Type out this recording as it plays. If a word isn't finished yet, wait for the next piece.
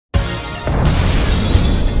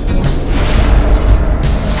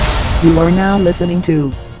You are now listening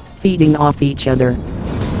to Feeding Off Each Other.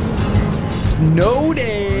 Snow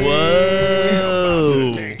day!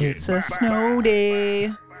 Whoa! It's a snow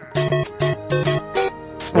day.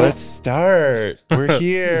 Let's start. We're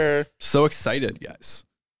here. So excited, guys.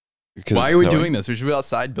 Because Why it's are we snowing. doing this? We should be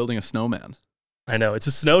outside building a snowman. I know, it's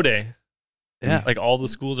a snow day. Yeah. Like all the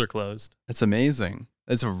schools are closed. It's amazing.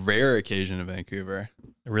 It's a rare occasion in Vancouver.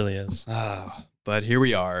 It really is. But here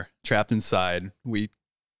we are, trapped inside. We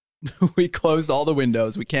closed all the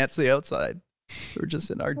windows. We can't see outside. We're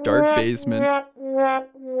just in our dark basement.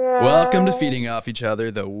 Welcome to Feeding Off Each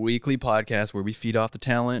Other, the weekly podcast where we feed off the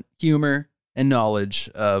talent, humor, and knowledge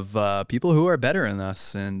of people who are better than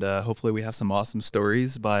us. And hopefully we have some awesome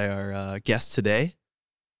stories by our guest today.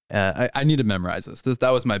 I need to memorize this.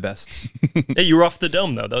 That was my best. Hey, you were off the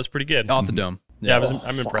dome, though. That was pretty good. Off the dome. Yeah,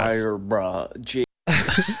 I'm impressed. Fire, bruh.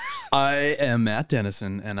 I am Matt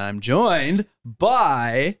Dennison, and I'm joined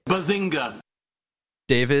by... Bazinga.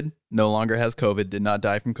 David no longer has COVID, did not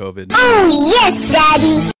die from COVID. Oh, yes,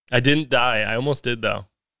 Daddy. I didn't die. I almost did, though.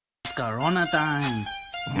 It's Corona time.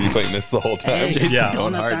 You playing this the whole time? Jason's Yeah.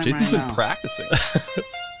 going hard. Time Jason's right been now. practicing.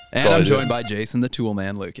 And all I I'm do. joined by Jason, the tool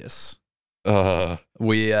man, Lucas.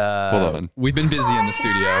 Hold on. We've been busy in the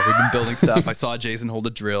studio. We've been building stuff. I saw Jason hold a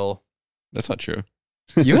drill. That's not true.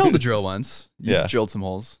 You held a drill once. You Yeah. drilled some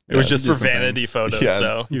holes. It was Yeah, just did for some vanity things. photos, Yeah.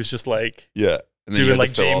 though. He was just like Yeah. And then Doing you had like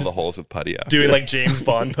to fill all James- the holes with putty after. doing like James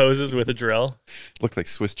Bond poses with a drill. Looked like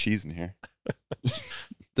Swiss cheese in here.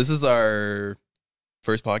 This is our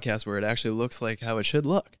first podcast where it actually looks like how it should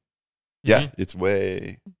look. Yeah, Mhm. it's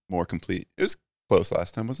way more complete. It was close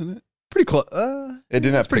last time, wasn't it? Pretty close. It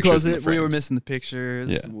didn't have It's pretty pictures close. in the We were frames. missing the pictures.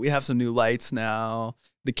 Yeah. We have some new lights now.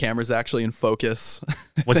 The camera's actually in focus.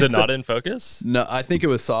 Was it not in focus? No, I think it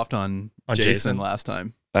was soft on Jason Jason? last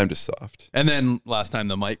time. I'm just soft. And then last time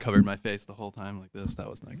the mic covered my face the whole time like this. That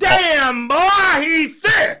was nice. Damn, boy, he's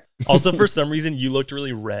sick. Also, for some reason, you looked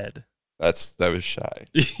really red. That was shy.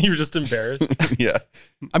 You were just embarrassed. Yeah.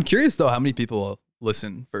 I'm curious though how many people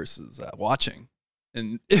listen versus watching,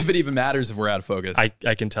 and if it even matters if we're out of focus. I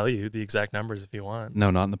can tell you the exact numbers if you want.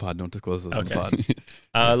 No, not in the pod. Don't disclose those in the Okay.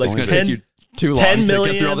 pod. Like It's It's gonna 10, take you too 10 long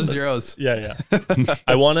to get through all the million. zeros. Yeah.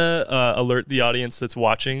 I want to alert the audience that's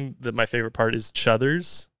watching that my favorite part is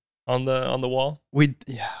Chuthers on the wall.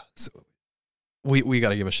 So we got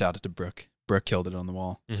to give a shout out to Brooke. Brooke killed it on the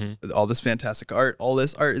wall. Mm-hmm. All this fantastic art. All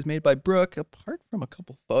this art is made by Brooke. Apart from a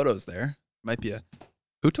couple photos, there might be a.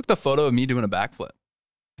 Who took the photo of me doing a backflip?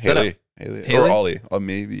 that Haley. Or Haley? Ollie. Or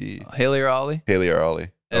maybe Haley or Ollie? Haley or Ollie.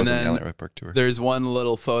 That And was an then Allen Red Park tour. There's one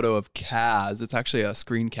little photo of Kaz. It's actually a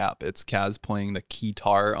screen cap. It's Kaz playing the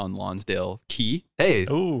keytar on Lonsdale Key. Hey,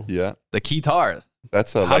 Oh, Yeah. the keytar.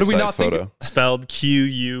 That's a How do we life-size not think photo. spelled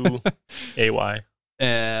Quuay.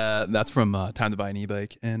 That's from Time to Buy an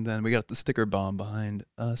E-Bike. And then we got the sticker bomb behind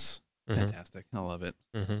us. Mhm. Fantastic. I love it.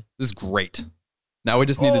 Mm-hmm. This is great. Now we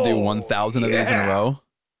just need to do 1,000 of these in a row.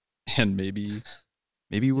 And maybe we'll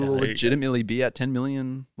there you go. legitimately be at 10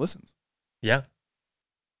 million listens. Yeah.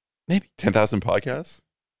 Maybe. 10,000 podcasts?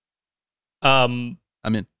 I'm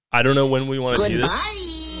in. I don't know when we want to do this,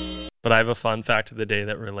 but I have a fun fact of the day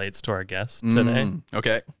that relates to our guest today. Do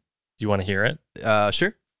Okay. you want to hear it?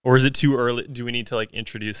 Sure. Or is it too early? Do we need to like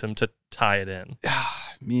introduce him to tie it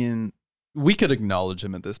in? We could acknowledge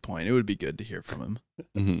him at this point. It would be good to hear from him.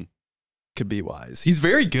 Mm-hmm. Could be wise. He's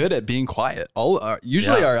very good at being quiet.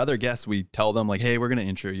 Usually our other guests, we tell them like, hey, we're going to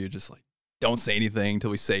intro you. Just like, don't say anything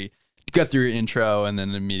until we say, you got through your intro, and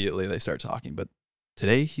then immediately they start talking. But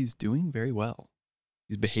today he's doing very well.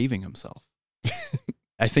 He's behaving himself.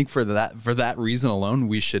 I think for that reason alone,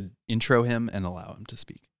 we should intro him and allow him to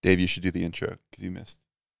speak. Dave, you should do the intro because you missed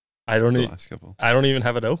I don't. the E- last couple. I don't even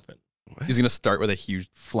have it open. He's going to start with a huge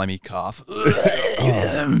phlegmy cough.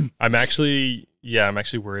 I'm actually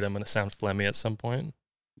worried I'm going to sound phlegmy at some point.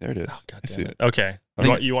 There it is. Oh, God I see damn it. it. Okay.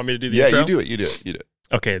 You want me to do the Yeah, intro? you do it. You do it. You do it.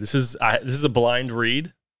 Okay. This is a blind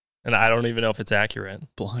read, and I don't even know if it's accurate.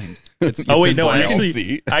 Blind. Oh, wait, no, I I can actually-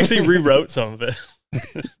 see. I actually rewrote some of it.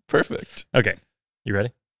 Perfect. Okay. You ready?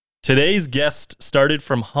 Today's guest started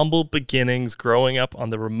from humble beginnings growing up on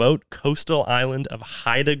the remote coastal island of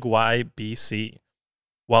Haida Gwaii, BC.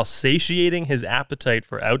 While satiating his appetite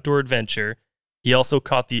for outdoor adventure, he also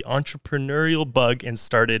caught the entrepreneurial bug and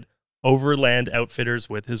started Overland Outfitters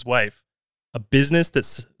with his wife, a business that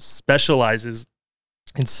specializes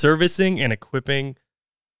in servicing and equipping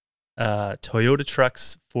Toyota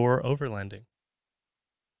trucks for overlanding.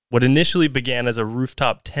 What initially began as a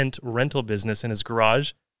rooftop tent rental business in his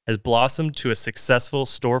garage has blossomed to a successful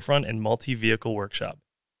storefront and multi-vehicle workshop.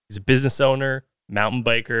 He's a business owner, mountain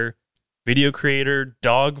biker, video creator,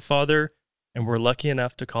 dog father, and we're lucky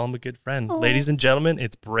enough to call him a good friend. Aw. Ladies and gentlemen,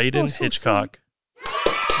 it's Braeden so Hitchcock.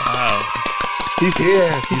 Wow. He's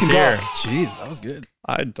here. He's here. Jeez, that was good.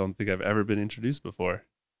 I don't think I've ever been introduced before.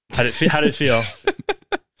 How did it feel?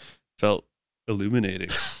 Felt illuminating.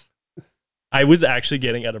 I was actually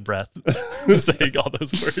getting out of breath saying all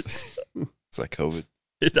those words. It's like COVID.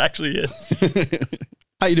 It actually is.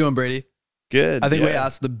 How you doing, Brady? Good. I think we yeah.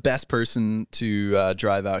 asked the best person to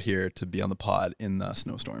drive out here to be on the pod in the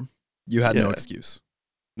snowstorm. You had no Yeah. excuse.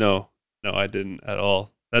 No, I didn't at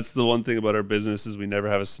all. That's the one thing about our business is we never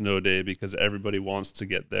have a snow day because everybody wants to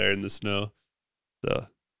get there in the snow. So,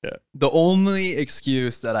 yeah. The only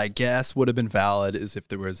excuse that I guess would have been valid is if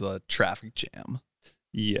there was a traffic jam.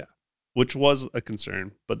 Yeah. Which was a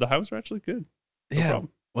concern, but the highways were actually good. No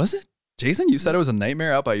problem. Was it? Jason, you said it was a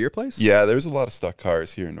nightmare out by your place? Yeah, there's a lot of stuck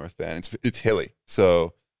cars here in North Van. It's hilly,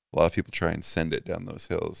 so a lot of people try and send it down those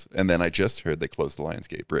hills. And then I just heard they closed the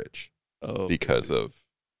Lionsgate Bridge Oh, because of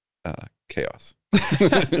chaos.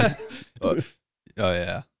 Oh,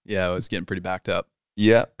 yeah. Yeah, it was getting pretty backed up.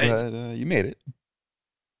 Yeah, It's- but you made it.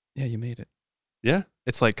 Yeah, you made it. yeah.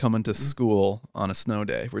 It's like coming to school on a snow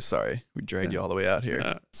day. We're sorry. We dragged Yeah. you all the way out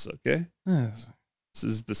here. It's okay. This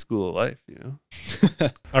is the school of life, you know?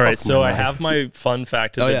 All right, so I life. have my fun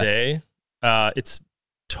fact of Oh, the yeah. day. It's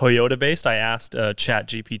Toyota based. I asked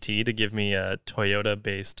ChatGPT to give me a Toyota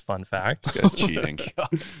based fun fact. This guy's cheating.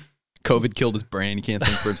 COVID killed his brain. He can't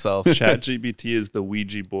think for himself. ChatGPT is the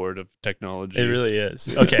Ouija board of technology. It really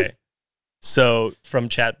is. Okay. So from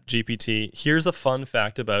ChatGPT, here's a fun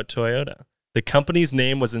fact about Toyota. The company's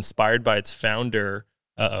name was inspired by its founder,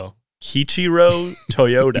 Kiichiro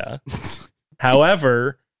Toyota.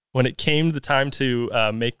 However, when it came to the time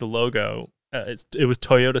to make the logo, it was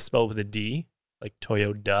Toyota spelled with a D, like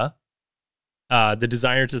Toyota. The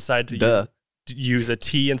designer decided to use a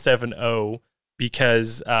T instead of an O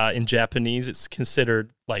because in Japanese it's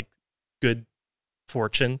considered like good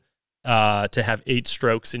fortune to have 8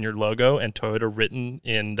 strokes in your logo, and Toyota written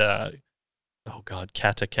in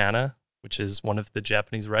katakana, which is one of the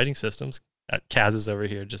Japanese writing systems. Kaz is over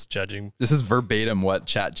here just judging. This is verbatim what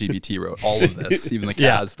ChatGPT wrote. All of this, even the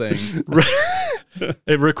Yeah. Kaz thing.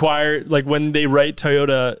 It required, like, when they write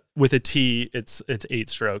Toyota with a T, it's 8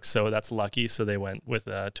 strokes, so that's lucky. So they went with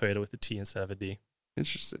Toyota with a T instead of a D.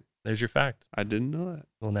 Interesting. There's your fact. I didn't know that.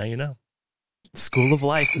 Well, now you know. School of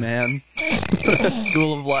life, man.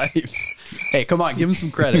 School of life. Hey, come on, give him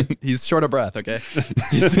some credit. He's short of breath, okay?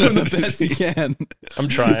 He's doing the best he can. I'm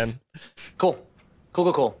trying. Cool.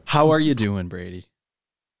 How are you doing, Brady?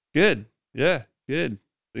 Good. Yeah, good.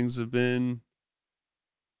 Things have been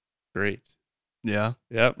great. Yeah.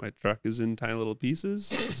 Yeah, my truck is in tiny little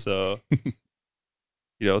pieces. So,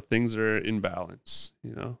 things are in balance,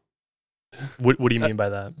 What do you mean by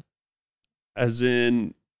that? As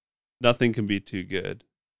in, nothing can be too good,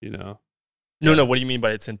 No, what do you mean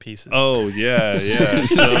by it's in pieces? Oh, yeah.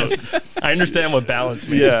 So, I understand what balance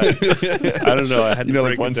means. yeah. I don't know. I had to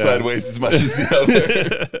like break one it down. side weighs as much as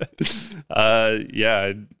the other.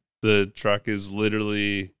 Yeah, the truck is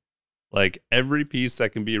literally like every piece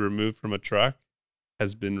that can be removed from a truck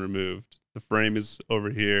has been removed. The frame is over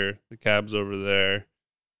here, the cab's over there,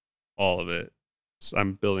 all of it. So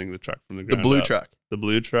I'm building the truck from the The ground blue up. truck. The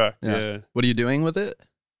blue truck, Yeah. yeah. What are you doing with it?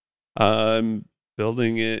 I'm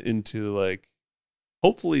building it into like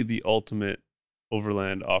hopefully the ultimate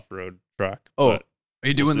overland off-road truck. Oh, but are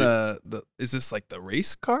you we'll doing see. the is this like the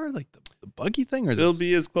race car? Like the buggy thing? Or is It'll this...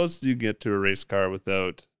 be as close as you get to a race car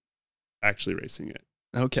without actually racing it.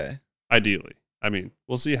 Okay. Ideally. I mean,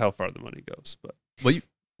 we'll see how far the money goes, but Well,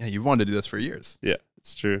 you've wanted to do this for years. yeah,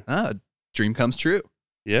 it's true. Dream comes true.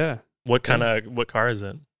 Yeah. What car is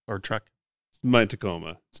it? Or truck? It's my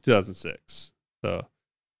Tacoma. It's 2006. So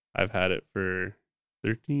I've had it for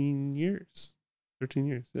 13 years. 13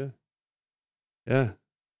 years, yeah. Yeah.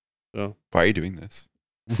 So Why are you doing this?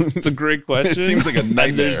 it's a great question. It seems like a And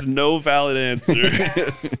nightmare. there's no valid answer.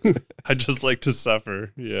 I just like to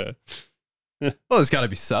suffer. Yeah. Well, there's got to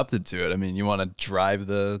be something to it. I mean, you want to drive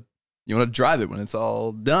it when it's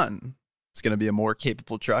all done. It's going to be a more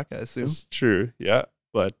capable truck, I assume. It's true. Yeah.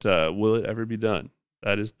 But will it ever be done?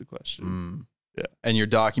 That is the question. Mm. Yeah. And you're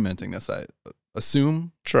documenting this, I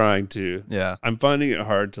assume. Trying to. Yeah. I'm finding it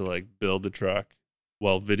hard to like build a truck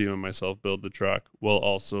while videoing myself build the truck while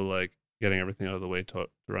also like getting everything out of the way to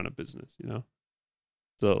run a business,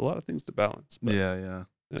 So a lot of things to balance. But Yeah.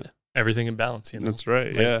 Everything in balance, That's right.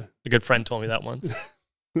 Like, Yeah. A good friend told me that once.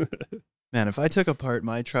 Man, if I took apart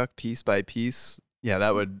my truck piece by piece, yeah,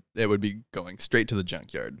 it would be going straight to the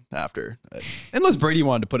junkyard after. Unless Brady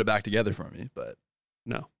wanted to put it back together for me, but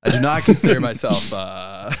No. I do not consider myself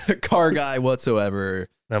a car guy whatsoever.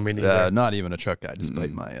 No, me neither. Not even a truck guy,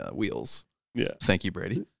 despite my wheels. Yeah. Thank you,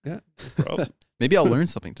 Brady. Yeah. No problem. Maybe I'll learn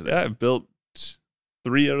something today. Yeah, I built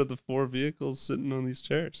 3 out of the 4 vehicles sitting on these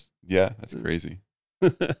chairs. Yeah, that's crazy.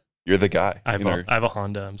 You're the guy. I have a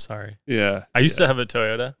Honda. I'm sorry. Yeah. I used to have a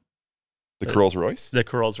Toyota, The Rolls Royce? the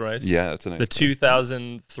Rolls Royce. Yeah, that's a nice The car.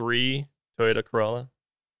 2003 Toyota Corolla.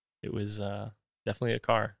 It was definitely a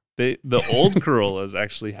car. The old Corollas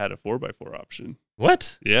actually had a 4x4 option.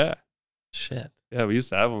 What? Yeah. Shit. Yeah, we used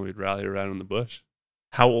to have one. We'd rally around in the bush.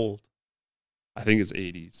 How old? I think it's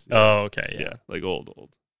 80s. Oh, okay. Yeah, like old.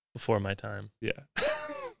 Before my time. Yeah.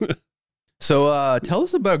 So tell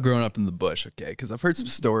us about growing up in the bush, okay? Because I've heard some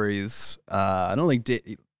stories. I don't think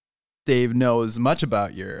Dave knows much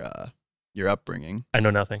about your upbringing. I know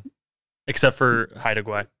nothing. Except for Haida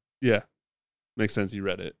Gwaii. Yeah. Makes sense. You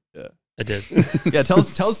read it. Yeah. I did. Yeah, tell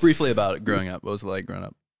us briefly about it growing up. What was it like growing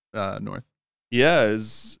up north? Yeah, it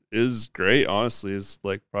was great, honestly. It's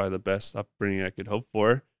like probably the best upbringing I could hope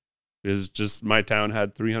for. Is just my town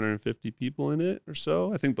had 350 people in it or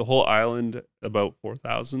so. I think the whole island about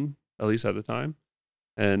 4,000, at least at the time.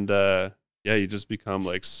 And yeah, you just become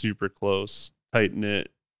like super close, tight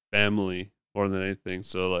knit family more than anything.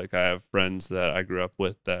 So like I have friends that I grew up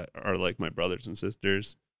with that are like my brothers and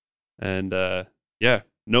sisters. And yeah,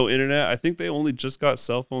 no internet. I think they only just got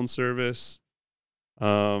cell phone service.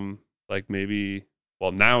 Like maybe,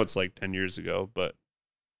 well, now it's like 10 years ago, but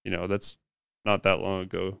you know, that's not that long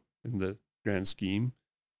ago in the grand scheme.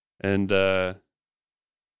 And yeah,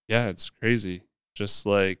 it's crazy. Just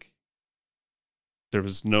like there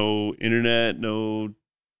was no internet, no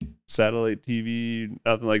satellite TV,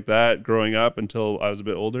 nothing like that growing up until I was a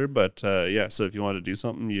bit older. But yeah, so if you wanted to do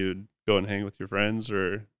something, you'd go and hang with your friends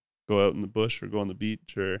or go out in the bush or go on the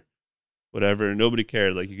beach or whatever. Nobody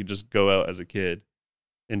cared. Like you could just go out as a kid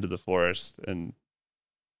into the forest and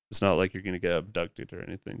it's not like you're going to get abducted or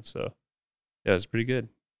anything. So yeah, it's pretty good.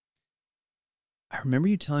 I remember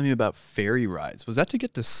you telling me about ferry rides. Was that to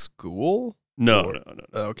get to school? No, Or- no.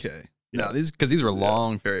 Okay. Yeah. No, these were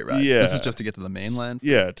long ferry rides. Yeah. This was just to get to the mainland.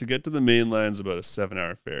 Yeah, to get to the mainland's about a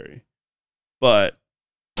 7-hour ferry. But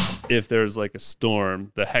if there's like a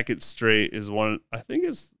storm, the Hecate Strait is one, I think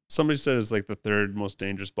is, somebody said is like the 3rd most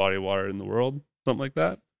dangerous body of water in the world, something like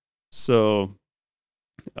that. So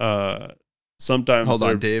sometimes Hold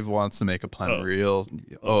on, Dave wants to make a pun Oh. real.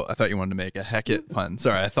 Oh, I thought you wanted to make a Hecate pun.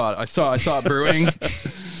 Sorry, I saw it brewing.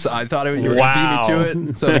 So I thought you were Wow. gonna beat me to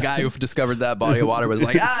it. So the guy who discovered that body of water was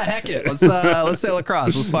like, Hecate, let's sail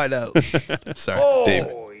across. Let's find out. Sorry, Dave,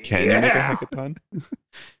 can you make a Hecate pun?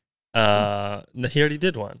 No, he already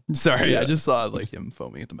did one. sorry. Yeah. I just saw like him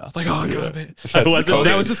foaming at the mouth, like, oh god, man. I wasn't.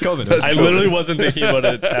 That was just COVID. I literally wasn't thinking about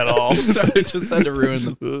it at all. Sorry, just had to ruin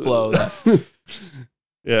the flow. Of that.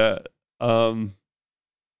 Yeah.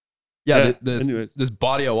 Yeah, Yeah, anyways. this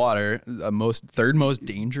body of water, third most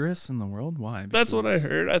dangerous in the world. Why? That's what I Because-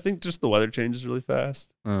 heard. I think just the weather changes really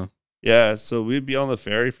fast. Oh. Yeah, so we'd be on the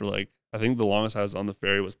ferry for like, I think the longest I was on the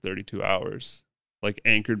ferry was 32 hours, like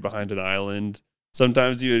anchored behind an island.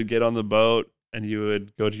 Sometimes you would get on the boat and you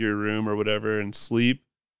would go to your room or whatever and sleep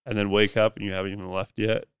and then wake up and you haven't even left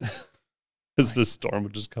yet because the storm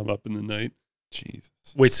would just come up in the night. Jesus.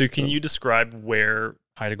 Wait, so can you describe where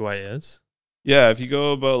Haida Gwaii is? Yeah, if you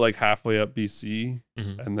go about like halfway up BC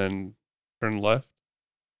Mhm. and then turn left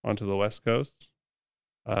onto the west coast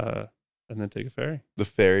and then take a ferry. The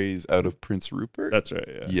ferry's out of Prince Rupert? That's right,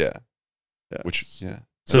 yeah. Yeah. Yeah. Which, yeah.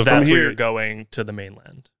 So, So from that's where here- you're going to the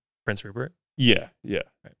mainland, Prince Rupert. Yeah, yeah.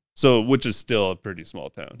 Right. So, which is still a pretty small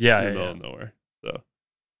town. Yeah, in the yeah, middle of nowhere. So,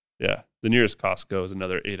 yeah, the nearest Costco is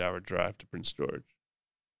another 8-hour drive to Prince George.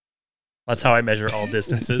 That's how I measure all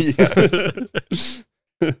distances.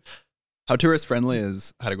 How tourist friendly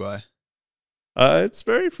is Haida Gwaii? It's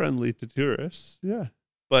very friendly to tourists. Yeah,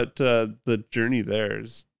 but the journey there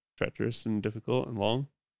is treacherous and difficult and long.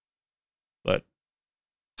 But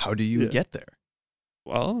How do you Yeah. get there?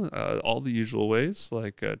 well, all the usual ways,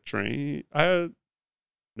 like a train.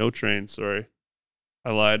 No train. Sorry,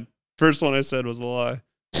 I lied. First one I said was a lie.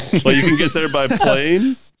 But you can get there by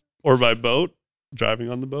plane or by boat, driving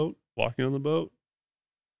on the boat, walking on the boat.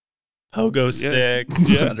 Pogo stick.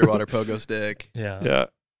 Yeah. Underwater pogo stick. Yeah. Yeah.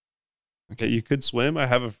 Okay, you could swim. I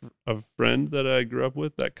have a friend that I grew up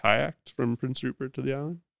with that kayaked from Prince Rupert to the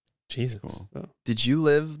island. Jesus. Cool. So, Did you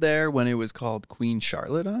live there when it was called Queen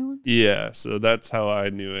Charlotte Island? yeah, so that's how I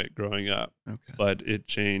knew it growing up. Okay. But it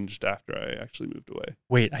changed after I actually moved away.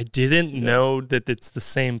 Wait, I didn't Yeah. know that it's the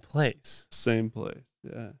same place. Same place.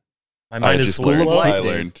 Yeah. My mind is just blown. learned. life, I Dave.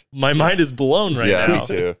 learned. My mind is blown right yeah, now. me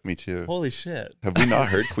too. Me too. Holy shit. Have we not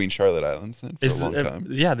heard Queen Charlotte Islands then for a long time?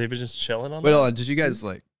 Yeah, they've been just chilling on Wait, that. hold on. Did you guys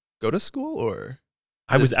like go to school or?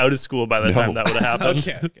 I was out of school by the No. time that would have happened.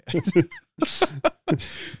 Okay.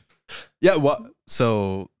 Yeah.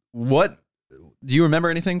 What? Do you remember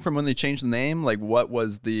anything from when they changed the name? Like, what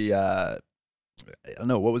was the? I don't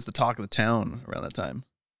know. What was the talk of the town around that time?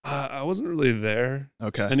 I wasn't really there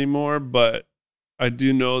Okay. anymore, but I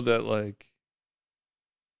do know that like,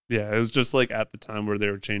 yeah, it was just like at the time where they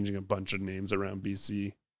were changing a bunch of names around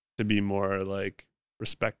BC to be more like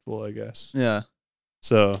respectful, I guess. Yeah.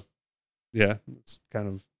 So, yeah, it's kind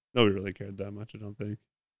of nobody really cared that much, I don't think.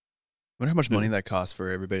 I wonder how much money that costs for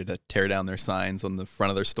everybody to tear down their signs on the front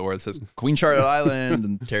of their store that says Queen Charlotte Island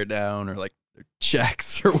and tear it down, or like their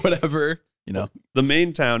checks or whatever. You know. The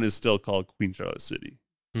main town is still called Queen Charlotte City.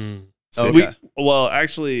 Okay. Well,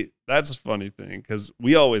 actually, that's a funny thing because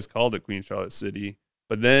we always called it Queen Charlotte City,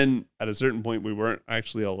 but then at a certain point, we weren't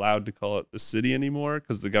actually allowed to call it the city anymore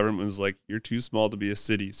because the government was like, "You're too small to be a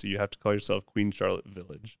city, so you have to call yourself Queen Charlotte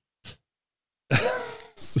Village."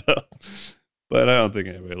 So, but I don't think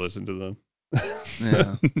anybody listened to them.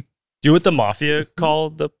 Yeah. Do you know what the mafia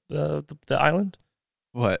called the island?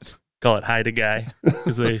 What? Call it Haida Gwaii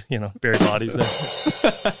because they, bury bodies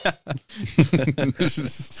there.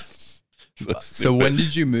 So when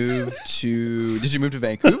did you move to? Did you move to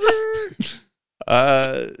Vancouver?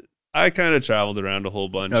 I kind of traveled around a whole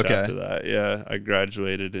bunch Okay. after that. Yeah, I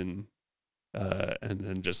graduated and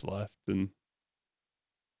then just left and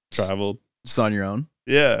traveled. Just on your own?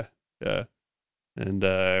 Yeah. And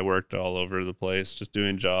I worked all over the place, just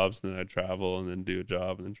doing jobs. And then I'd travel and then do a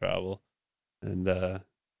job and then travel. And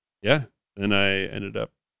then I ended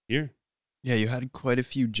up here. Yeah, you had quite a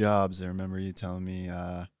few jobs. I remember you telling me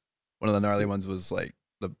one of the gnarly ones was like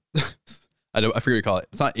the I forget what you call it.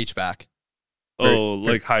 It's not HVAC.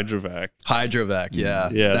 Like hydrovac. Hydrovac, yeah.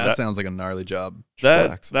 Yeah, That that- sounds like a gnarly job.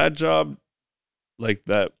 That job, like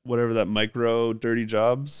that, whatever that micro dirty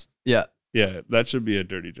jobs. Yeah. Yeah, that should be a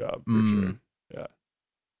dirty job for sure. Yeah.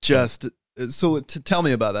 Just so to tell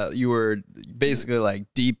me about that, you were basically like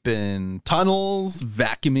deep in tunnels,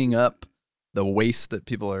 vacuuming up the waste that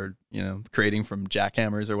people are, creating from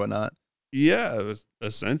jackhammers or whatnot. Yeah, it was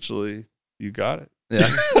essentially, you got it. Yeah.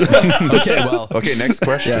 Okay, well. Okay, next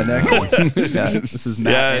question. Yeah, next one. Yeah, this is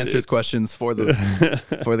Matt Yeah, answers questions for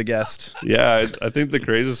the guest. Yeah, I think the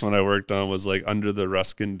craziest one I worked on was like under the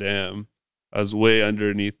Ruskin Dam. I was way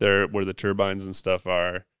underneath there where the turbines and stuff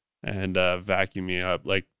are, and vacuuming up.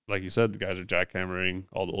 Like you said, the guys are jackhammering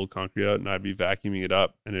all the old concrete out, and I'd be vacuuming it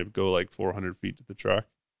up, and it'd go like 400 feet to the truck.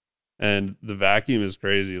 And the vacuum is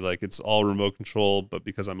crazy. Like it's all remote controlled, but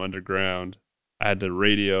because I'm underground, I had to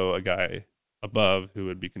radio a guy above who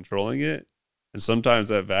would be controlling it. And sometimes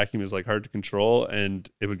that vacuum is like hard to control and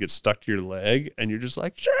it would get stuck to your leg and you're just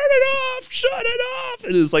like, shut it off.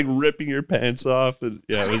 And it's like ripping your pants off. And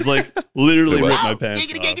yeah, it was like literally rip my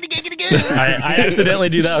pants off. I accidentally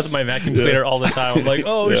do that with my vacuum cleaner all the time. I'm like,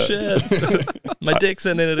 oh shit, my dick's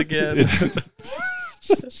in it again.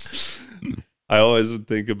 I always would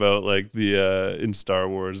think about like the in Star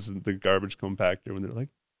Wars, the garbage compactor when they're like,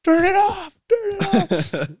 turn it off.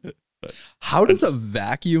 How does a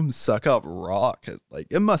vacuum suck up rock? Like,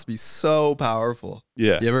 it must be so powerful.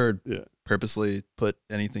 Yeah. You ever Yeah. purposely put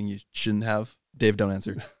anything you shouldn't have? Dave, don't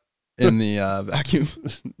answer. In the vacuum,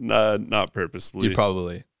 Not purposefully. you'd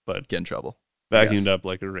probably but get in trouble. vacuumed Yes. up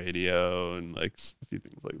like a radio and like a few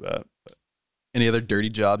things like that. But, Any other dirty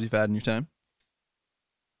jobs you've had in your time?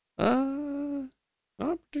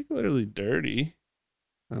 not particularly dirty.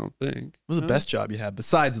 I don't think. What was the No. best job you had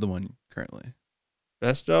besides the one currently?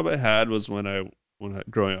 Best job I had was when I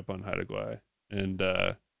growing up on Haida Gwaii and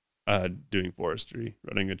doing forestry,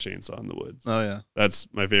 running a chainsaw in the woods. Oh yeah,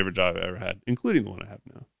 That's my favorite job I ever had, including the one I have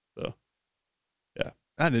now. So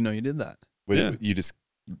I didn't know you did that. Wait, Yeah. you just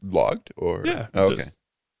logged or? yeah. Oh, okay. just-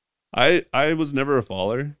 I was never a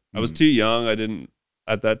faller. I was too young. I didn't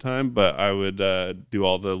at that time, but I would do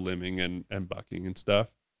all the limbing and bucking and stuff.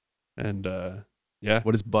 And yeah,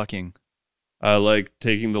 What is bucking? like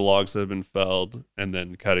taking the logs that have been felled and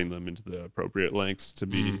then cutting them into the appropriate lengths to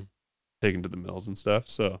be taken to the mills and stuff.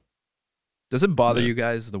 So Does it bother Yeah. you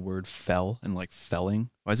guys the word fell and like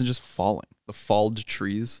felling? Why isn't it just falling? The falled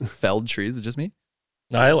trees, felled trees. Is it just me?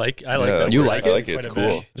 No, I like Yeah, that. You word like I it? like it. It's quite a bit.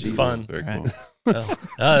 cool. It's Jeez, fun. Very Right.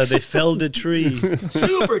 cool. They felled a tree.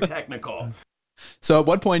 Super technical. So at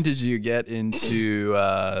what point did you get into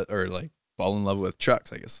or like fall in love with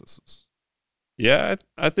trucks? I guess this was. yeah,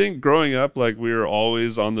 I think growing up, like we were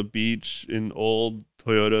always on the beach in old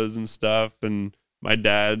Toyotas and stuff. And my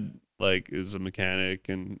dad like is a mechanic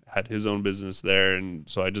and had his own business there, and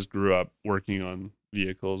so I just grew up working on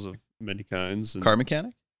vehicles of many kinds. And, Car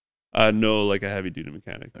mechanic? no, like a heavy duty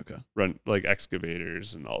mechanic. Okay. Run like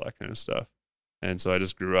excavators and all that kind of stuff. And so I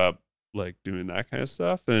just grew up like doing that kind of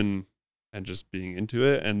stuff and just being into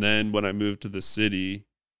it. And then when I moved to the city,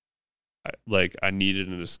 I needed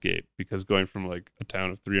an escape, because going from like a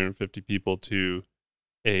town of 350 people to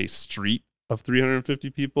a street of 350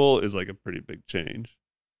 people is like a pretty big change.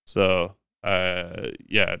 So, to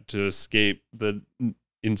escape the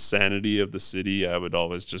insanity of the city, I would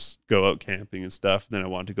always just go out camping and stuff. And then I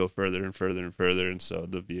wanted to go further and further and further. And so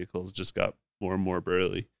the vehicles just got more and more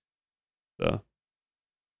burly. So,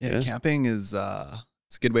 Yeah, camping is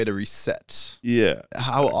it's a good way to reset. yeah.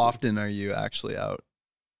 How exactly. often are you actually out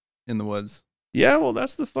in the woods? Yeah, well,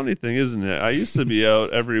 that's the funny thing, isn't it? I used to be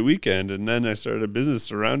out every weekend, and then I started a business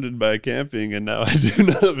surrounded by camping, and now I do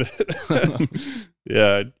none of it.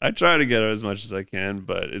 Yeah, I try to get out as much as I can,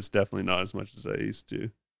 but it's definitely not as much as I used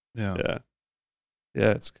to. Yeah.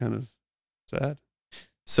 Yeah, it's kind of sad.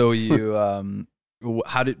 So you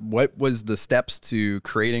what was the steps to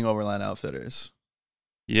creating Overland Outfitters?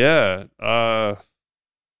 Yeah. Well,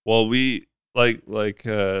 we like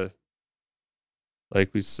we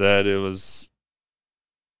said, it was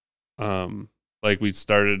like we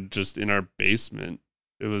started just in our basement.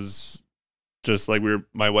 It was just like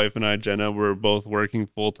my wife and I, Jenna, were both working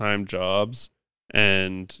full-time jobs,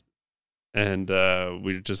 and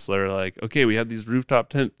we just were like, okay, we have these rooftop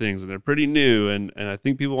tent things and they're pretty new, and I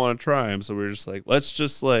think people want to try them. So we were just like, let's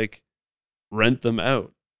just like rent them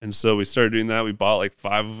out. And so we started doing that. We bought like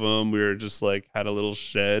 5 of them. We were just like had a little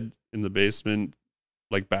shed in the basement,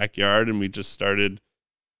 like backyard, and we just started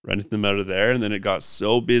renting them out of there. And then it got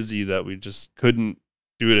so busy that we just couldn't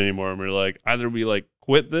do it anymore. And we were like, either we like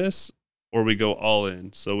quit this or we go all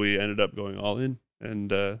in. So we ended up going all in and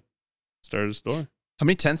started a store. How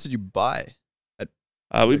many tents did you buy? We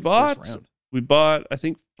the first round? bought I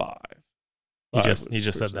think 5. He 5 just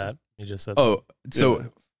was said the that. He just said Oh, so Yeah.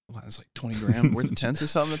 well, it's like 20 grand worth of tents or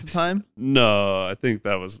something at the time? No, I think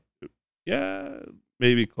that was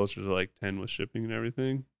maybe closer to like 10 with shipping and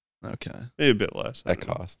everything. Okay. Maybe a bit less. I That don't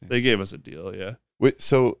know. cost. Yeah. They gave us a deal, yeah. Wait,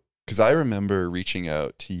 so because I remember reaching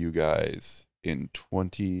out to you guys in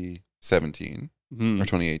 2017 Mhm. or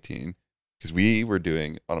 2018, because we were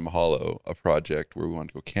doing on a Mahalo a project where we wanted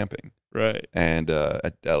to go camping, Right. and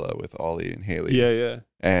at Della with Ollie and Haley. Yeah.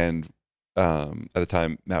 And at the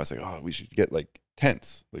time, Matt was like, "Oh, we should get like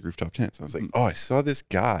tents, like rooftop tents." I was like, "Oh, I saw this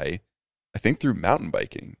guy, I think through mountain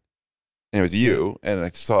biking, and it was you." And I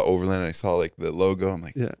saw Overland, and I saw like the logo. I'm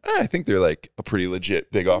like, Yeah. I think they're like a pretty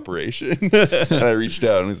legit big operation. And I reached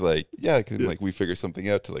out and was like, "Yeah, can like we figure something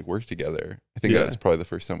out to like work together?" I think Yeah. that was probably the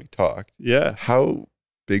first time we talked. Yeah. How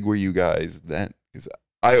big were you guys then? Because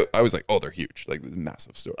I was like, "Oh, they're huge, like this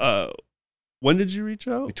massive store." When did you reach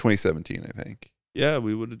out? Like 2017, I think. Yeah,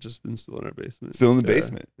 we would have just been still in our basement. Still in the Yeah.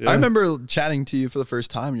 basement. Yeah. I remember chatting to you for the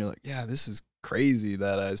first time, and you're like, yeah, this is crazy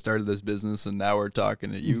that I started this business, and now we're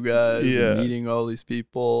talking to you guys Yeah. and meeting all these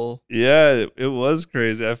people. Yeah, it was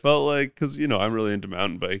crazy. I felt like, because I'm really into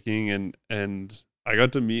mountain biking, and I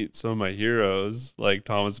got to meet some of my heroes, like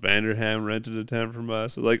Thomas Vanderham rented a tent from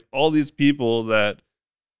us, like all these people that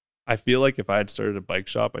I feel like if I had started a bike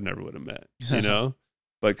shop, I never would have met,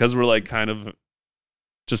 But because we're like kind of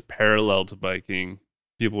just parallel to biking,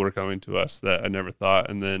 people were coming to us that I never thought,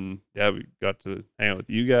 and then we got to hang out with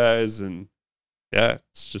you guys, and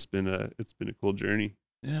it's been a cool journey.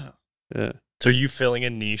 Yeah. Yeah. So are you filling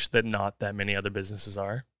a niche that not that many other businesses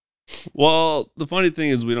are? Well, the funny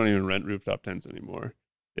thing is we don't even rent rooftop tents anymore.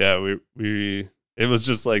 Yeah, we it was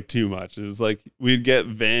just like too much. It was like we'd get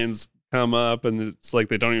vans come up and it's like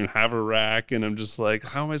they don't even have a rack, and I'm just like,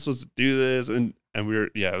 how am I supposed to do this? And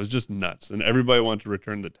it was just nuts. And everybody wanted to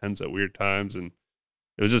return the tents at weird times, and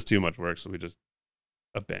it was just too much work, so we just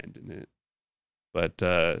abandoned it. But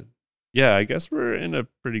I guess we're in a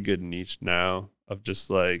pretty good niche now of just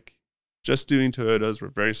doing Toyotas. We're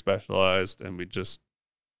very specialized, and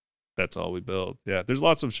that's all we build. Yeah, there's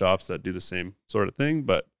lots of shops that do the same sort of thing,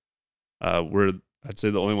 but I'd say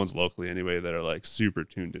the only ones locally anyway that are like super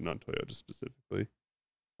tuned in on Toyota specifically.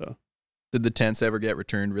 So, Did the tents ever get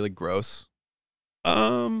returned really gross?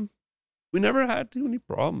 we never had too many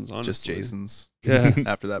problems, honestly. Just Jason's. Yeah.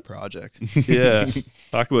 After that project. Yeah.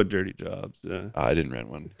 Talk about dirty jobs. Yeah. I didn't rent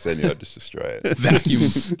one because I knew I'd just destroy it. Vacuum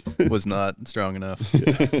was not strong enough.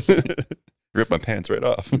 Rip my pants right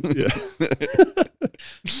off. Yeah.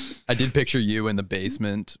 I did picture you in the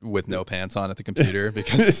basement with no pants on at the computer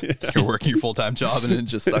because you're working your full-time job and it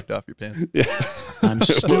just sucked off your pants. Yeah. I'm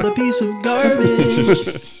still a piece of garbage.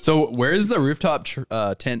 So where is the rooftop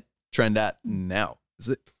tent trend at now? Is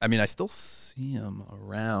it? I mean, I still see them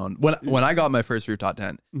around. When I got my first rooftop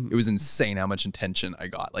tent, it was insane how much attention I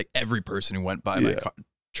got. Like every person who went by my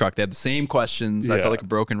truck, they had the same questions. I felt like a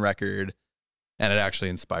broken record, and it actually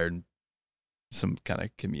inspired some kind of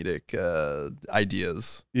comedic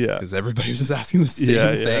ideas. Yeah, because everybody was just asking the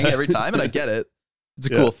same thing every time, and I get it. It's a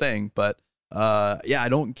cool thing, but I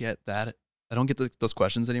don't get that. I don't get those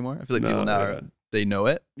questions anymore. I feel like people now they know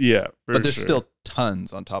it. Yeah, but there's still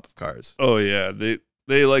tons on top of cars. Oh yeah,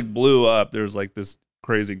 they like blew up. There's like this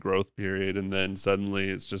crazy growth period, and then suddenly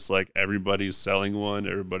it's just like everybody's selling one,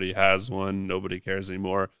 everybody has one, nobody cares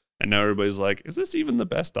anymore, and now everybody's like, is this even the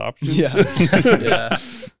best option? Yeah.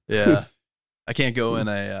 I can't go in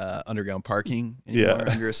a underground parking anymore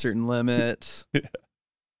under a certain limit. Can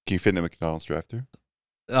you fit in a McDonald's drive-thru?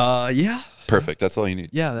 Yeah. Perfect. That's all you need.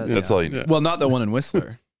 Yeah, that's all you need. Well, not the one in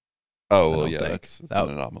Whistler. Oh well, that's an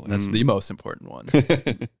anomaly. That's the most important one.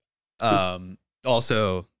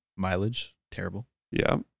 Also, mileage terrible.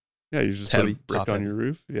 Yeah. You just heavy, put a brick on your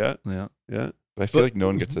roof. Yeah. But I feel like no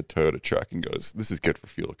one gets a Toyota truck and goes, "This is good for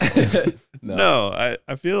fuel economy." No,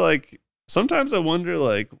 I feel like sometimes I wonder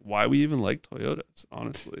like why we even like Toyotas.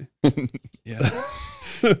 Honestly. Yeah.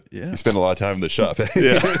 You spend a lot of time in the shop.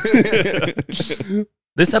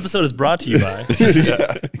 This episode is brought to you by.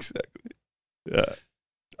 Yeah, exactly. Yeah.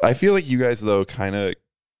 I feel like you guys though kind of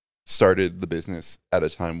started the business at a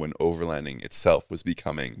time when overlanding itself was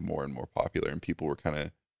becoming more and more popular, and people were kind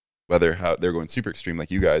of, whether how they're going super extreme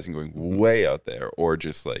like you guys and going way out there, or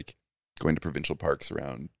just like going to provincial parks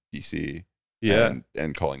around BC,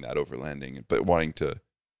 and calling that overlanding, but wanting to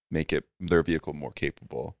make it their vehicle more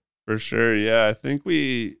capable. For sure, yeah. I think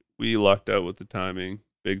we lucked out with the timing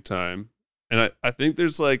big time, and I think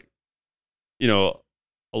there's like, a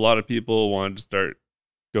lot of people wanted to start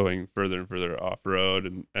going further and further off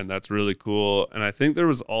road, and that's really cool. And I think there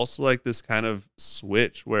was also like this kind of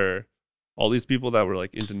switch where all these people that were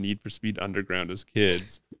like into Need for Speed Underground as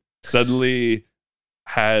kids suddenly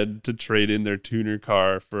had to trade in their tuner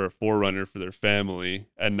car for a 4Runner for their family,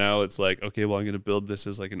 and now it's like, okay, well, I'm going to build this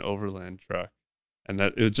as like an overland truck, and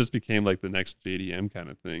that it just became like the next JDM kind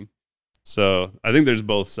of thing. So I think there's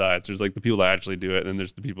both sides. There's like the people that actually do it, and then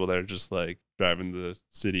there's the people that are just like driving the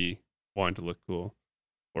city wanting to look cool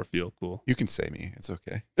or feel cool. You can say me. It's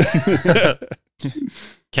okay.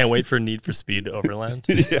 Can't wait for Need for Speed Overland.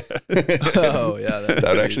 Oh, yeah. That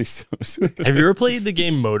would actually so sick. Have you ever played the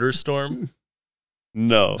game Motorstorm?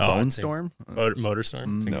 No. Bone Storm?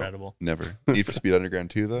 Motorstorm? It's incredible. Never. Need for Speed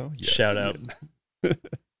Underground 2, though? Yes. Shout out.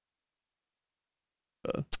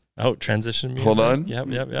 Transition music. Hold on. Yep.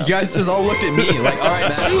 You guys just all looked at me like, all right,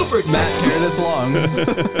 Matt, carry this along.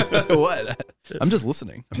 What? I'm just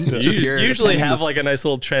listening. I'm just here usually have like a nice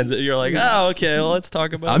little transit. You're like, oh, okay, well, let's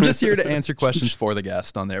talk about I'm just here to answer questions for the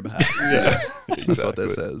guest on their behalf. Yeah, That's what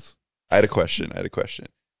this is. I had a question.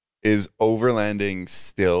 Is overlanding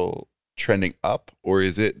still trending up, or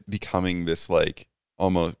is it becoming this like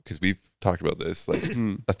almost, because we've talked about this, like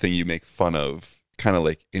a thing you make fun of, kind of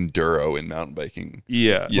like enduro in mountain biking?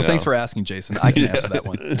 Yeah. Well, thanks for asking, Jason. I can answer that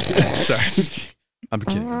one. Sorry. I'm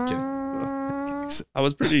kidding. I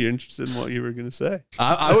was pretty interested in what you were going to say.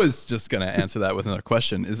 I was just going to answer that with another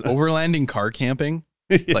question. Is overlanding car camping?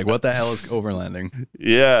 Like, what the hell is overlanding?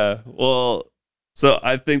 Yeah. Well, so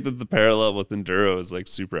I think that the parallel with enduro is like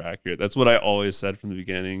super accurate. That's what I always said from the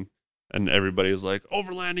beginning. And everybody's like,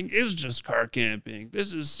 overlanding is just car camping.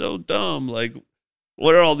 This is so dumb. Like,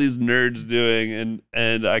 what are all these nerds doing?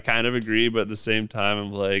 And I kind of agree, but at the same time,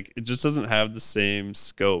 I'm like, it just doesn't have the same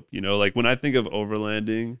scope. Like when I think of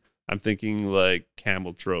overlanding, I'm thinking like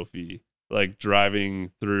Camel Trophy, like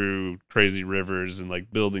driving through crazy rivers and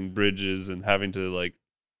like building bridges and having to like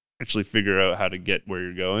actually figure out how to get where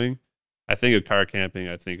you're going. I think of car camping.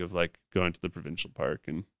 I think of like going to the provincial park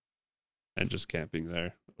and just camping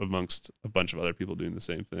there amongst a bunch of other people doing the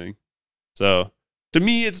same thing. So to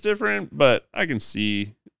me, it's different, but I can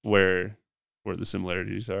see where the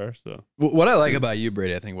similarities are. So what I like about you,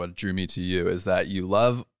 Brady, I think what drew me to you is that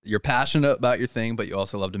you're passionate about your thing, but you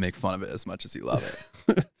also love to make fun of it as much as you love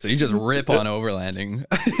it. So you just rip on overlanding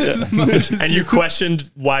as much as you questioned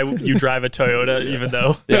why you drive a Toyota, even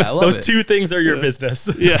though I love those it. two things are your business.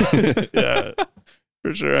 Yeah,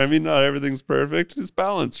 for sure. I mean, not everything's perfect. It's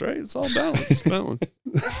balance, right? It's all balance.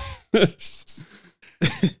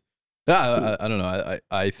 I don't know.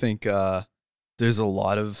 I think there's a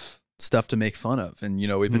lot of stuff to make fun of. And,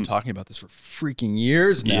 we've been talking about this for freaking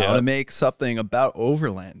years now to make something about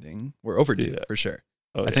overlanding. We're overdue for sure.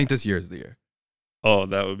 I think this year is the year. Oh,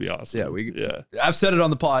 that would be awesome. Yeah, I've said it on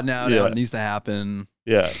the pod now. Now Yeah. it needs to happen.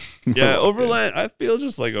 Yeah. Overland. I feel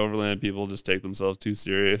just like Overland people just take themselves too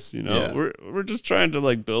serious. You know, Yeah. we're just trying to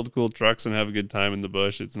like build cool trucks and have a good time in the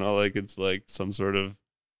bush. It's not like it's like some sort of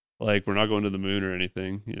like we're not going to the moon or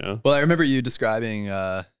anything. You know. Well, I remember you describing.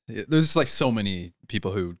 There's like so many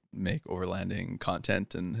people who make overlanding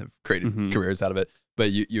content and have created Mhm. careers out of it.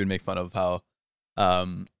 But you would make fun of how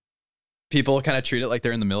people kind of treat it like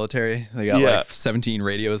they're in the military. They got Yeah. like 17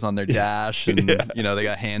 radios on their dash, and you know they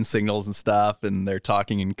got hand signals and stuff, and they're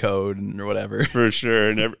talking in code or whatever. For sure.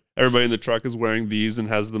 And everybody in the truck is wearing these and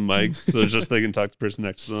has the mics, so just they can talk to the person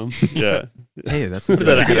next to them. Yeah. Hey, that's What is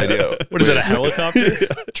that, That's a good idea. What is that, a helicopter?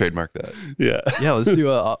 Trademark that. Yeah. yeah. Let's do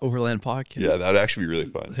a overland podcast. Yeah, that would actually be really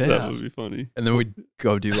fun. Yeah. That would be funny. And then we'd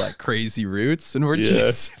go do like crazy routes, and we're Yeah.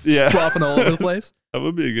 just Yeah. flopping all over the place. That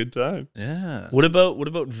would be a good time. Yeah. What about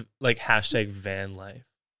like hashtag van life?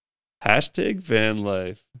 Hashtag van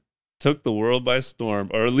life took the world by storm,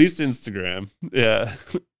 or at least Instagram. Yeah.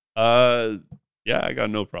 Yeah, I got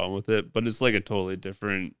no problem with it, but it's like a totally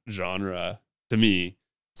different genre to me.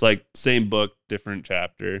 It's like same book, different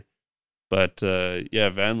chapter. But yeah,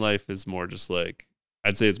 van life is more just like,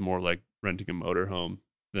 I'd say it's more like renting a motorhome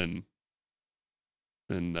than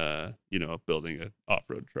building an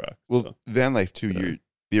off-road truck. Well, So, van life too. whatever. You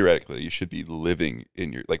theoretically you should be living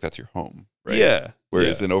in your that's your home, right? Yeah.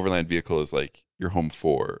 Whereas yeah. an overland vehicle is like your home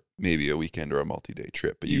for maybe a weekend or a multi-day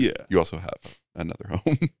trip, but you also have another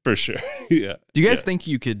home. For sure. Yeah. Do you guys Yeah. think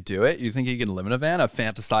you could do it? You think you can live in a van? I've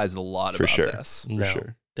fantasized a lot For about sure. this. No,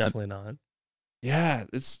 sure. definitely not. Yeah,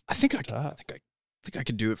 it's I think I tough. think I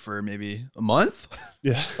could do it for maybe a month.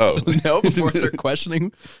 Yeah. Oh No, before I start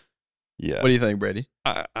questioning. yeah. What do you think, Brady?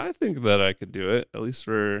 I think that I could do it at least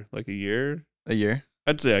for like a year. A year?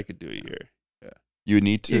 I'd say I could do a year. You would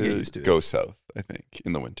need You get to used to it. go south, I think,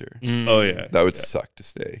 in the winter. Oh yeah. That would yeah. suck to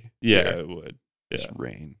stay. Yeah, there. it would. Just Yeah,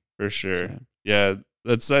 rain. for sure. time. Yeah,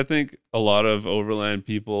 that's I think a lot of overland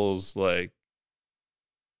people's like,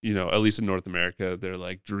 at least in North America, their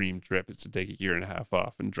like dream trip is to take a year and a half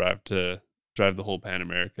off and drive the whole Pan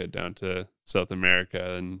America down to South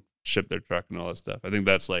America and ship their truck and all that stuff. I think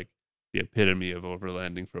that's like the epitome of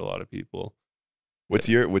overlanding for a lot of people. What's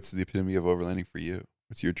the epitome of overlanding for you?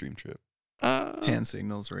 What's your dream trip? Hand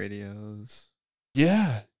signals, radios.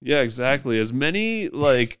 Yeah, exactly. As many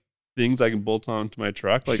like things I can bolt on to my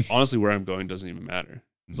truck, like honestly, where I'm going doesn't even matter.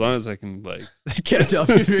 As long as I can like I can't tell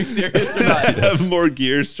if you're being serious or not. have more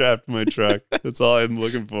gear strapped to my truck. That's all I'm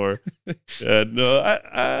looking for. Yeah,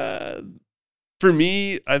 no, for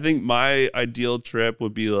me, I think my ideal trip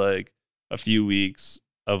would be like a few weeks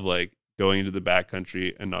of like going into the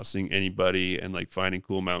backcountry and not seeing anybody and like finding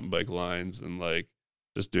cool mountain bike lines and like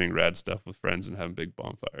just doing rad stuff with friends and having big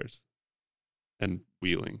bonfires and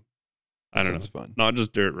wheeling. I don't know. Sounds fun. Not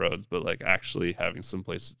just dirt roads, but like actually having some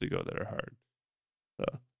places to go that are hard.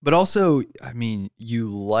 But also, I mean, you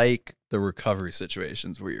like the recovery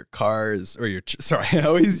situations where your cars or your sorry, I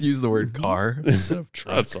always use the word car instead of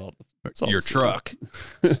truck. That's all Your the same. truck.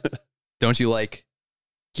 Don't you like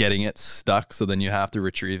getting it stuck so then you have to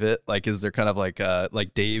retrieve it? Like, is there kind of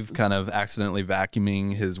like Dave kind of accidentally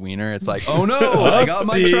vacuuming his wiener? It's like, oh no, I got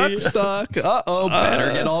my Whoopsie. truck stuck.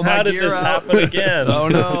 Better get all my How did gear this out. happen again? Oh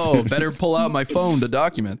no, better pull out my phone to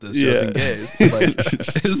document this just in Yeah. case.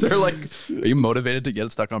 Like, is there like, are you motivated to get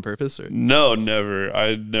it stuck on purpose? Or No, never.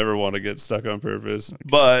 I never want to get stuck on purpose.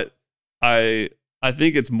 But I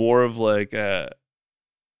think it's more of like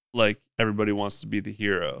everybody wants to be the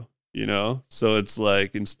hero, So it's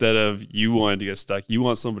like instead of you wanting to get stuck, you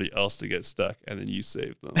want somebody else to get stuck and then you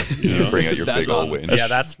save them. You bring out your That's big old awesome. winch. Yeah,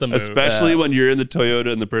 that's the move. Especially when you're in the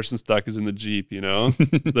Toyota and the person stuck is in the Jeep,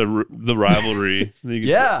 the rivalry. And you can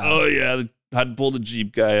Yeah. say, oh yeah, I had to pull the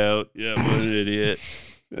Jeep guy out. Yeah, what an idiot.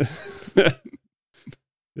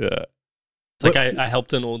 Yeah. It's like I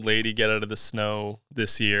helped an old lady get out of the snow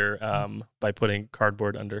this year by putting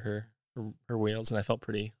cardboard under her wheels, and I felt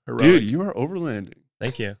pretty heroic. Dude, you are overlanding.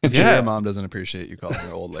 Thank you. I'm sure Yeah. your mom doesn't appreciate you calling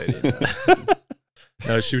her old lady.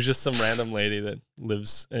 No, she was just some random lady that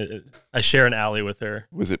lives. I share an alley with her.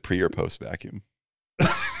 Was it pre or post vacuum? Yeah,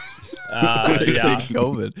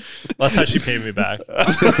 COVID. well, that's how she paid me back.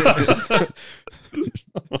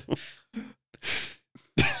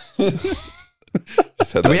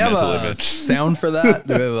 Just had Do we that have mental a image. sound for that?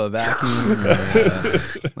 Do we have a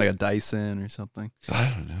vacuum, or like a Dyson or something? I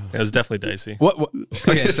don't know. It was definitely dicey. What?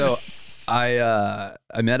 Okay, so I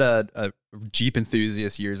met a Jeep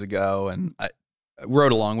enthusiast years ago, and I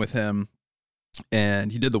rode along with him,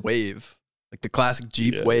 and he did the wave, like the classic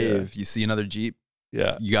Jeep Yeah, wave. You see another Jeep,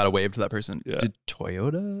 Yeah. you got to wave to that person. Yeah. Did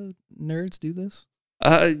Toyota nerds do this?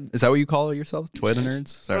 Is that what you call yourself? Toyota nerds?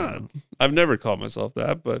 Sorry. I've never called myself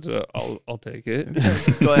that, but I'll take it.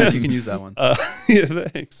 Go ahead. You can use that one. Yeah,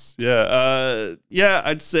 thanks. Yeah,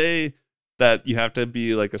 I'd say that you have to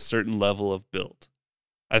be like a certain level of build.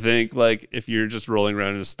 I think like if you're just rolling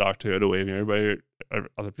around in a stock Toyota waving everybody,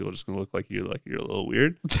 other people are just gonna look like you're a little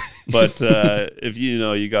weird. But if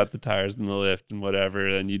you got the tires and the lift and whatever,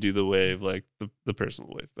 then you do the wave, like the person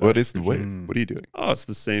will wave back. What is the wave? What are you doing? Oh, it's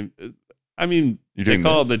the same. I mean, You're they doing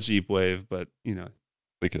call this? it the Jeep wave, but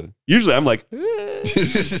Like usually I'm like, Do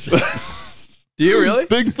you really?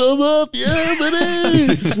 big thumb up, yeah,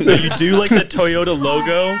 buddy. You do like the Toyota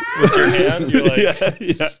logo with your hand. You're like,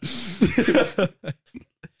 yeah.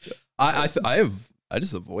 I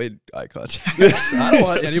just avoid eye contact. I don't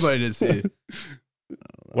want anybody to see.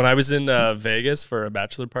 When I was in Vegas for a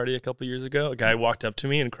bachelor party a couple years ago, a guy walked up to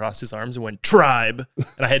me and crossed his arms and went, "Tribe,"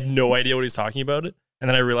 and I had no idea what he was talking about. And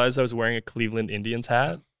then I realized I was wearing a Cleveland Indians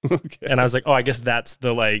hat. Okay. And I was like, oh, I guess that's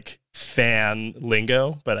the like fan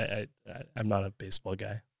lingo, but I'm not a baseball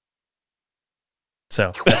guy.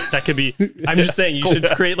 So that could be, I'm just saying you should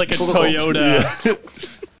create like a Toyota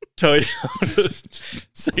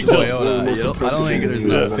signal. Toyota. I don't think there's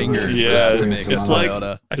enough fingers Yeah, to make it's a like-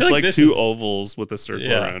 Toyota. I feel It's like like this two is- ovals with a circle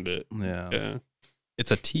Yeah. around it. Yeah. Yeah. It's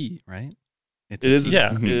a T, right? It's It is.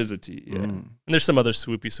 Yeah. It is a T. Yeah. Mm. And there's some other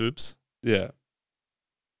swoopy swoops. Yeah.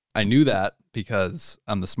 I knew that because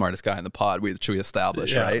I'm the smartest guy in the pod, which we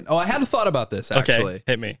established, Yeah. right? Oh, I had a thought about this, actually. Okay,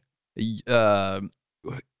 hit me.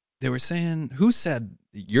 They were saying, who said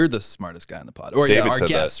you're the smartest guy in the pod? Or David our said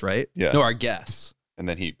guests, right? Yeah. No, our guests. And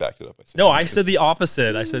then he backed it up by saying, No, I said the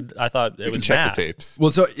opposite. I thought You it can was check Matt. the tapes.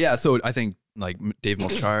 Well, so I think like Dave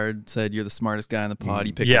Mulchard said you're the smartest guy in the pod.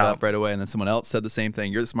 He picked it Yeah. up right away, and then someone else said the same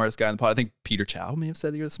thing. You're the smartest guy in the pod. I think Peter Chow may have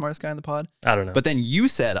said you're the smartest guy in the pod. I don't know. But then you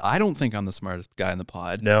said I don't think I'm the smartest guy in the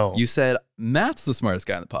pod. No. You said Matt's the smartest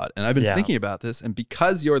guy in the pod, and I've been Yeah. thinking about this. And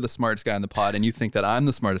because you're the smartest guy in the pod, and you think that I'm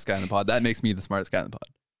the smartest guy in the pod, that makes me the smartest guy in the pod,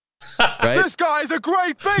 right? This guy's a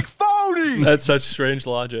great big phony! That's such strange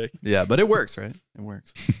logic. Yeah, but it works, right? It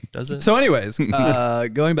works. Does it? So, anyways,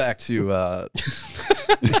 going back to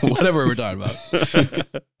whatever we're talking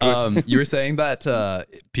about, you were saying that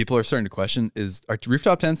people are starting to question: are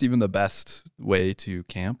rooftop tents even the best way to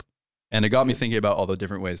camp? And it got me thinking about all the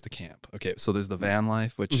different ways to camp. Okay, so there's the van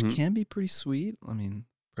life, which Mhm. can be pretty sweet. I mean,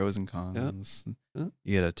 pros and cons. Yeah.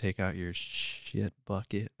 You gotta take out your shit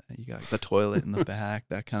bucket. You got the toilet in the back.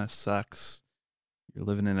 That kind of sucks. You're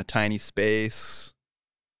living in a tiny space.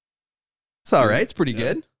 It's all right. It's pretty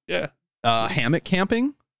good. Yeah. Hammock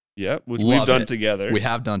camping. Yeah. Which Love we've done it. together. We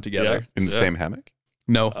have done together. In the Yeah. same hammock?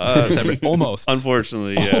 No, separate. Almost.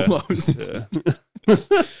 Unfortunately, yeah. Almost. Yeah.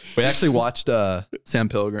 We actually watched Sam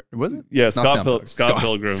Pilgrim. Was it? Yeah, Not Scott, Sam Pilgrim. Scott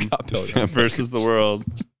Pilgrim Scott Pilgrim. versus the world.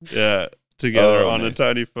 Yeah. Together Oh, on nice. a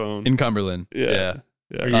tiny phone. In Cumberland. Yeah.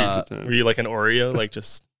 Were you, Yeah. were you like an Oreo? Like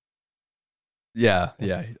just Yeah.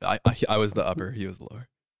 I was the upper. He was the lower.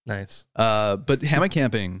 nice. But hammock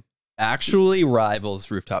camping actually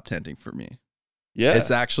rivals rooftop tenting for me. Yeah.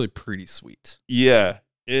 It's actually pretty sweet. Yeah.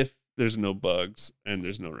 If there's no bugs and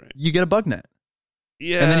there's no rain. You get a bug net.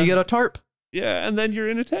 Yeah. And then you get a tarp. Yeah. And then you're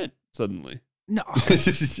in a tent suddenly. No.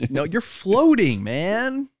 No, you're floating,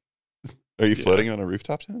 man. Are you floating on a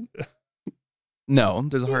rooftop tent? No,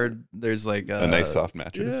 there's like A nice soft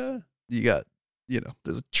mattress. Yeah. you got,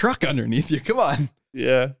 there's a truck underneath you. Come on.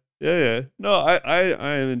 Yeah. Yeah. No, I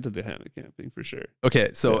am into the hammock camping for sure. Okay,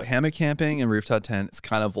 so hammock camping and rooftop tent, it's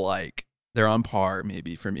kind of like they're on par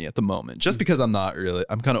maybe for me at the moment. Just because I'm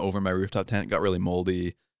kind of over my rooftop tent. Got really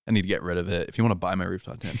moldy. I need to get rid of it. If you want to buy my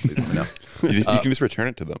rooftop tent, please let me know. You can just return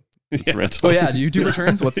it to them. It's a rental. Oh yeah, do you do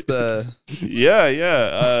returns? What's the?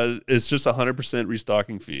 Yeah. It's just 100%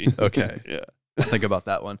 restocking fee. Okay, Yeah. I'll think about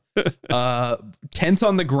that one. Tents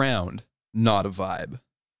on the ground, not a vibe.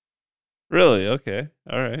 Really? Okay.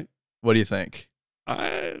 All right. What do you think?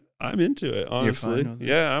 I'm into it, honestly. fine with it?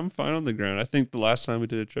 Yeah, I'm fine on the ground. I think the last time we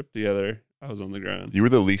did a trip together, I was on the ground. You were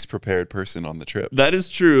the least prepared person on the trip. That is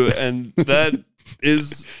true, and that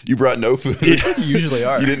is. You brought no food. You usually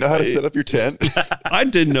are. You didn't know how to set up your tent. I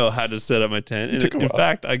didn't know how to set up my tent, and took a in while.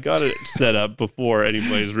 fact, I got it set up before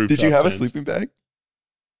anybody's rooftop. Did you have tents. a sleeping bag?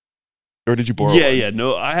 Or did you borrow one? Yeah.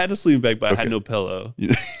 No, I had a sleeping bag, but I had Okay. no pillow. You-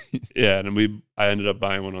 Yeah, and I ended up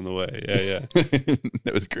buying one on the way. Yeah.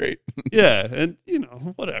 That was great. Yeah, and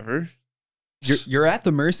whatever. You're at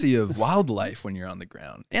the mercy of wildlife when you're on the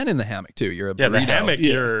ground and in the hammock too. You're a Yeah, the burrito. hammock.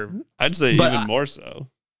 Yeah. You're I'd say But even more so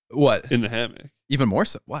What? in the hammock. Even more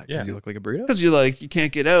so. Why? Yeah. Because you look like a burrito? Because you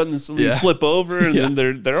can't get out, and then suddenly you flip over, and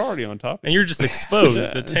then they're already on top. And you're just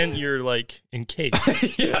exposed. A tent, you're like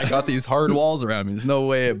encased. Yeah, I got these hard walls around me. There's no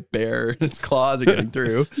way a bear and its claws are getting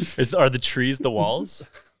through. Are the trees the walls?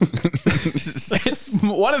 It's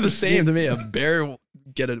one of the same to me. A bear will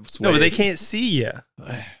get a sway. No, but they can't see you.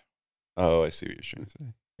 Oh, I see what you're trying to say.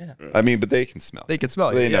 Yeah. I mean, but they can smell. They can smell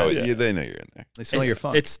They you. know. Yeah. They know you're in there. They smell your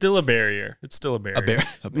funk. It's still a barrier. It's still a barrier.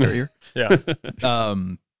 A barrier. Yeah.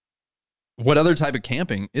 What other type of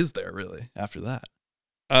camping is there really after that?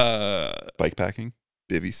 Bike packing,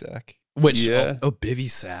 bivy sack. Which Yeah. bivy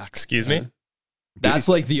sacks. Excuse me? That's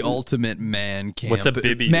like the ultimate man camp. What's a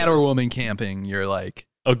bivy? Man or woman camping? You're like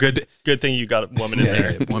Oh, good thing you got a woman in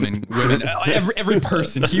there. women. Every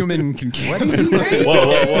person, human can camp.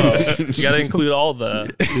 Whoa. You got to include all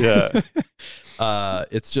the. Yeah.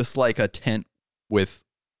 It's just like a tent with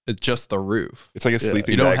just the roof. It's like a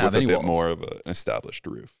sleeping You don't bag have with a any bit walls. more of an established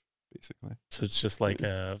roof, basically. So it's just like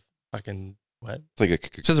a fucking what? It's like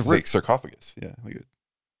just a it's like sarcophagus. Yeah.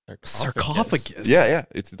 Sarcophagus. Yeah.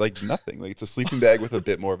 It's like nothing. Like it's a sleeping bag with a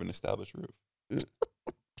bit more of an established roof.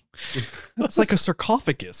 It's like a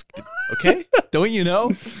sarcophagus. Okay, don't you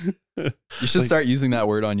know? You should start using that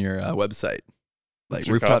word on your website. Like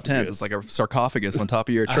rooftop tents. It's like a sarcophagus on top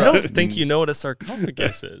of your I truck. don't think you know what a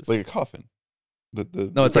sarcophagus is. Like a coffin.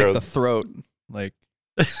 No, it's like the throat. Like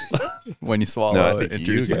when you swallow, No, I it think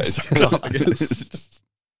you enters your guys. sarcophagus.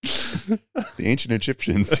 The ancient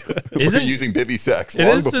Egyptians were Isn't- using bivy sacks it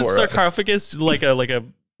long is a before us. sarcophagus like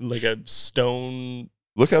a stone.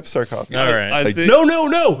 Look up sarcophagus. All right. I think-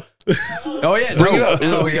 No. Oh yeah, Bring it no. up.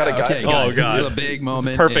 Oh, We got a guy okay, for guys, this. Oh, God. This is a big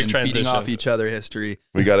moment. perfect in feeding transition. off each other history.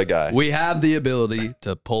 We got a guy. We have the ability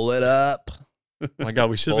to pull it up. Oh my God,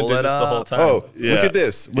 we should have been Pull doing it this the whole up. time. Oh, Yeah. look at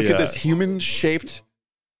this. Look Yeah. at this human-shaped.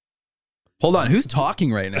 Hold on, who's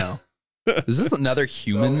talking right now? Is this another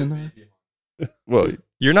human in there? Well,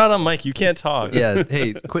 You're not on mic. You can't talk. Yeah.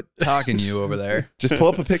 Hey, quit talking, you over there. just pull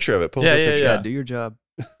up a picture of it. Pull Yeah, up a yeah, picture. yeah. Do your job.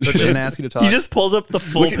 She didn't ask you to talk. He just pulls up the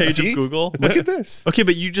full Look at- page see? of Google. Look at this. Okay,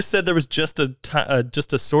 but you just said there was just a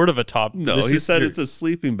sort of a top. No, This he is said your- it's a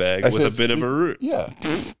sleeping bag I with said a bit of a root. Yeah,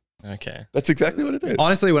 Okay. that's exactly what it is.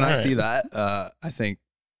 Honestly, when I All see right. that, I think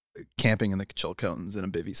camping in the Chilcones in a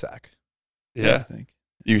bivy sack. I Yeah. think.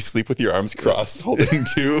 You sleep with your arms crossed, holding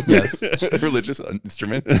two Yes. religious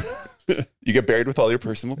instruments. You get buried with all your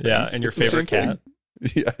personal things. Yeah, and your It's the same favorite cat.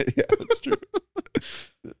 thing. Yeah, that's true.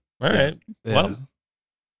 All right. Yeah. Well,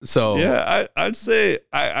 So Yeah, I'd say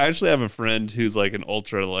I actually have a friend who's like an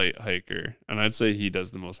ultra light hiker, and I'd say he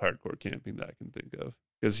does the most hardcore camping that I can think of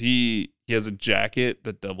because he has a jacket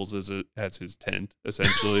that doubles as his tent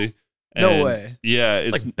essentially. No And way. Yeah,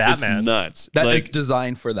 it's like Batman. It's nuts. that like it's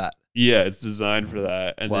designed for that. yeah, it's designed for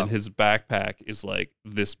that, and Wow. then his backpack is like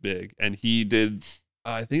this big, and he did.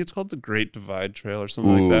 I think it's called the Great Divide Trail or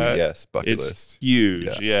something Ooh, like that. yes, bucket It's list.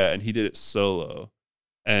 huge, yeah, and he did it solo,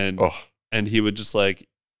 and Oh, and he would just like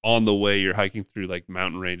on the way you're hiking through like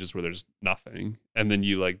mountain ranges where there's nothing, and then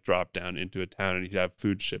you like drop down into a town and he'd have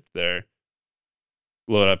food shipped there,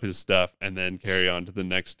 load up his stuff, and then carry on to the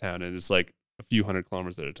next town, and it's like a few 100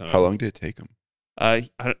 kilometers at a time. how long did it take him? I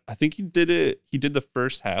think he did the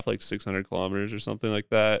first half like 600 kilometers or something like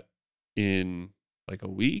that in like a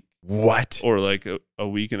week What? or like a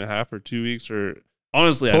week and a half or 2 weeks, or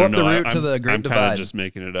honestly Pull I up don't know. the route to the Great I'm kind Divide. of just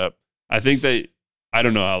making it up. I think I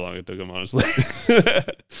don't know how long it took him, honestly.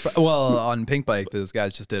 Well, on Pink Bike, those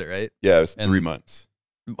guys just did it, right? Yeah, it was And- 3 months.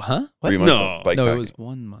 Huh? What? 3 months No. of bike No, it packing. was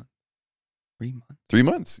 1 month. 3 months. 3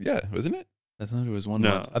 months. Yeah, wasn't it? I thought it was 1 No.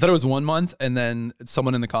 month. I thought it was 1 month, and then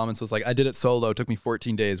someone in the comments was like, "I did it solo. It took me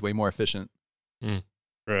 14 days. Way more efficient." Right.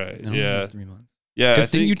 I don't know, it Yeah. was 3 months. Yeah. I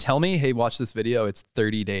Because didn't you think- tell me, "Hey, watch this video. It's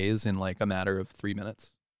 30 days in like a matter of 3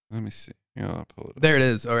 minutes." Let me see. Yeah, I'll pull it up. There it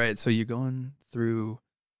is. All right, so you're going through,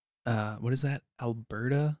 what is that?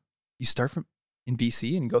 Alberta. You start from in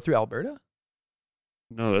BC and go through Alberta.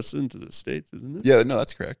 No, that's into the States, isn't it? Yeah, no,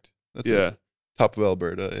 that's correct. That's Yeah. like top of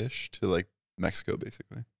Alberta-ish to like Mexico,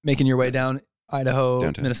 basically. Making your way down Idaho,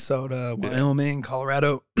 Downtown. Minnesota, Yeah. Wyoming,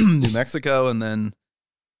 Colorado, New Mexico, and then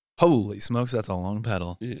holy smokes, that's a long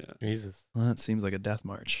pedal. Yeah. Jesus. Well, that seems like a death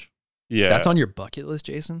march. Yeah. That's on your bucket list,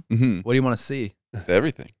 Jason? Mm-hmm. What do you want to see?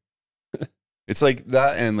 Everything. It's like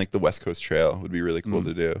that, and like the West Coast Trail would be really cool Mm.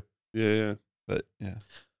 to do. Yeah. But yeah.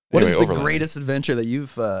 What is Anyway, the Overlanding. greatest adventure that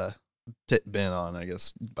you've been on, I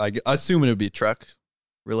guess? I assume it would be truck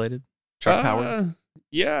related, truck powered.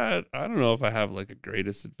 Yeah. I don't know if I have like a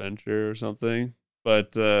greatest adventure or something,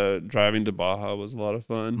 but driving to Baja was a lot of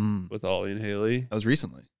fun Mm. with Ollie and Haley. That was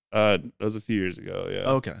recently. That was a few years ago. Yeah.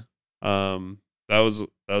 Okay. That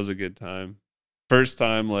was a good time. first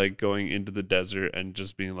time like going into the desert and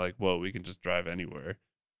just being like, whoa, we can just drive anywhere.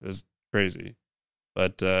 It was crazy.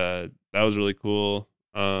 But that was really cool.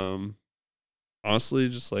 Honestly,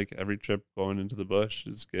 just like every trip going into the bush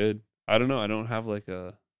is good. I don't know. I don't have like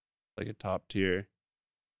a top tier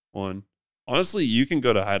one. Honestly, you can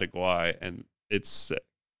go to Haida Gwaii and it's sick.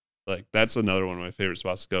 Like that's another one of my favorite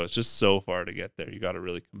spots to go. It's just so far to get there. You got to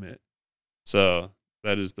really commit. So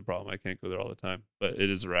that is the problem. I can't go there all the time, but it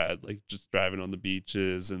is rad. Like just driving on the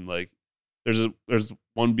beaches and like there's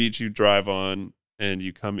one beach you drive on and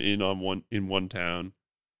you come in on one town,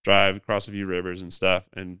 drive across a few rivers and stuff,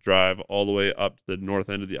 and drive all the way up to the north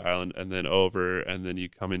end of the island and then over, and then you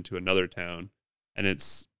come into another town. And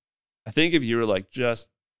it's, I think if you were like just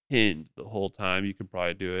pinned the whole time, you could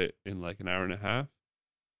probably do it in like an hour and a half.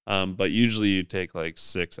 But usually you take like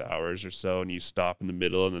 6 hours or so, and you stop in the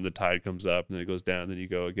middle, and then the tide comes up, and then it goes down, and then you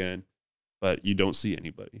go again. But you don't see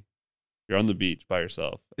anybody. You're on the beach by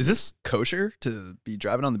yourself. Is this kosher to be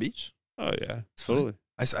driving on the beach? Oh yeah, It's funny. totally.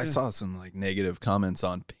 I saw some like negative comments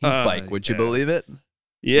on Pink Bike. Would you believe it?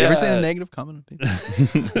 Yeah. You ever seen a negative comment on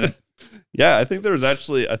Pink Bike? Yeah, I think there was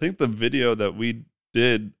actually, I think the video that we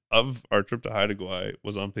did of our trip to Haida Gwaii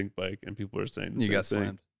was on Pink Bike, and people were saying the You same got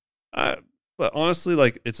thing. slammed. But honestly,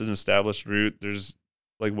 like it's an established route. There's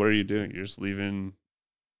like, what are you doing? You're just leaving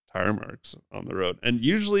tire marks on the road. And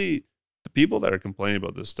usually the people that are complaining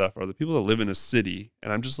about this stuff are the people that live in a city.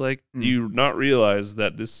 And I'm just like, do you not realize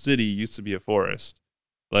that this city used to be a forest?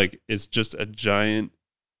 Like it's just a giant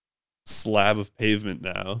slab of pavement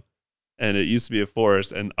now. And it used to be a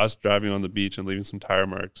forest, and us driving on the beach and leaving some tire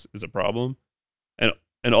marks is a problem.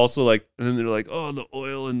 And also like, and then they're like, oh, the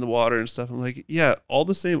oil in the water and stuff. I'm like, yeah, all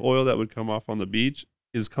the same oil that would come off on the beach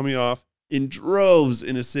is coming off in droves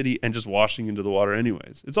in a city and just washing into the water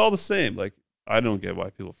anyways. It's all the same. Like, I don't get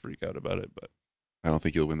why people freak out about it, but I don't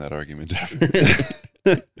think you'll win that argument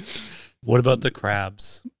ever. What about the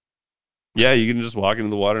crabs? yeah, you can just walk into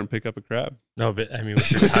the water and pick up a crab. No, but I mean,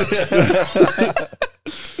 what's your time?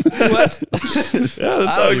 What? Yeah,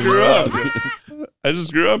 that's how I grew up. I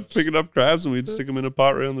just grew up picking up crabs, and we'd stick them in a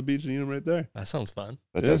pot right on the beach and eat them right there. That sounds fun.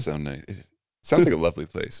 That Yeah. does sound nice. It sounds like a lovely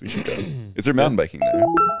place. We should go. Is there mountain biking there?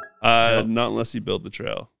 Not unless you build the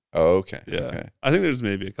trail. Oh, okay. Yeah. Okay. I think there's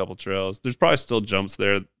maybe a couple trails. There's probably still jumps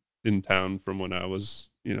there in town from when I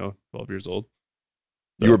was, 12 years old.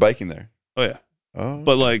 You were biking there? Oh, yeah. Oh.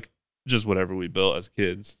 But like just whatever we built as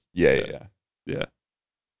kids. Yeah. Yeah.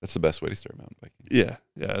 That's the best way to start mountain biking. Yeah.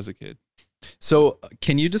 Yeah. As a kid. So,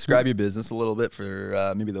 can you describe your business a little bit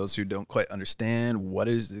for maybe those who don't quite understand what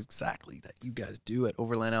is exactly that you guys do at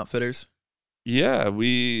Overland Outfitters? Yeah.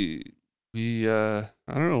 We I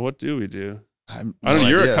don't know. What do we do? I I don't know.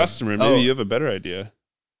 You're a customer. Maybe Oh. you have a better idea.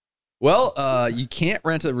 Well, you can't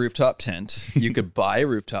rent a rooftop tent. You could buy a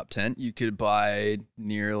rooftop tent. You could buy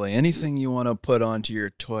nearly anything you want to put onto your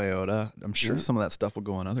Toyota. I'm sure some of that stuff will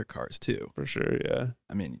go on other cars too. For sure. Yeah.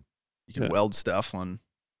 I mean, you can Yeah. weld stuff on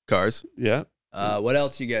cars. Yeah. What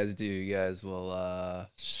else you guys do? You guys will,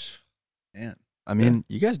 man. I mean,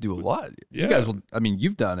 you guys do a lot. Yeah. You guys will. I mean,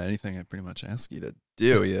 you've done anything I pretty much ask you to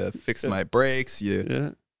do. You fix my brakes.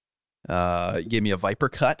 You gave me a Viper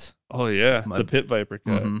cut. Oh, yeah. My- The Pit Viper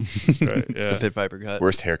cut. Mhm. That's right. Yeah. The Pit Viper cut.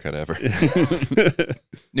 Worst haircut ever.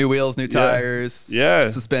 New wheels, new tires, Yeah.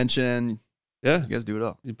 suspension. Yeah. You guys do it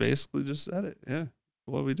all. You basically just said it. Yeah.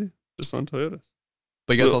 What we do. Just on Toyotas.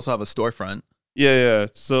 But you guys Well- also have a storefront. Yeah.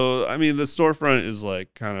 So, I mean, the storefront is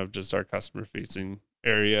like kind of just our customer facing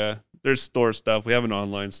area. There's store stuff. We have an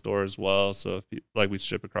online store as well. So, if we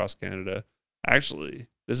ship across Canada. Actually,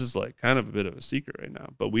 this is like kind of a bit of a secret right now,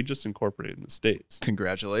 but we just incorporated in the States.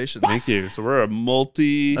 Congratulations. Thank you. So, we're a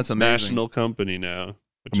That's amazing. multinational company now.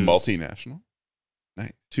 Which A is multinational?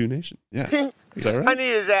 Nice. 2 nations. Yeah. Is that right? I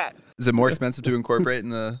needed that. Is it more expensive to incorporate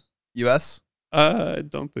in the U.S.? I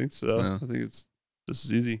don't think so. No. I think it's just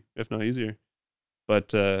as easy, if not easier.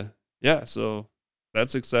 But yeah, so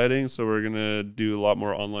that's exciting. So we're gonna do a lot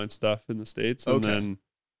more online stuff in the States, and Okay. then,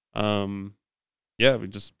 yeah, we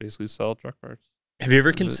just basically sell truck parts. Have you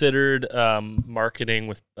ever considered marketing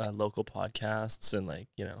with local podcasts and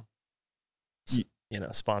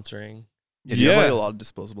sponsoring? Yeah, do you have Yeah. like a lot of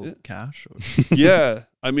disposable cash? Or- Yeah,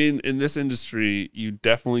 I mean, in this industry, you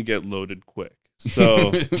definitely get loaded quick.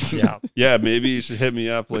 So Yeah. yeah, maybe you should hit me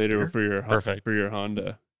up later for your Perfect. for your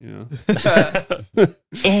Honda.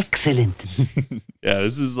 Excellent. Yeah,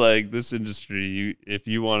 this is like this industry. If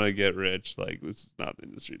you want to get rich, like this is not the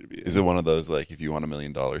industry to be in. Is it one of those, like, if you want $1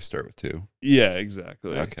 million, start with 2? Yeah,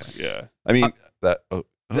 exactly. Okay. Yeah. I mean, it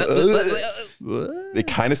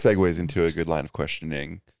kind of segues into a good line of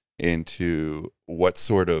questioning into what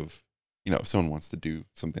sort of if someone wants to do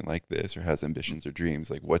something like this or has ambitions or dreams,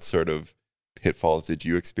 like what sort of pitfalls did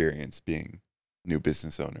you experience being a new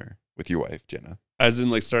business owner with your wife, Jenna? As in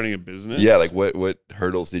like starting a business? Yeah, like what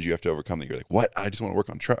hurdles did you have to overcome that you're like, what? I just want to work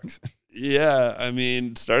on trucks. Yeah, I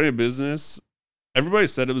mean, starting a business, everybody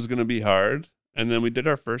said it was going to be hard. And then we did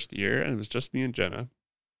our first year and it was just me and Jenna.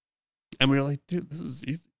 And we were like, dude, this is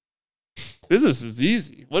easy. Business is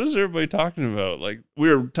easy. What is everybody talking about? Like,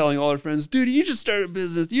 we were telling all our friends, dude, you should start a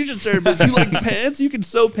business. You should start a business. You like pants? You can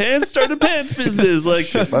sew pants. Start a pants business.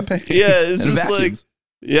 Like, My pants. yeah, it's And just vacuums.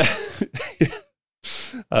 like,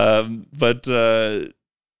 yeah. But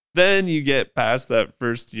then you get past that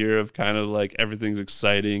first year of kind of like everything's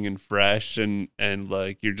exciting and fresh and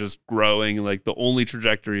like you're just growing and like the only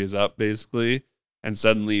trajectory is up basically. And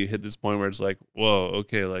suddenly you hit this point where it's like, whoa,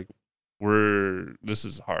 okay, like this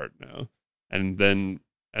is hard now. And then,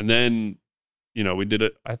 we did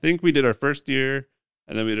it. I think we did our first year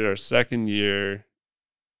and then we did our second year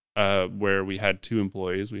where we had 2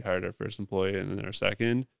 employees. We hired our first employee and then our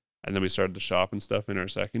second, and then we started the shop and stuff in our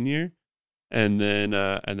second year. And then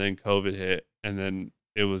COVID hit, and then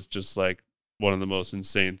it was just like one of the most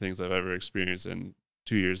insane things I've ever experienced in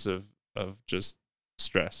 2 years of just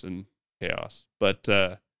stress and chaos. But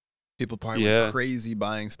People probably Yeah. went crazy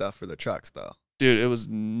buying stuff for the trucks, though. dude, it was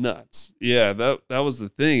nuts. Yeah, that was the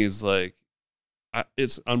thing. Is like,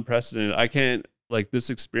 it's unprecedented. I can't like this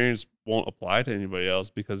experience won't apply to anybody else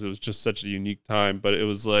because it was just such a unique time. But it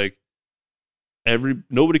was like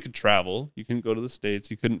nobody could travel. You couldn't go to the States.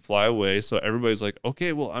 You couldn't fly away. So everybody's like,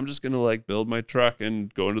 okay, well, I'm just gonna like build my truck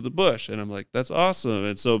and go into the bush. And I'm like, that's awesome.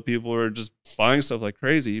 And so people were just buying stuff like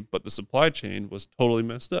crazy, but the supply chain was totally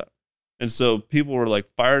messed up. And so people were like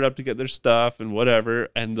fired up to get their stuff and whatever.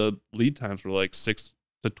 And the lead times were like 6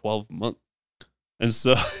 to 12 months. And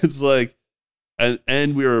so it's like,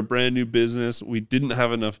 and we were a brand new business. We didn't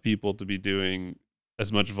have enough people to be doing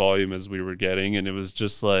as much volume as we were getting. And it was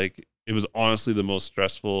just like, it was honestly the most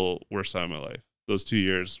stressful, worst time of my life. Those 2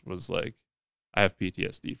 years was like, I have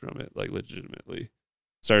PTSD from it, like legitimately.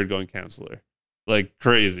 Started going counselor, like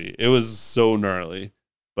crazy. It was so gnarly.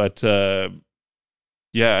 But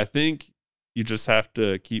yeah, I think you just have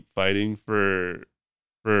to keep fighting for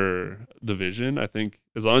the vision. I think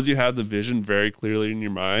as long as you have the vision very clearly in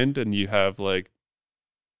your mind and you have like,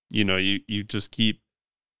 you just keep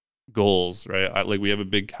goals, right? Like we have a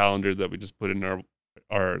big calendar that we just put in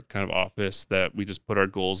our kind of office that we just put our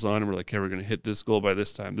goals on, and we're like, okay, we're going to hit this goal by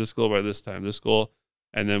this time, this goal by this time, this goal.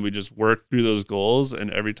 And then we just work through those goals.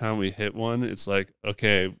 And every time we hit one, it's like,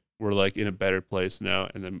 okay, we're like in a better place now.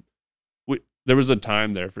 And then there was a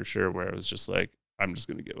time there for sure where it was just like, I'm just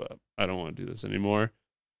going to give up. I don't want to do this anymore.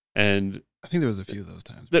 And I think there was a few of those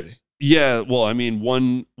times. yeah, well, I mean,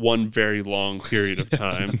 one very long period of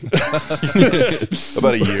time.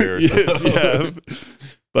 About a year or so. Yeah.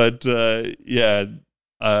 But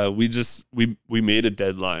we made a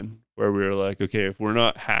deadline where we were like, okay, if we're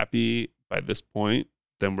not happy by this point,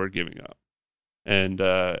 then we're giving up. And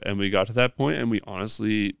we got to that point and we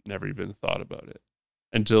honestly never even thought about it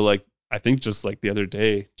until like, I think just like the other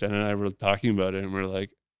day, Jen and I were talking about it and we're like,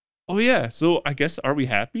 oh yeah, so I guess, are we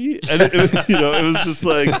happy? And it was just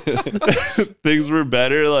like, things were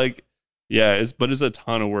better. Like, yeah, but it's a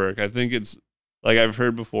ton of work. I think it's like, I've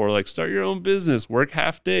heard before, like start your own business, work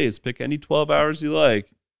half days, pick any 12 hours you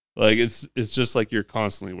like. Like it's just like you're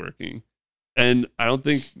constantly working. And I don't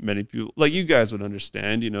think many people, like you guys would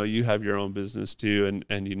understand, you have your own business too,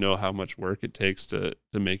 and you know how much work it takes to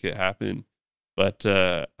make it happen. But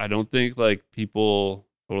I don't think like people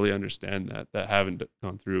totally understand that haven't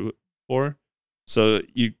gone through it before. So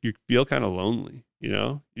you feel kind of lonely,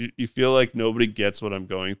 you feel like nobody gets what I'm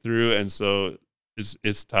going through. And so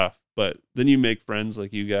it's tough, but then you make friends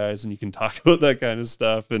like you guys and you can talk about that kind of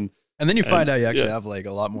stuff. And then you find out you actually have like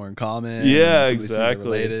a lot more in common. Yeah, and some of these things are exactly.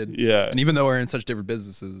 related. Yeah. And even though we're in such different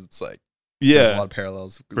businesses, it's like, Yeah. there's a lot of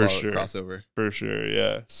parallels, a For lot sure. of crossover. For sure,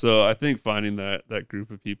 yeah. So I think finding that group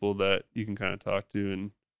of people that you can kind of talk to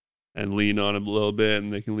and lean on a little bit,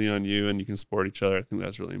 and they can lean on you, and you can support each other. I think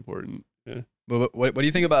that's really important. Yeah. But what do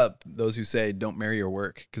you think about those who say don't marry your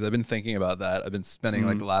work? Because I've been thinking about that. I've been spending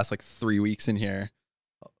like the last like 3 weeks in here.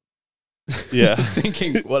 Yeah.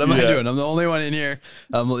 Thinking, what am I doing? I'm the only one in here.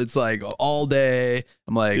 It's like all day.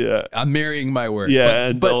 I'm like, I'm marrying my work.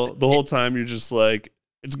 Yeah, but the whole time you're just like,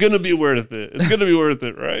 it's gonna be worth it. It's gonna be worth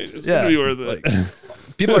it, right? It's gonna be worth it.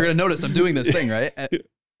 Like, people are gonna notice I'm doing this thing, right?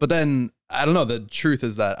 But then I don't know. The truth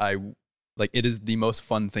is that it is the most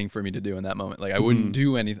fun thing for me to do in that moment. Like I wouldn't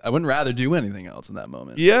do anything. I wouldn't rather do anything else in that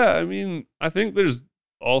moment. Yeah, I mean, I think there's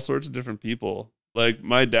all sorts of different people Like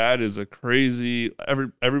my dad is a crazy.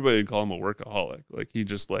 Everybody would call him a workaholic. Like he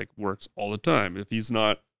just like works all the time. If he's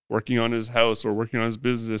not working on his house or working on his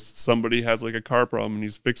business, somebody has like a car problem and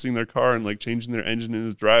he's fixing their car and like changing their engine in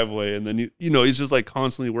his driveway. And then he's just like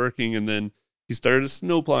constantly working. And then he started a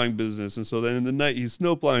snow plowing business. And so then in the night he's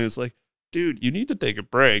snow plowing. It's like, dude, you need to take a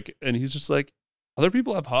break. And he's just like, other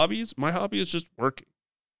people have hobbies. My hobby is just working.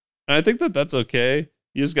 And I think that that's okay.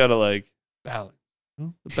 You just got to like balance.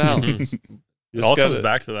 The balance. It all comes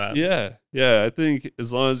back to that. Yeah. Yeah. I think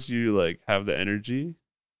as long as you like have the energy,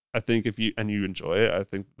 I think if you enjoy it, I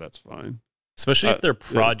think that's fine. Especially if they're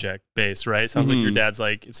project based, right? It sounds like your dad's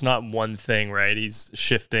like, it's not one thing, right? He's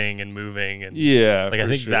shifting and moving. And yeah. Like I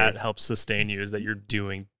think that helps sustain you, is that you're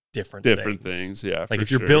doing different things. Yeah. Like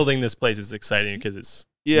if you're building this place, it's exciting because it's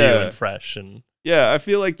new and fresh. And yeah, I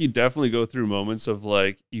feel like you definitely go through moments of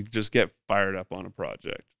like, you just get fired up on a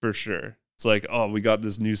project for sure. It's like, oh, we got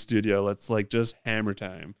this new studio. Let's like just hammer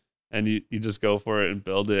time. And you just go for it and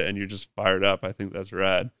build it and you're just fired up. I think that's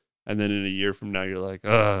rad. And then in a year from now, you're like,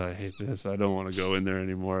 oh, I hate this. I don't want to go in there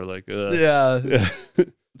anymore. Like, yeah,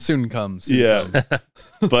 soon comes.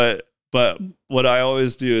 But what I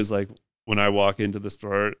always do is like, when I walk into the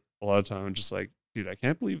store, a lot of time I'm just like, dude, I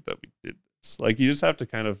can't believe that we did this. Like, you just have to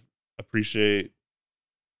kind of appreciate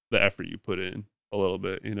the effort you put in a little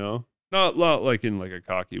bit, not like in like a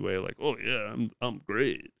cocky way, like, oh yeah, I'm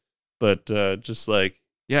great. But just like,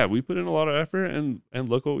 yeah, we put in a lot of effort and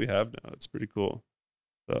look what we have now. It's pretty cool.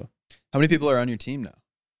 So, how many people are on your team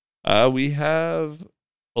now? We have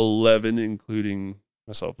 11, including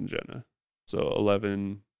myself and Jenna. So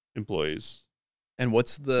 11 employees. And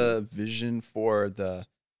what's the vision for the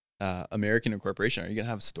American incorporation? Are you gonna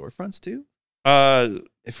have storefronts too?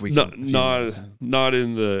 If we not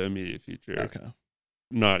in the immediate future. Okay.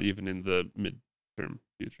 Not even in the midterm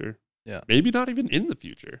future. Yeah. Maybe not even in the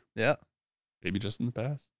future. Yeah. Maybe just in the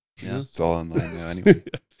past. Yeah. It's all online now anyway.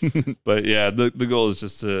 But yeah, the goal is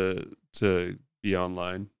just to be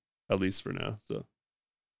online, at least for now. So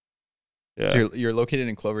yeah. So you're located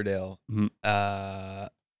in Cloverdale. Mm-hmm. A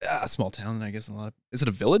small town, I guess. Is it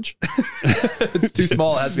a village? It's too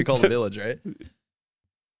small. It has to be called a village, right?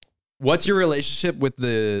 What's your relationship with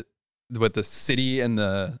the city and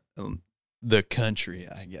the country,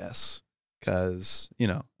 I guess? Because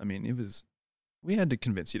we had to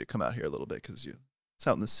convince you to come out here a little bit because it's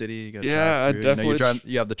out in the city. You got definitely.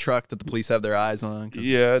 You have the truck that the police have their eyes on.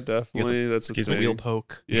 Yeah, definitely. That's the thing. Wheel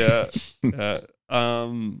poke. Yeah. Yeah.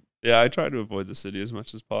 I try to avoid the city as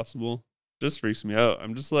much as possible. Just freaks me out.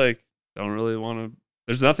 I'm just like, don't really want to.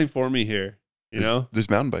 There's nothing for me here. There's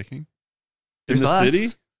mountain biking in the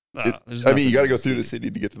city. You got to go through the city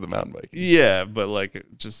to get to the mountain biking. Yeah, but like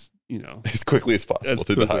just as quickly as possible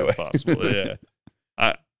through the highway. As possible. Yeah.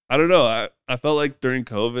 I don't know. I felt like during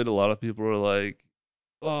COVID, a lot of people were like,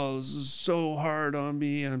 "Oh, this is so hard on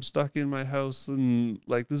me. I'm stuck in my house, and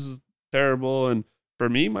like this is terrible." And for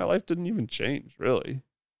me, my life didn't even change really.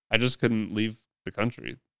 I just couldn't leave the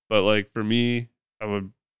country. But like for me, I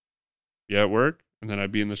would be at work, and then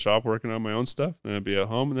I'd be in the shop working on my own stuff. Then I'd be at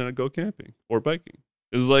home, and then I'd go camping or biking.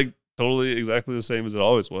 It was like totally exactly the same as it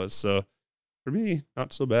always was. So for me,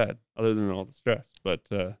 not so bad, other than all the stress. But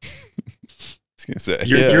I was gonna say,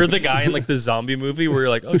 you're the guy in like the zombie movie where you're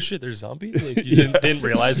like, oh shit, there's zombies. Like you didn't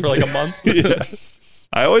realize for like a month. Yes.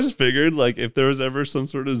 I always figured like if there was ever some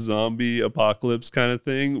sort of zombie apocalypse kind of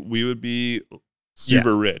thing, we would be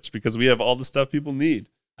super rich because we have all the stuff people need.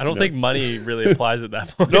 I don't think money really applies at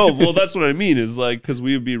that point. No, well, that's what I mean is like because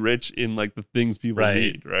we would be rich in like the things people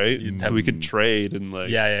need, right? So we could trade and like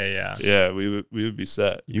yeah, we would be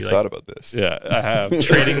set. You've thought about this? Yeah, I have.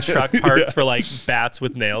 Trading truck parts for like bats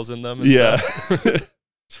with nails in them. And stuff.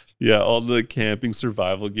 Yeah, all the camping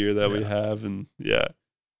survival gear that we have, and yeah.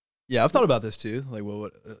 Yeah, I've thought about this too. Like,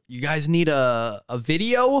 what you guys need a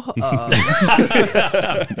video?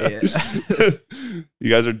 You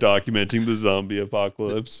guys are documenting the zombie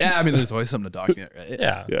apocalypse. Yeah, I mean, there's always something to document, right?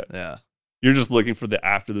 Yeah. You're just looking for the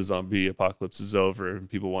after the zombie apocalypse is over and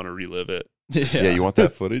people want to relive it. Yeah, you want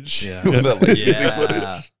that footage? Yeah. You want that licensing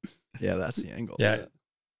footage? Yeah, that's the angle. Yeah.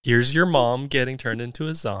 Here's your mom getting turned into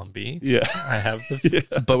a zombie. Yeah. I have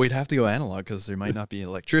the... But we'd have to go analog because there might not be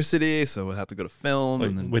electricity, so we'd have to go to film.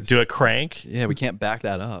 And then we'd do a crank. Yeah, we can't back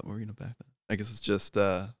that up. We're going to back that up. I guess it's just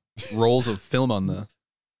rolls of film on the...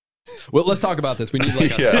 Well, let's talk about this. We need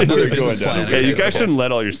like another business plan. Yeah, you guys shouldn't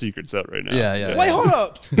let all your secrets out right now. Yeah. Wait, hold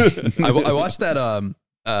up. I watched that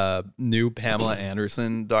new Pamela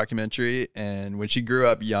Anderson documentary, and when she grew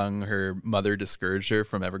up young, her mother discouraged her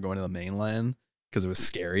from ever going to the mainland because it was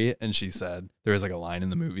scary. And she said, there was like a line in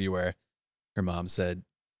the movie where her mom said,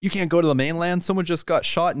 "You can't go to the mainland. Someone just got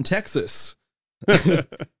shot in Texas."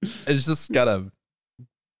 It's just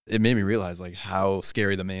it made me realize like how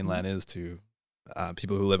scary the mainland is to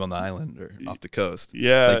people who live on the island or off the coast.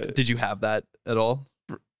 Yeah. Like, did you have that at all?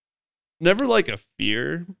 Never like a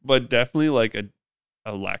fear, but definitely like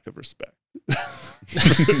a lack of respect.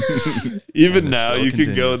 Even And it now still you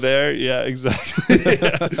can go continues. there. Yeah, exactly.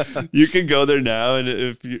 Yeah. You can go there now, and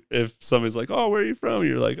if somebody's like, "Oh, where are you from?"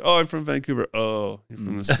 You're like, "Oh, I'm from Vancouver." "Oh, you're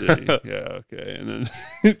from the city." Yeah, okay. And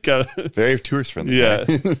then kind of Very tourist friendly. Yeah.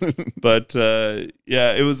 But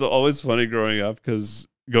yeah, it was always funny growing up because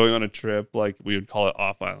going on a trip, like we would call it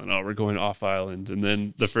off island. Oh, we're going off island. And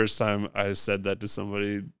then the first time I said that to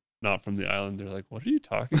somebody not from the island, they're like, "What are you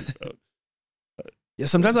talking about?" Yeah,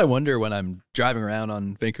 sometimes I wonder when I'm driving around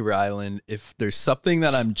on Vancouver Island if there's something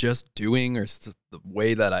that I'm just doing or the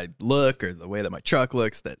way that I look or the way that my truck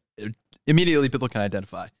looks that immediately people can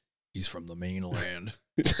identify. He's from the mainland.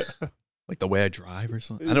 Like the way I drive or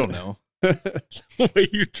something. I don't know. The way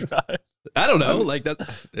you drive. I don't know. Like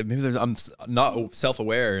that. Maybe I'm not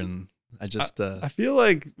self-aware and I just I feel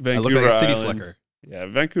like I Vancouver look like a city Island. slicker. Yeah,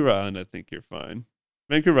 Vancouver Island, I think you're fine.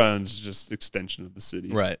 Vancouver Island's just extension of the city.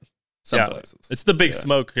 Right. Some Yeah. places. It's the big Yeah.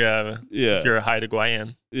 smoke Yeah. if you're a Haida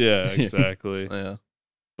Gwaiian. Yeah, exactly. Yeah.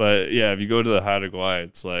 But yeah, if you go to the Haida Gwaii,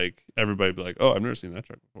 it's like everybody be like, "Oh, I've never seen that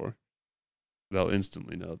truck before." They'll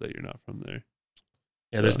instantly know that you're not from there.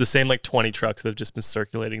 Yeah, there's Yeah. the same like 20 trucks that have just been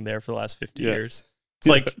circulating there for the last 50 Yeah. years. It's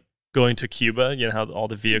like going to Cuba, you know how all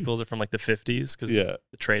the vehicles are from like the 50s because Yeah,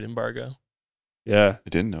 the trade embargo. yeah, I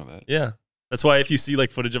didn't know that. Yeah. That's why if you see like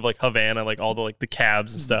footage of like Havana, like all the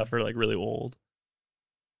cabs and stuff are like really old.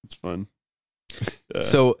 it's fun.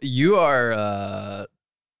 So you are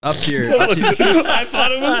up here. I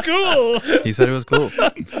thought it was cool. He said it was cool.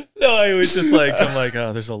 No, I was just like, I'm like,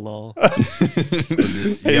 oh, there's a lull.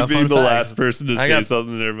 Hey, got being fun the facts. last person to I say got-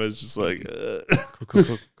 something, and everybody's just like,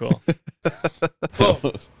 Cool.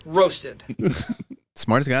 Boom. Roasted.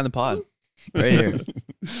 Smartest guy in the pod. Right here.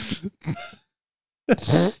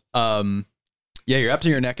 Yeah, you're up to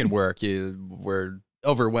your neck in work. You were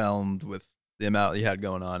overwhelmed with the amount you had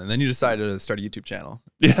going on, and then you decided to start a YouTube channel.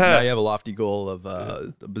 Now yeah, you have a lofty goal of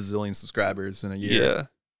a bazillion subscribers in a year. yeah.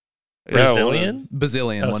 Brazilian?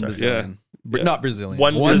 Bazillion, Oh, one sorry. bazillion. Yeah. Not Brazilian.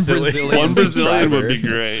 One Brazilian. One Brazilian would be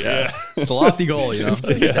subscriber. great. Yeah, It's a lofty goal, you know. Yeah.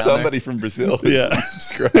 Sit down Somebody from Brazil. Yeah.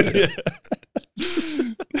 Subscribe.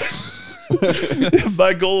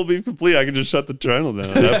 My goal will be complete. I can just shut the channel down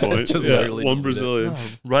at that point. Just Yeah, literally one delete Brazilian.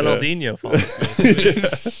 Oh, Ronaldinho follows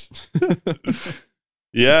me.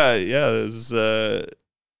 Yeah. There's,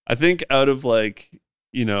 I think out of like,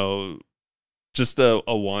 just a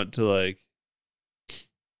want to like,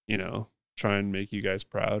 try and make you guys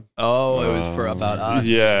proud. Oh, it was for about us.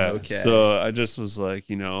 Yeah. Okay. So I just was like,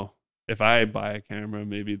 if I buy a camera,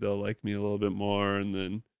 maybe they'll like me a little bit more. And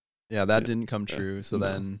then, yeah, that didn't come true. So No.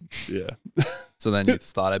 then yeah. you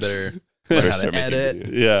thought I better learn Better how to start making edit.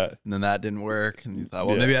 videos. Yeah. And then that didn't work. And you thought,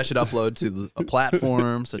 well, Yeah. maybe I should upload to a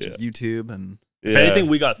platform such as Yeah. YouTube. And If anything,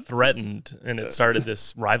 we got threatened and it started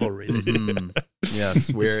this rivalry Mhm. yes,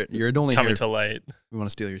 you're only coming here. to light. We want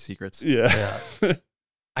to steal your secrets. Yeah.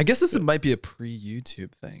 I guess this might be a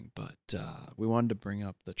pre-YouTube thing, but we wanted to bring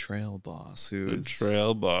up the Trail Boss, The who's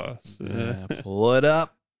trail boss. Yeah, pull it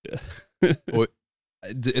up. Yeah. What,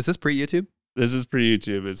 is this pre-YouTube? This is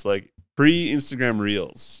pre-YouTube. It's like pre-Instagram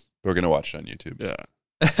Reels. We're gonna watch it on YouTube.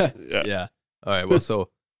 Yeah. Yeah. Yeah. All right. Well, so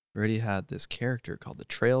we already had this character called the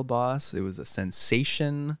Trail Boss. It was a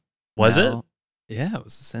sensation. Was it? Yeah, it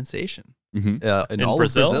was a sensation. Mm-hmm. In all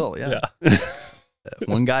Brazil? of Brazil, yeah.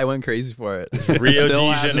 One guy went crazy for it. Rio Still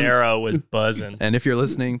de hasn't. Janeiro was buzzing. And if you're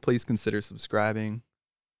listening, please consider subscribing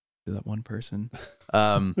to that one person.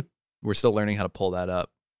 We're still learning how to pull that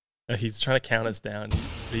up. He's trying to count us down. But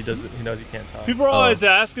he doesn't. He knows he can't talk. People are always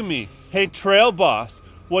asking me, hey, Trail Boss,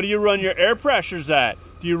 what do you run your air pressures at?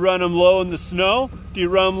 Do you run them low in the snow? Do you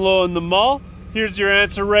run them low in the mall? Here's your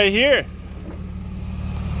answer right here.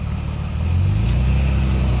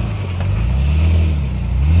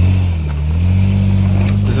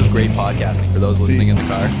 This is great podcasting for those listening in the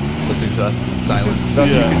car, listening to us in This silence. is stuff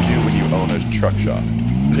you can do when you own a truck shop.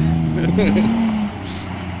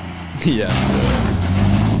 Yeah.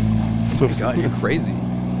 So God, you're crazy.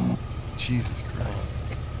 Jesus Christ.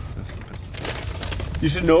 That's the best. You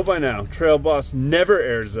should know by now, Trail Boss never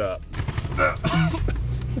airs up.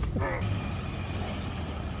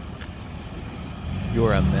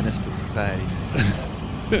 You're a menace to society.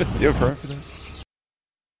 You have a permit for that?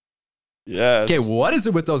 Yes. Okay, what is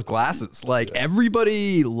it with those glasses? Like,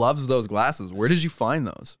 everybody loves those glasses. Where did you find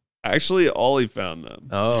those? Actually, Ollie found them.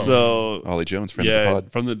 Oh. So Ollie Jones, friend yeah, of the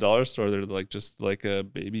pod. from the dollar store. They're like just like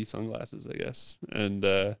baby sunglasses, I guess. And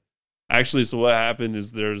Actually, so what happened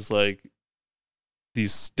is there's like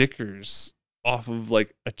these stickers off of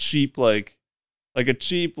like a cheap like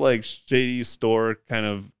shady store kind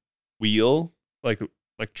of wheel, like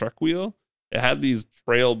truck wheel. It had these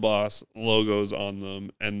Trail Boss logos on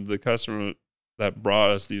them, and the customer that brought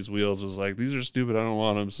us these wheels was like, "These are stupid. I don't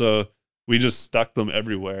want them." So we just stuck them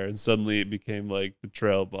everywhere, and suddenly it became like the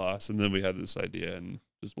Trail Boss. And then we had this idea and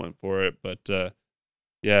just went for it. But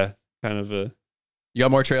yeah, kind of a. You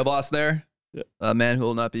got more Trail Boss there? Yeah. A man who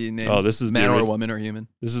will not be named. Oh, this is man or woman or human.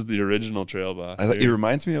 This is the original Trail Boss. It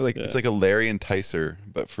reminds me of like it's like a Larry Enticer,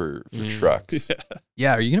 but for trucks.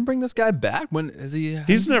 Yeah. Are you gonna bring this guy back? When is he?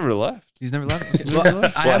 He's never left. He's never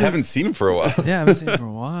left. I haven't seen him for a while. Yeah, I haven't seen him for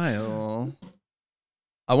a while.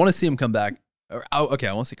 I want to see him come back. Okay,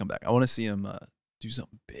 I want to see him come back. I want to see him do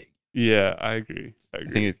something big. Yeah, I agree. I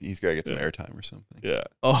think he's got to get some airtime or something. Yeah.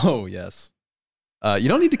 Oh, yes. You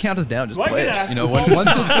don't need to count us down. Just play it. You know, once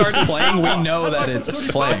it starts playing, we know that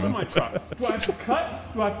it's playing. On my truck. Do I have to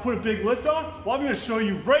cut? Do I have to put a big lift on? Well, I'm going to show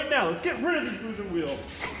you right now. Let's get rid of these loser wheels.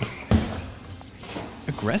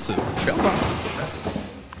 Aggressive. Trail Boss is aggressive.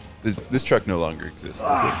 This truck no longer exists,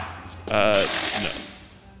 does it? No.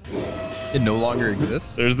 It no longer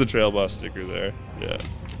exists? There's the Trail Boss sticker there. Yeah.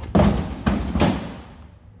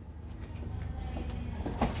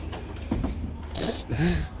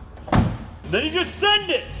 Then you just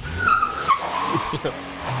send it.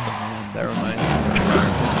 That reminds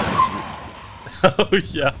Oh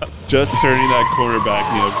yeah. Just turning that corner back,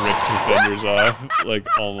 ripped the fenders off, like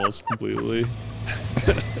almost completely. me.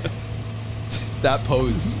 That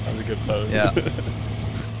pose. That was a good pose. Yeah.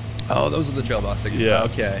 Oh, those are the Trail Boss stickers. Yeah.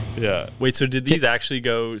 Okay. Yeah. Wait, so did these actually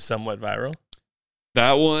go somewhat viral?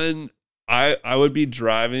 That one, I would be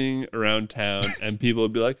driving around town and people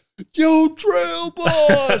would be like, "Yo, Trail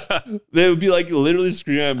Boss!" They would be like literally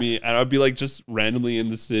screaming at me, and I'd be like just randomly in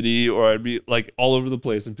the city, or I'd be like all over the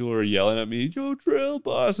place, and people were yelling at me, "Yo, Trail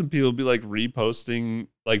Boss!" And people would be like reposting,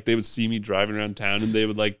 like they would see me driving around town, and they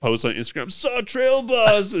would like post on Instagram, "Saw Trail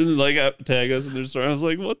Boss," and like tag us in their story. I was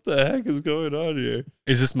like, "What the heck is going on here?"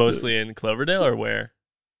 Is this mostly in Cloverdale or where?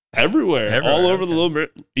 Everywhere, all over the okay.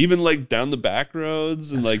 little, even like down the back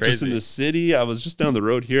roads and That's like just in crazy. the city. I was just down the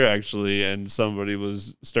road here actually, and somebody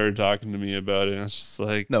started talking to me about it. And I was just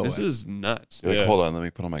like, No "This way. is nuts." You're Yeah. like, hold on, let me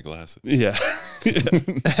put on my glasses. Yeah.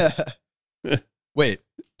 Wait,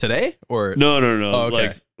 today or No. Oh,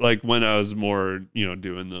 okay. Like when I was more,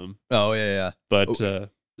 doing them. Oh yeah. But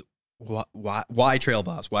Why Trail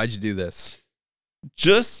Boss? Why'd you do this?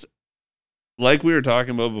 just like we were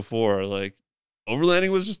talking about before, like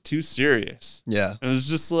overlanding was just too serious. Yeah. And it's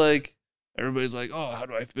just like everybody's like, "Oh, how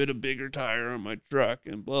do I fit a bigger tire on my truck?"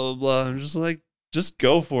 and blah blah blah. I'm just like, just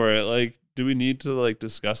go for it. Like, do we need to like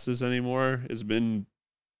discuss this anymore? It's been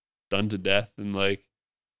done to death, and like,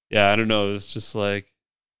 yeah, I don't know. It's just like,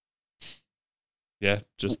 yeah,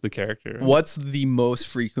 just the character. What's the most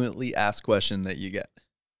frequently asked question that you get?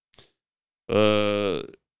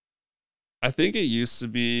 I think it used to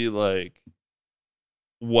be like,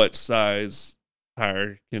 what size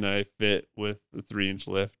tire can I fit with the 3-inch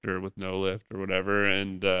lift or with no lift or whatever?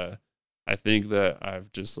 And I think that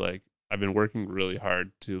I've been working really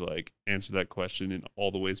hard to like answer that question in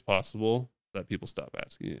all the ways possible that people stop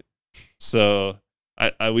asking it. So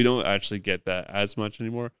we don't actually get that as much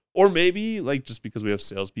anymore. Or maybe like just because we have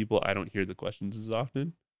salespeople, I don't hear the questions as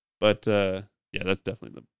often. But yeah, that's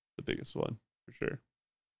definitely the biggest one for sure.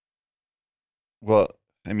 Well,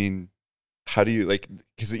 I mean, how do you like?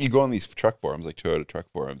 Because you go on these truck forums, like Toyota truck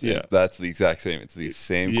forums. Yeah. And that's the exact same. It's the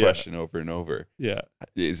same Yeah. question over and over. Yeah.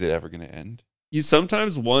 Is it ever going to end? You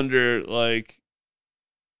sometimes wonder, like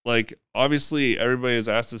obviously everybody is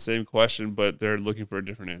asked the same question, but they're looking for a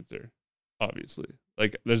different answer. Obviously,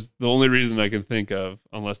 like there's the only reason I can think of,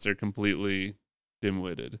 unless they're completely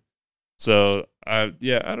dim-witted. So I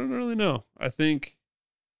don't really know. I think,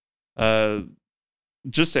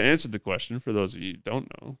 just to answer the question for those of you who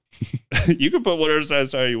don't know, you can put whatever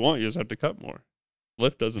size tire you want. You just have to cut more.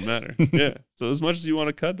 Lift doesn't matter. Yeah. So as much as you want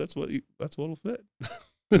to cut, that's what'll fit.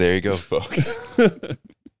 There you go, folks.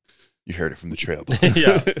 You heard it from the Trail Boss.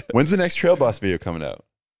 Yeah. When's the next Trail Boss video coming out?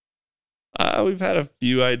 We've had a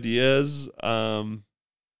few ideas,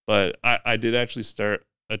 but I did actually start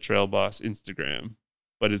a Trail Boss Instagram,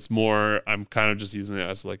 but it's more, I'm kind of just using it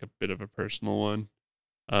as like a bit of a personal one,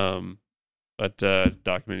 but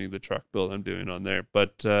documenting the truck build I'm doing on there.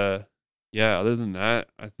 But yeah, other than that,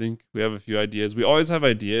 I think we have a few ideas. We always have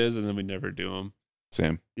ideas and then we never do them.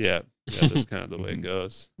 Same. Yeah, that's kind of the way it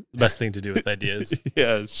goes. The best thing to do with ideas.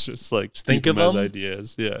 Yeah, it's just like Just think keep of as them.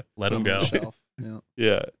 ideas. Yeah, Let them Put 'em on go. the shelf. Yeah.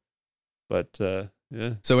 yeah. But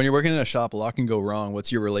Yeah. So when you're working in a shop, a lot can go wrong.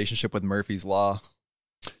 What's your relationship with Murphy's Law?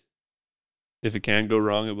 If it can go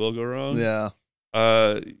wrong, it will go wrong. Yeah.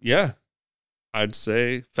 Yeah. I'd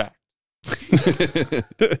say fact.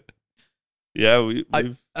 Yeah,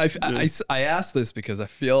 I asked this because I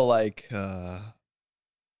feel like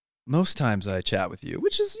most times I chat with you,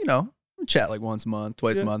 which is, we chat like once a month,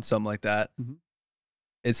 twice a month, something like that. Mhm.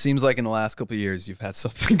 It seems like in the last couple of years, you've had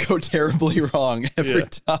something go terribly wrong every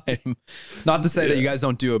time. Not to say that you guys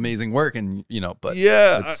don't do amazing work, and but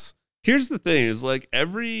here's the thing: is like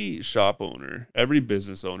every shop owner, every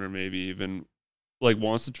business owner, maybe even like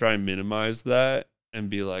wants to try and minimize that and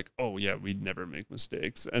be like, oh yeah, we'd never make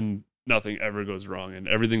mistakes and nothing ever goes wrong and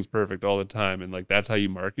everything's perfect all the time, and like that's how you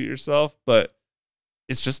market yourself. But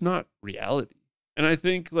it's just not reality. And I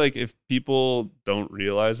think like if people don't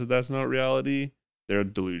realize that that's not reality, they're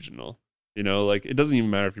delusional. Like it doesn't even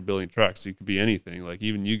matter if you're building trucks. It could be anything. Like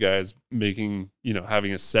even you guys making,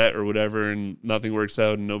 having a set or whatever and nothing works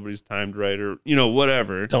out and nobody's timed right or,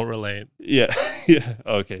 whatever. Don't relate. Yeah. Yeah.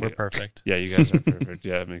 Okay. We're perfect. Yeah. You guys are perfect.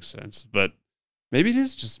 Yeah. It makes sense. But maybe it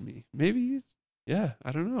is just me. Maybe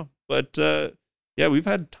I don't know. But yeah, we've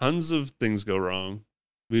had tons of things go wrong.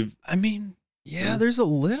 There's a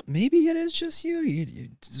little, maybe it is just you.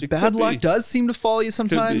 Bad luck does seem to follow you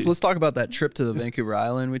sometimes. Let's talk about that trip to the Vancouver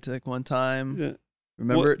Island we took one time. Yeah.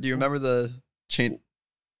 Do you remember the chain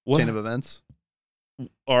of events?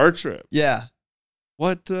 Our trip? Yeah.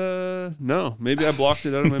 What? No, maybe I blocked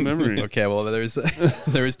it out of my memory. Okay, well, there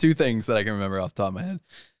was two things that I can remember off the top of my head.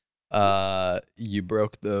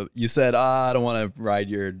 You said, I don't want to ride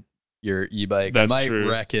your e-bike. That's I might true.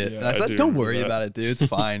 wreck it. Yeah, and I said, don't worry about it, dude. It's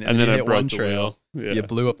fine. And then you I hit broke one the trail. wheel. Yeah. You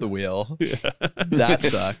blew up the wheel. Yeah. That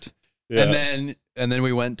sucked. Yeah. And then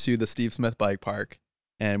we went to the Steve Smith bike park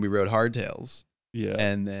and we rode hardtails. Yeah.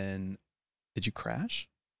 And then, did you crash?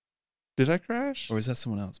 Did I crash? Or was that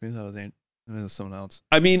someone else? Maybe that was someone else.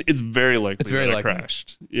 I mean, it's very likely It's very that likely. I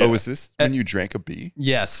crashed. Yeah. Oh, was this when you drank a bee?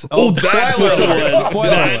 Yes. Oh, that's what it was. Spoiler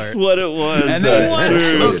That's alert. what it was. And then That's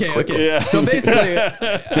true. okay. Yeah. So basically,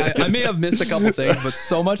 I may have missed a couple things, but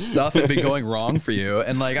so much stuff had been going wrong for you,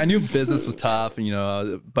 and like I knew business was tough,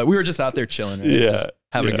 and but we were just out there chilling, right? Yeah. Just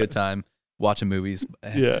having a good time, watching movies,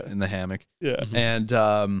 in the hammock, Yeah. and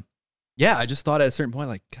I just thought at a certain point,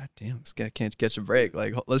 like, God damn, this guy can't catch a break.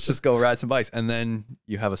 Like, let's just go ride some bikes, and then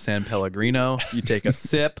you have a San Pellegrino, you take a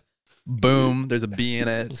sip. Boom, there's a bee in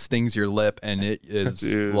it, stings your lip, and it is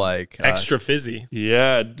like extra fizzy.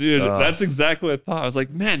 Yeah, dude, that's exactly what I thought. I was like,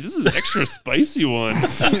 man, this is an extra spicy one.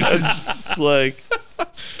 It's just like,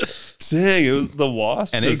 dang, it was the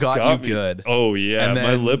wasp. And it just got you me. good. Oh, yeah. And My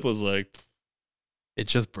then- lip was like, it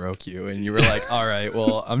just broke you, and you were like, all right,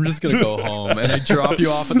 well, I'm just gonna go home, and I dropped you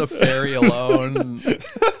off at the ferry alone.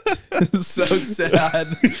 So sad.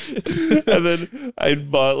 And then I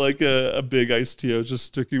bought like a big iced tea. I was just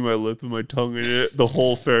sticking my lip and my tongue in it the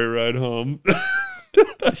whole ferry ride home.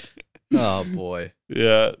 Oh boy.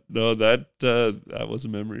 Yeah, no, that was a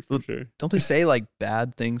memory for sure. Don't they say like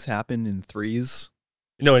bad things happen in threes?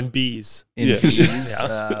 No, in bees. In Yeah. bees?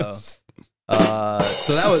 Yeah.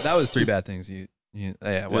 So that was three bad things.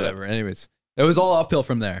 Yeah, whatever. Anyways, it was all uphill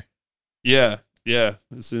from there. Yeah.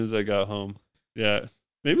 As soon as I got home. Yeah.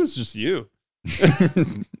 Maybe it's just you.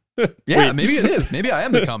 Yeah, Wait. maybe it is. Maybe I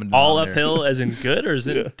am the common All denominator. uphill as in good, or is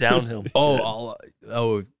it downhill?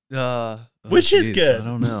 Which is good? I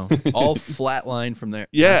don't know. All flat line from there.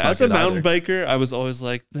 Yeah, That's as a not good mountain either. biker, I was always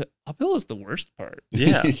like, the uphill is the worst part.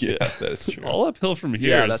 Yeah. Yeah, that's true. All uphill from here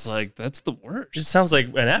Yeah, is like, that's the worst. It sounds like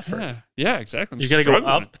an effort. Yeah, exactly. I'm You got to go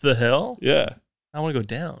struggling. up the hill. Yeah, I want to go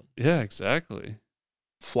down. yeah, exactly.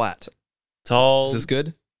 Flat. It's all Is this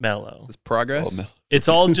good? mellow. Is this progress? Oh, no. It's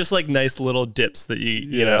all just like nice little dips that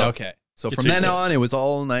you know. Okay. So Get from to then it. on, it was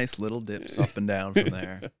all nice little dips up and down from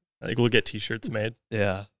there. I think we'll get t-shirts made.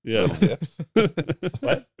 Yeah. Yeah. Little dips.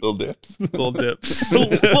 What? Little dips. Little dips.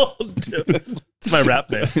 Little dips. It's my rap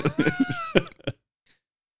name.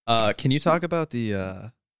 Can you talk about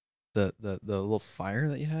the little fire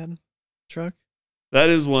that you had in the truck? That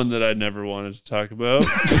is one that I never wanted to talk about.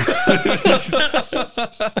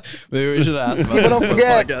 Maybe we should ask about But don't that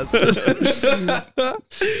forget. for the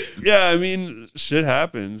podcast. Yeah, I mean, shit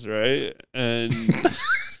happens, right? And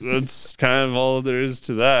that's kind of all there is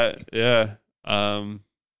to that. Yeah.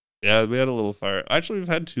 Yeah, we had a little fire. Actually, we've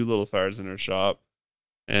had two little fires in our shop.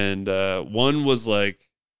 And one was like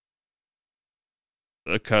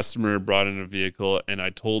a customer brought in a vehicle, and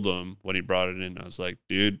I told him when he brought it in, I was like,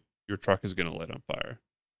 dude, your truck is gonna light on fire.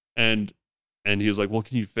 And he was like, well,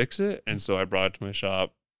 can you fix it? And so I brought it to my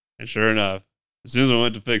shop, and sure enough, As soon as I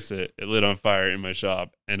went to fix it, it lit on fire in my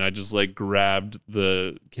shop, and I just like grabbed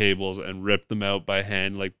the cables and ripped them out by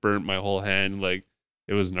hand, like burnt my whole hand. Like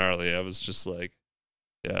it was gnarly. I was just like,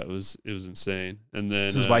 yeah, it was insane. And then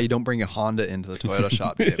This is why you don't bring a Honda into the Toyota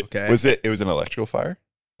shop, Dave, okay? It was an electrical fire?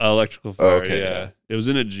 electrical fire. Okay, yeah. yeah. It was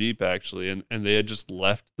in a Jeep actually, and they had just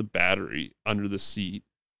left the battery under the seat,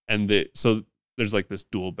 and so there's like this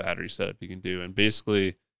dual battery setup you can do, and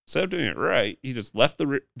basically instead of doing it right, he just left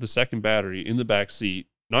the second battery in the back seat,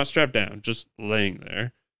 not strapped down, just laying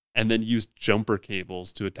there, and then used jumper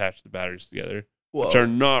cables to attach the batteries together, which are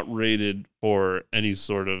not rated for any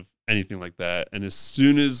sort of anything like that. And as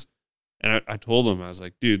soon as, and I told him, I was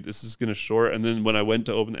like, dude, this is going to short. And then when I went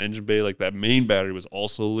to open the engine bay, like that main battery was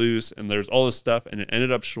also loose, and there's all this stuff, and it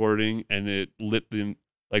ended up shorting, and it lit the,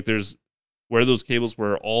 like there's, where those cables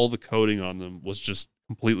were, all the coating on them was just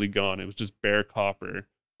completely gone. It was just bare copper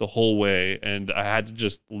the whole way, and I had to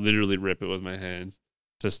just literally rip it with my hands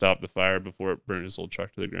to stop the fire before it burned his whole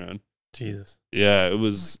truck to the ground. Jesus. Yeah, it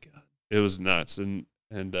was nuts. And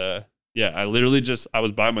yeah, I literally I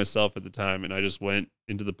was by myself at the time, and I just went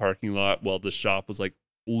into the parking lot while the shop was like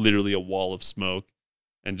literally a wall of smoke,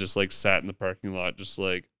 and just like sat in the parking lot, just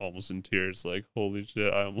like almost in tears, like, holy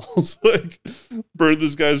shit, I almost like burned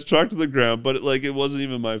this guy's truck to the ground. But it wasn't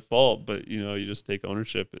even my fault. But you just take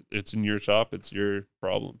ownership. It's in your shop. It's your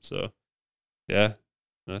problem. So yeah,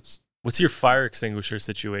 What's your fire extinguisher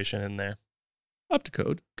situation in there? up to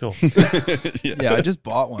code. Cool. Yeah, I just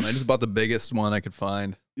bought one. I just bought the biggest one I could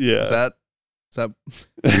find. Yeah. Is that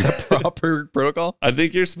proper protocol? I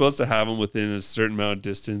think you're supposed to have them within a certain amount of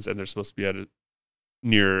distance, and they're supposed to be at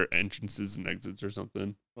near entrances and exits or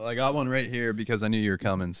something. Well, I got one right here because I knew you were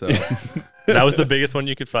coming. So That was the biggest one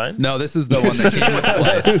you could find? no, this is the one that came with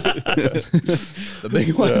the place. The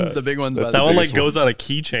big one. Yeah. The big one's That's by That the one biggest like goes on a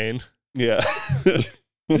keychain. Yeah.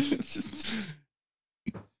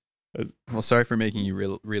 Well, sorry for making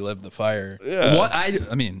you relive the fire. Yeah. What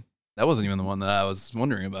I mean, that wasn't even the one that I was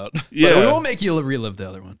wondering about. Yeah. But we won't make you relive the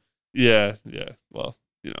other one. Yeah. Well,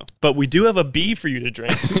 But we do have a bee for you to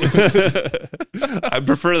drink. I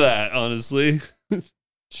prefer that, honestly.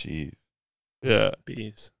 Jeez. Yeah.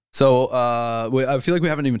 Bees. So I feel like we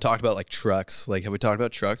haven't even talked about like trucks. Like, have we talked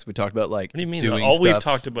about trucks? We talked about like What do you mean? doing All we've stuff.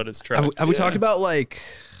 talked about is trucks. Have we talked about like,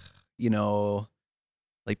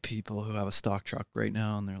 like people who have a stock truck right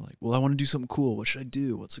now and they're like, well, I want to do something cool. What should I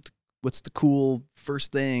do? What's the cool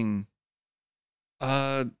first thing?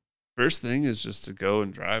 First thing is just to go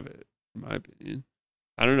and drive it, in my opinion.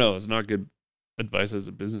 I don't know. It's not good advice as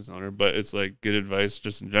a business owner, but it's like good advice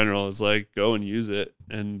just in general. Is like go and use it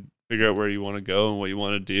and figure out where you want to go and what you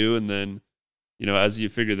want to do. And then, as you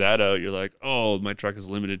figure that out, you're like, oh, my truck is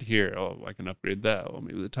limited here. Oh, I can upgrade that. Well,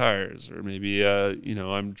 maybe the tires, or maybe,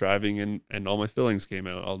 I'm driving and all my fillings came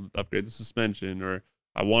out. I'll upgrade the suspension, or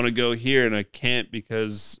I want to go here and I can't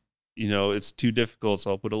because, it's too difficult.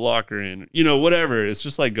 So I'll put a locker in, whatever. It's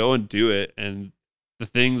just like go and do it. And the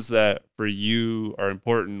things that for you are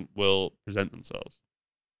important will present themselves.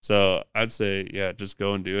 So I'd say, yeah, just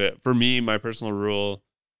go and do it. For me, my personal rule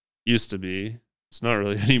used to be, it's not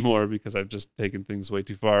really anymore because I've just taken things way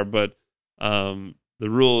too far. But the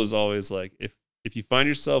rule is always like, if you find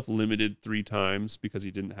yourself limited 3 times because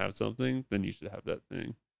you didn't have something, then you should have that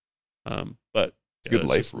thing. But It's a good that's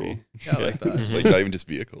life just me. rule. Yeah, I like that. Like not even just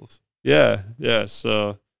vehicles. Yeah.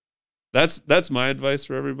 So that's my advice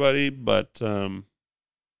for everybody. But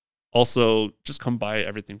also just come buy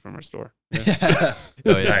everything from our store. Yeah.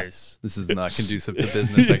 Oh yeah. Nice. This is not conducive to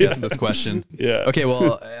business, I guess. This question. Yeah. Okay,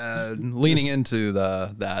 well, leaning into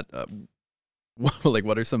that, like,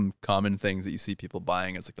 what are some common things that you see people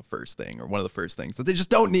buying as like the first thing, or one of the first things that they just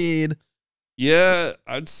don't need? Yeah,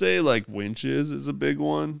 I'd say like winches is a big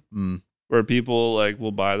one. Where people like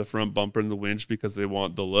will buy the front bumper and the winch because they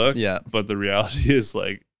want the look. Yeah. But the reality is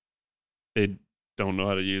like they don't know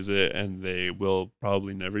how to use it, and they will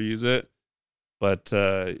probably never use it. But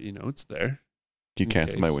it's there. Can you In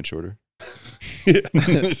cancel my case. winch order?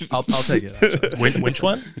 I'll take it. Actually. Which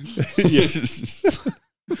one? Yeah.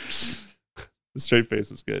 The straight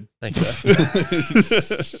face is good. Thank you.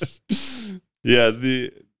 Yeah,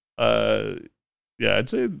 I'd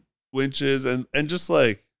say winches and just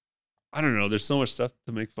like, I don't know, there's so much stuff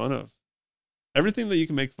to make fun of. Everything that you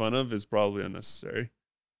can make fun of is probably unnecessary.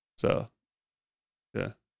 So,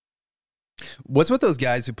 yeah. What's with those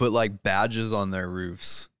guys who put like badges on their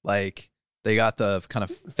roofs? Like they got the kind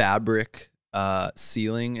of fabric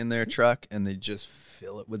ceiling in their truck and they just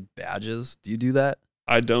fill it with badges. Do you do that?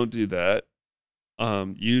 I don't do that.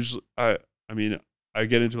 Usually, I mean, I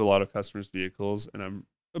get into a lot of customers' vehicles, and I'm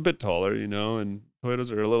a bit taller, and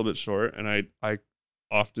Toyotas are a little bit short, and I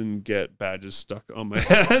often get badges stuck on my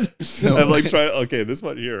head. I'm like trying. Okay, this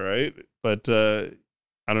one here, right? But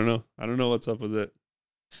I don't know. I don't know what's up with it.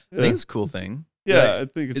 I think it's a cool thing. Yeah, I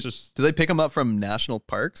think it's just. Do they pick them up from national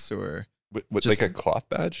parks or What, just, like a cloth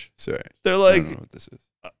badge? Sorry, They're I like, don't know what this is.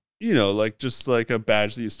 you know, like just like a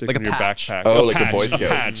badge that you stick Like in a your patch. backpack. Oh, like patch, a Boy Scout.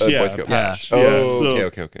 patch. A Yeah, Boy Scout patch. patch. Yeah. Oh, So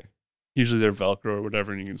okay. usually they're Velcro or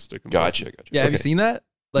whatever, and you can stick them. Gotcha. Yeah, have you Okay. seen that?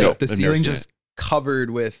 Like No, the I've never ceiling seen just covered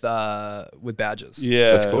with badges.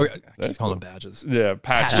 Yeah, That's cool. Or, I keep That's calling cool. them badges. Yeah,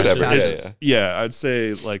 patches. Whatever, It's- yeah. I'd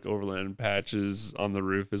say like Overland patches on the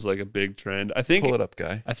roof is like a big trend. I think Pull it up,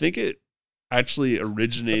 guy. I think it actually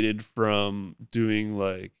originated from doing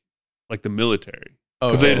like the military,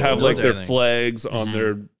 because they'd it's a have like their military thing. flags on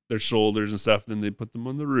their shoulders and stuff, and then they put them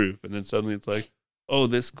on the roof, and then suddenly it's like, oh,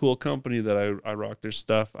 this cool company that I rock their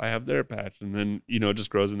stuff, I have their patch, and then it just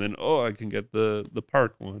grows, and then I can get the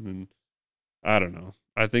park one, and I don't know.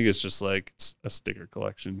 I think it's just like a sticker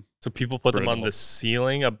collection. So people put them on Brittle. the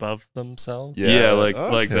ceiling above themselves? Yeah, like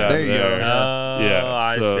okay. that. There you go. Yeah,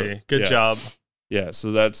 I so, see. Good yeah. job. Yeah,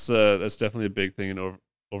 so that's definitely a big thing in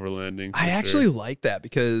overlanding. I for actually sure. like that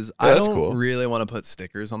because Yeah, I that's don't cool. really want to put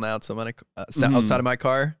stickers on the outside Mhm. outside of my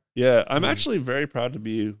car. Yeah, I'm actually very proud to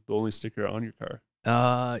be the only sticker on your car.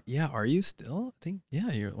 Yeah. Are you still? I think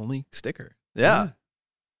you're the only sticker. Yeah.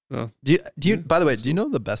 Oh. Do you? By the way, do you know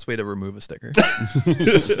the best way to remove a sticker?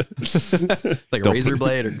 Like a Don't razor put-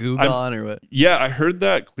 blade or Goo Gone or what? Yeah, I heard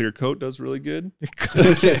that clear coat does really good.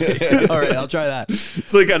 Okay. All right, I'll try that.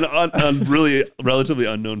 It's like an really relatively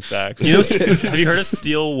unknown fact. You know, have you heard of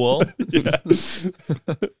steel wool? Yeah.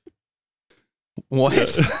 What?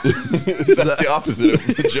 That's the opposite of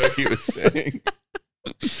the joke he was saying.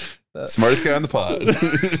 Smartest guy on the pod.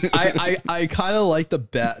 I kind of like the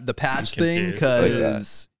patch I'm thing confused.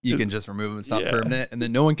 because you can just remove them. It's not Yeah. permanent, and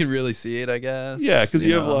then no one can really see it. I guess. Yeah, because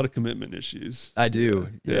you have a know? lot of commitment issues. I do.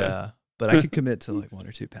 Yeah. Yeah. But I could commit to like one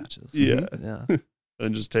or two patches. Yeah. Yeah.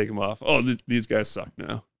 And just take them off. Oh, these guys suck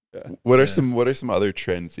now. What are some other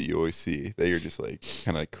trends that you always see that you're just like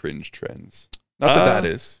kind of like cringe trends? Not that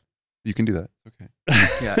is. You can do that. Okay.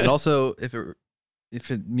 Yeah. And also, if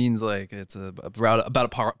it means like it's about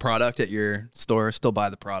a product at your store, still buy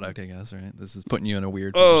the product. I guess. Right. This is putting you in a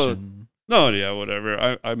weird position. No, yeah,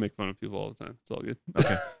 whatever. I make fun of people all the time. It's all good.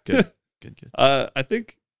 Okay. Good. Good. I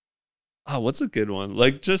think, what's a good one?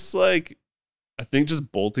 Like, just like, I think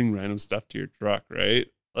just bolting random stuff to your truck, right?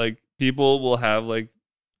 Like, people will have like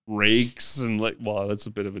rakes and like, well, that's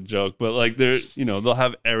a bit of a joke, but like they'll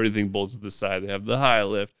have everything bolted to the side. They have the high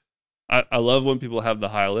lift. I love when people have the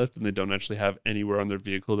high lift and they don't actually have anywhere on their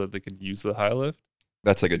vehicle that they could use the high lift.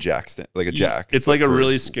 That's like a jack stand, like a jack. It's but like a for-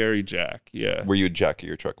 really scary jack. Yeah. where you would jack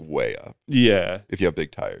your truck way up Yeah. if you have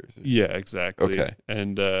big tires. Yeah, exactly. Okay.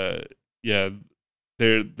 And yeah,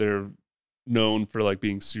 they're known for like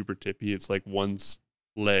being super tippy. It's like one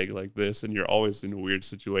leg like this, and you're always in a weird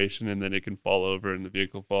situation, and then it can fall over, and the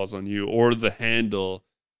vehicle falls on you, or the handle.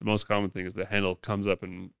 The most common thing is the handle comes up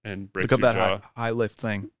and breaks Look up your that jaw. high lift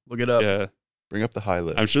thing. Look it up. Yeah, Bring up the high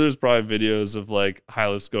lift. I'm sure there's probably videos of like high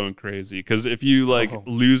lifts going crazy because if you like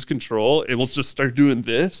lose control, it will just start doing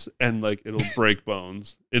this, and like it'll break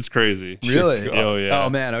bones. It's crazy. Really? Oh yeah. Oh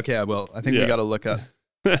man. Okay. Well, I think we Yeah. got to look up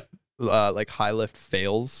like high lift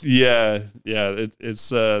fails. Yeah. It's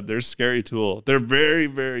they're a scary tool. They're very,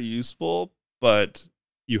 very useful, but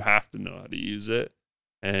you have to know how to use it.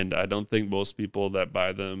 And I don't think most people that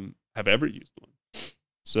buy them have ever used one.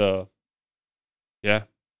 So yeah,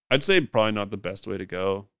 I'd say probably not the best way to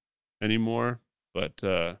go anymore, but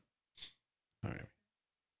All right.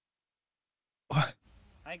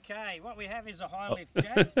 Okay, what we have is a high lift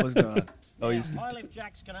jack. What's going on? Oh, Now, he's high lift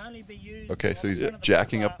jacks can only be used. Okay, so on he's the front of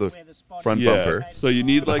jacking up the car where the spot front is yeah. bumper. located. So you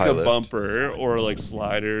need The like high a lift. bumper or like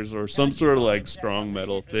sliders or some sort of like strong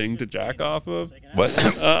metal thing to jack off of. What?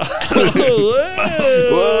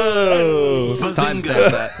 Whoa!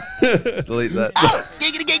 timestamp that. Delete that.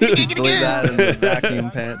 Delete that and the vacuum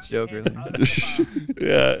pants joke or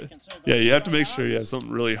something. Yeah, you have to make sure you have something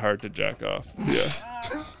really hard to jack off.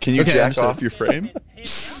 Yeah. Can you Okay, jack understood. off your frame?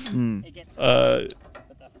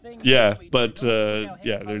 Yeah, but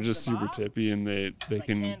they're just super tippy and they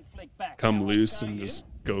can come loose and just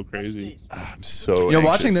go crazy. I'm so You know,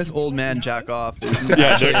 watching anxious. this old man jack off isn't Yeah,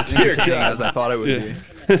 actually they're- as entertaining God. as I thought it would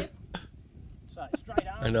Yeah. be.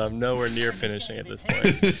 I know I'm nowhere near finishing at this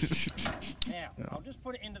point. Now, I'll just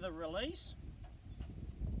put it into the release.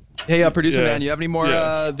 Hey, producer Yeah. man, you have any more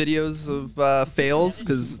Yeah. videos of fails?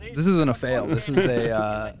 Because this isn't a fail. This is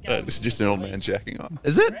a. This is just an old man jacking off.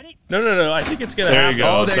 Is it? No. I think it's gonna There happen. you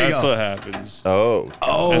go. Oh, there you That's go. what happens. Oh.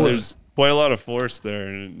 Oh, And there's quite a lot of force there,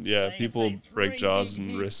 and yeah, people break jaws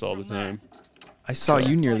and wrists all the time. I saw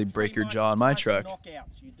you nearly break your jaw on my truck.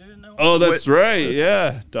 Oh, that's right.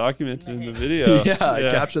 Yeah, documented in the video. Yeah, I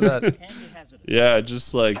captured that. Yeah,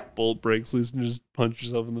 just like bolt breaks loose and just punch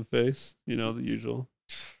yourself in the face. You know, the usual.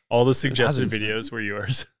 All the suggested videos were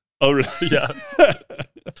yours. Oh, really? Yeah.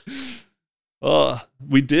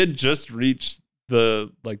 We did just reach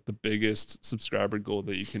the biggest subscriber goal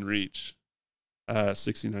that you can reach.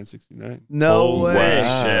 6969. No way.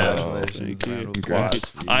 Wow. Thank you.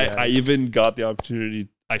 Congrats. I even got the opportunity.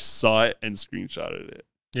 I saw it and screenshotted it.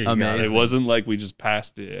 Yeah, Amazing. It wasn't like we just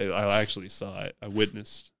passed it. I actually saw it. I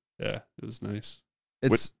witnessed. Yeah, it was nice.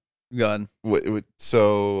 It's gone.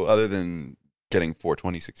 So other than getting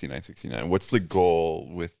 420 6969, what's the goal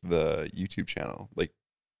with the YouTube channel? Like,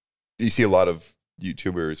 you see a lot of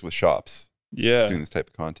YouTubers with shops doing this type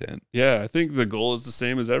of content. Yeah, I think the goal is the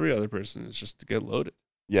same as every other person. It's just to get loaded.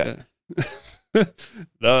 Yeah. I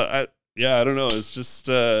don't know. It's just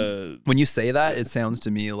When you say that, it sounds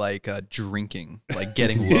to me like drinking, like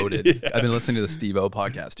getting loaded. I've been listening to the Steve-O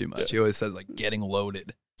podcast too much. He always says like getting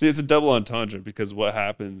loaded. See, it's a double entendre because what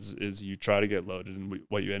happens is you try to get loaded, and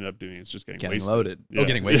what you end up doing is just getting wasted. Loaded. Yeah. Oh,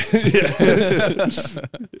 getting wasted.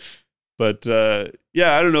 But I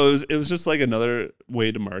don't know. It was just like another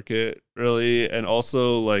way to market, really, and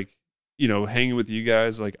also like hanging with you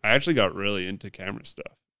guys. Like I actually got really into camera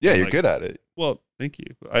stuff. Yeah, you're good at it. Well, thank you.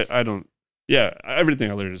 I don't. Yeah, everything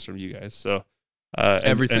I learned is from you guys. So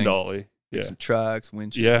everything. and Ollie. Yeah, some trucks,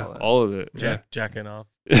 windshield. Yeah, all of it. Jacking off.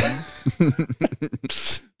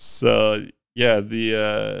 So yeah,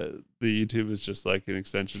 the YouTube is just like an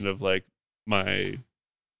extension of like my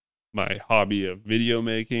hobby of video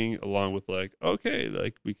making, along with like, okay,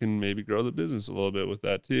 like we can maybe grow the business a little bit with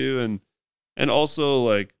that too, and also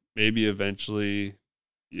like maybe eventually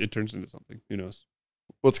it turns into something. Who knows?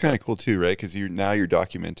 Well, it's kind of cool too, right? Because you're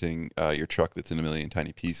documenting your truck that's in a million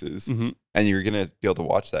tiny pieces, and you're gonna be able to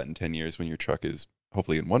watch that in 10 years when your truck is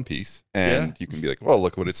hopefully in one piece, and you can be like, well,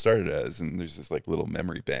 look what it started as, and there's this like little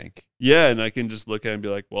memory bank. Yeah, and I can just look at it and be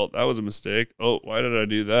like, well, that was a mistake. Oh, why did I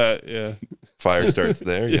do that? Yeah, fire starts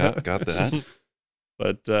there. Yeah, got that.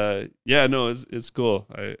 But no, it's cool.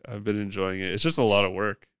 I've been enjoying it. It's just a lot of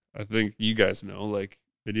work. I think you guys know, like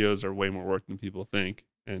videos are way more work than people think.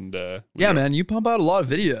 And man, you pump out a lot of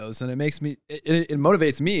videos, and it makes me it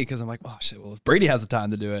motivates me because I'm like, oh shit, well if Brady has the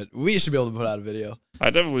time to do it, we should be able to put out a video.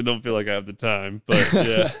 I definitely don't feel like I have the time, but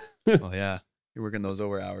yeah. Well, yeah, you're working those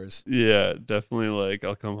over hours. Yeah, definitely. Like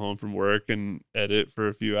I'll come home from work and edit for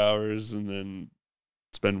a few hours, and then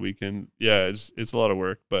spend weekend. Yeah, it's a lot of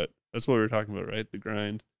work, but that's what we were talking about, right? The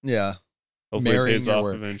grind. Yeah, hopefully it pays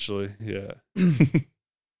off eventually. Yeah.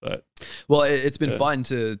 But well, it's been fun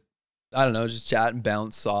to, I don't know, just chat and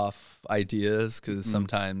bounce off ideas, because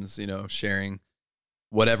sometimes, sharing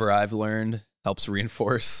whatever I've learned helps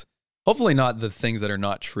reinforce, hopefully not the things that are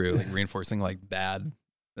not true, like reinforcing like bad,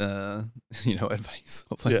 advice.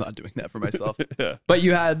 Hopefully I'm not doing that for myself. Yeah. But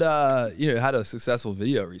you had, had a successful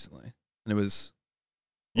video recently, and it was,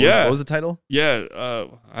 what was the title? Yeah.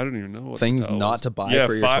 I don't even know what things not to buy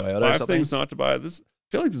for your Toyota or something. 5 things not to buy. I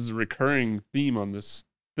feel like this is a recurring theme on this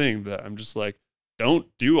thing that I'm just like, don't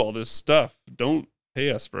do all this stuff. Don't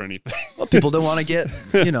pay us for anything. Well, people don't want to get,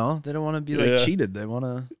 they don't want to be like cheated. They want to,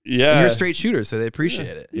 and you're a straight shooter, so they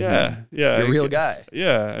appreciate it. Yeah. Yeah. You're a real guy.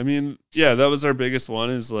 Yeah. I mean, that was our biggest one,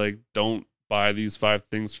 is like, don't buy these 5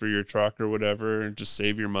 things for your truck or whatever, and just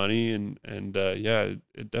save your money. And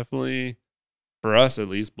it definitely, for us at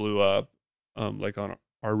least, blew up, like on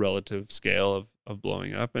our relative scale of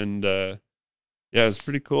blowing up. And it's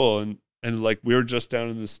pretty cool. And like we were just down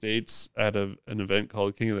in the States at an event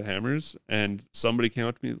called King of the Hammers, and somebody came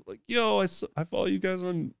up to me like, yo, I follow you guys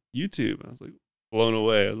on YouTube. And I was like blown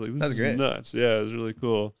away. I was like, this is nuts. Yeah, it was really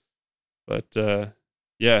cool. But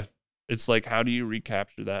it's like, how do you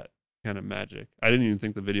recapture that kind of magic? I didn't even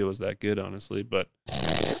think the video was that good, honestly, but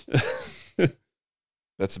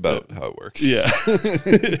that's about how it works. Yeah.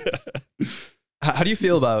 How do you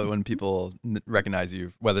feel about when people recognize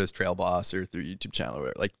you, whether it's Trail Boss or through YouTube channel or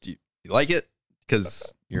whatever? Like, do you like it?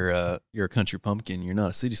 Because you're a country pumpkin. You're not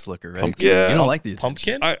a city slicker, right? Pumpkin. Yeah. You don't like the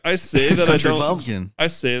pumpkin. I say that I don't. Pumpkin. I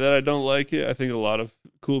say that I don't like it. I think a lot of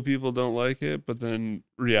cool people don't like it, but then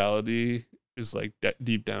reality is like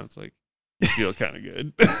deep down, it's like you feel kind of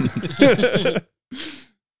good.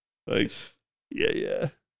 Like, yeah.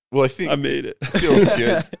 Well, I think I made it. Feels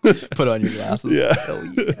good. Put on your glasses. Yeah.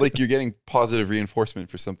 Like you're getting positive reinforcement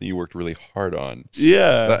for something you worked really hard on.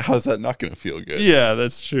 Yeah. How's that not going to feel good? Yeah,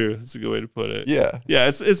 that's true. That's a good way to put it. Yeah.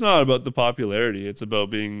 Yeah, it's not about the popularity. It's about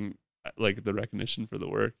being like the recognition for the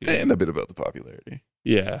work. And a bit about the popularity.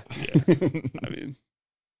 Yeah. I mean,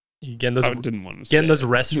 You getting I those didn't want to getting say those it.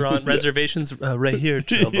 restaurant reservations right here,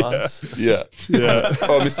 Trail Boss. Yeah.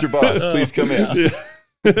 Oh, Mr. Boss, please come in.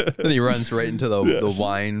 Then he runs right into the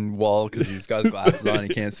wine wall because he's got his glasses on. He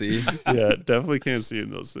can't see. Yeah, definitely can't see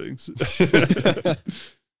in those things.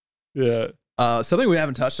 Yeah. Something we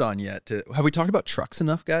haven't touched on yet. Have we talked about trucks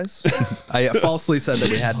enough, guys? I falsely said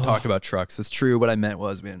that we hadn't talked about trucks. It's true. What I meant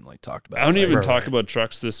was we hadn't talked about. I don't even Right. talk about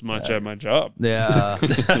trucks this much at my job. Yeah.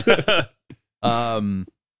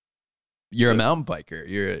 You're a mountain biker.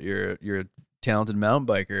 You're a talented mountain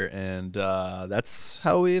biker, and that's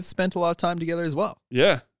how we've spent a lot of time together as well.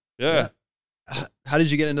 Yeah. How did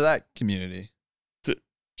you get into that community?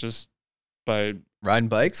 Just by Riding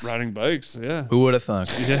bikes? riding bikes. Yeah. Who would have thunk?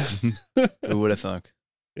 Yeah. Who would have thunk?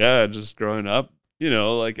 Yeah. Just growing up,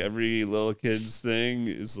 like every little kid's thing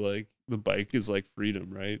is like the bike is like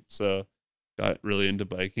freedom, right? So got really into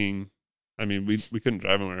biking. I mean, we couldn't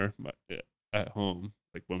drive anywhere at home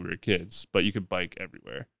like when we were kids, but you could bike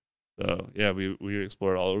everywhere. So yeah, we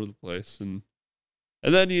explored all over the place, and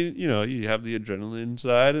then you have the adrenaline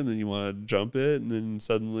side, and then you want to jump it, and then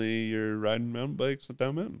suddenly you're riding mountain bikes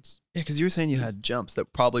down mountains. Yeah, because you were saying you had jumps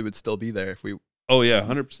that probably would still be there if we Oh yeah,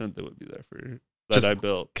 100% that would be there that Just I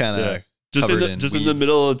built. kind of Yeah. Just in covered the weeds.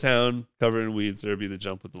 middle of town, covered in weeds, there'd be the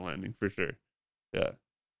jump with the landing for sure. Yeah.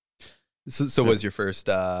 So was your first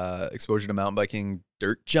exposure to mountain biking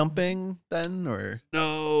dirt jumping then, or?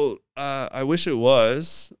 No, I wish it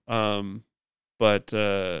was. But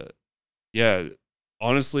yeah,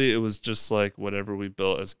 honestly, it was just like whatever we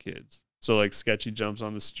built as kids. So like sketchy jumps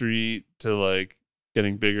on the street to like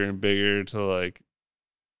getting bigger and bigger to like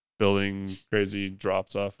building crazy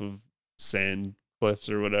drops off of sand cliffs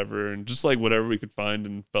or whatever, and just like whatever we could find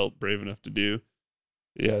and felt brave enough to do.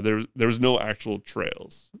 Yeah, there was no actual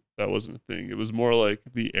trails. That wasn't a thing. It was more like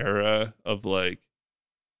the era of like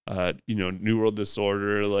New World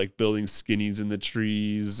Disorder, like building skinnies in the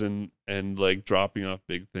trees and like dropping off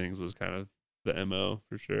big things was kind of the MO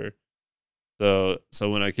for sure. So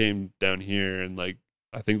when I came down here, and like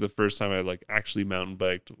I think the first time I like actually mountain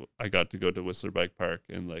biked, I got to go to Whistler Bike Park,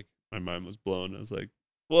 and like my mind was blown. I was like,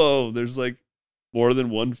 whoa, there's like more than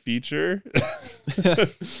one feature.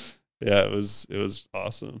 Yeah, it was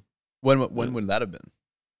awesome. When would that have been?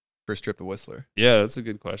 First trip to Whistler? Yeah, that's a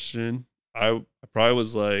good question. I probably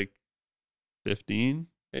was like 15,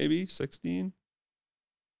 maybe 16.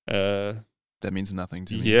 That means nothing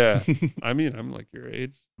to me. Yeah. I mean, I'm like your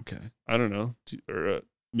age. Okay. I don't know,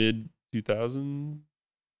 mid 2000.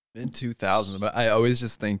 In 2000, but I always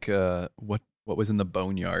just think what was in the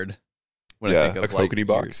boneyard when Yeah, I think of a kokanee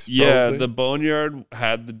box. Yeah, Probably. the boneyard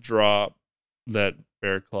had the drop that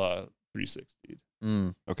Bear Claw 360'd,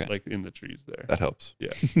 Okay. like in the trees there. That helps. Yeah.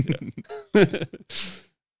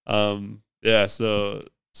 Yeah. So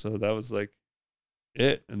that was like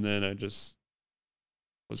it, and then I just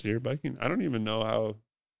was here biking. I don't even know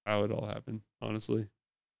how it all happened, honestly.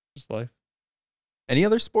 Just life. Any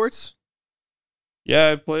other sports?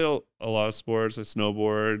 Yeah, I play a lot of sports. I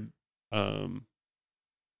snowboard. I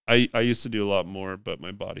used to do a lot more, but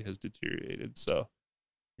my body has deteriorated, so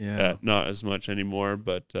not as much anymore.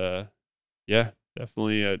 But yeah,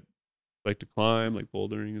 definitely I'd like to climb, like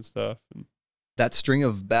bouldering and stuff. And That string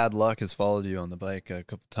of bad luck has followed you on the bike a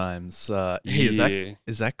couple times. Hey,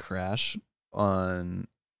 is that crash on?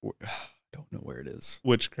 I don't know where it is.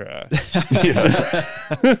 Which crash? The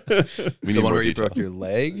one where you broke your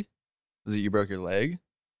leg? Was it you broke your leg?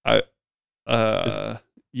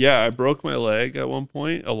 Yeah, I broke my leg at one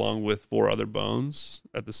point along with 4 other bones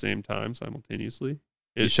at the same time simultaneously.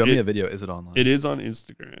 You showed me a video. Is it online? It is on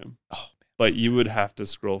Instagram. Oh, man. But you would have to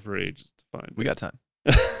scroll for ages to find it. We got time.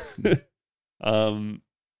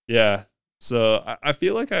 Yeah. So I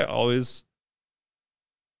feel like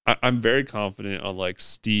I'm very confident on like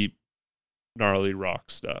steep, gnarly rock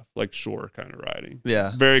stuff, like shore kind of riding.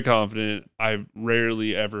 Yeah. Very confident. I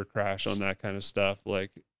rarely ever crash on that kind of stuff.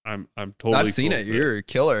 Like I'm totally I've seen cool it. with You're a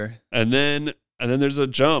killer. And then there's a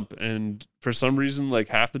jump, and for some reason, like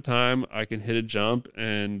half the time I can hit a jump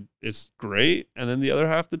and it's great, and then the other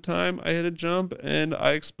half the time I hit a jump and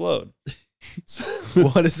I explode.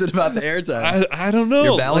 What is it about the air time? I don't know.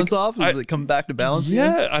 Your balance Like, off? Does it come back to balance?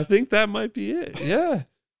 Yeah, again? I think that might be it. Yeah,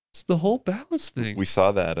 it's the whole balance thing. We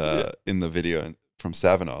saw that in the video from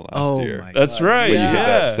Savinaw last year. my That's God. right. Where you hit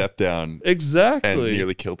that Yeah, step down exactly. and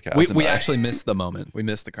nearly killed Cass. We and I. actually missed the moment. We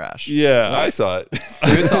missed the crash. Yeah, I saw it.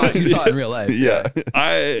 You saw it in real life. Yeah.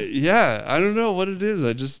 I don't know what it is.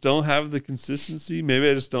 I just don't have the consistency. Maybe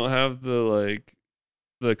I just don't have the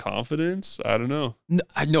confidence. I don't know.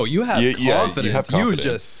 No, you have Yeah, you confidence. have You confidence.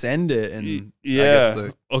 just send it, and Yeah. I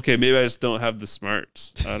guess Okay, maybe I just don't have the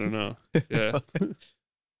smarts. I don't know. Yeah.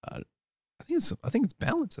 I think it's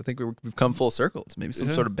balance. I think we've come full circle. It's maybe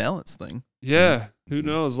some sort of balance thing. Yeah, who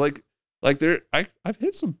knows? Like I've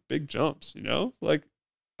hit some big jumps, you know? Like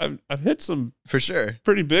I've hit some For sure.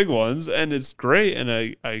 pretty big ones, and it's great.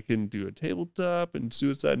 And I can do a tabletop and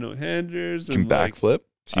suicide no handers Can and like, backflip.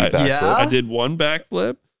 See backflip. Yeah. I did one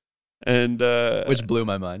backflip, and Which blew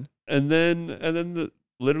my mind. and then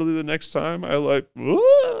literally the next time I like,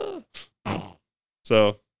 "Whoa!"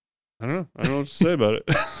 So I don't know what to say about it.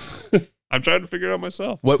 I'm trying to figure it out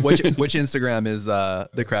myself. Which Instagram is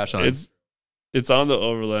the crash on? It's on the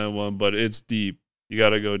Overland one, but it's deep. You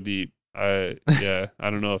got to go deep. I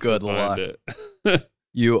don't know if Good you'll luck. find it.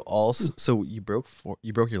 You also you broke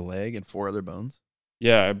your leg and 4 other bones.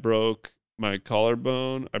 Yeah, I broke my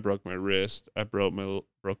collarbone. I broke my wrist. I broke my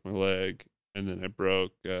leg, and then I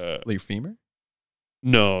broke. Like your femur?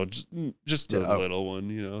 No, just a Oh. little one.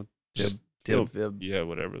 You know, Fib. yeah,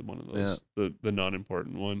 whatever. One of those. The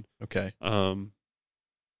non-important one. Okay.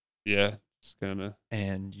 Yeah, just kind of.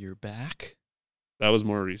 And you're back. That was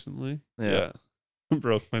more recently. Yeah.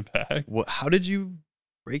 Broke my back. How did you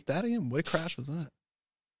break that again? What crash was that?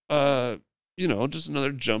 Just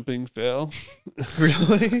another jumping fail.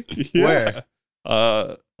 Really? Yeah.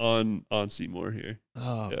 Where? On Seymour here.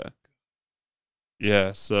 Oh. Yeah.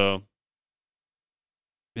 Yeah. So.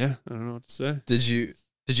 Yeah, I don't know what to say. Did you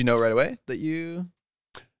know right away that you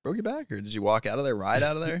broke your back, or did you walk out of there, ride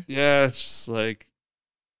out of there? Yeah, it's just like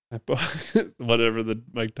I bought whatever the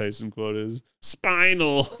Mike Tyson quote is.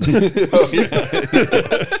 Spinal.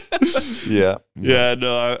 Yeah. Yeah,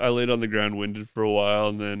 no, I laid on the ground winded for a while,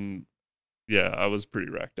 and then I was pretty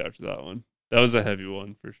wrecked after that one. That was a heavy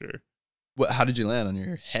one for sure. How did you land, on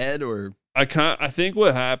your head or? I think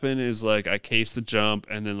what happened is like I cased the jump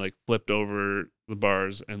and then like flipped over the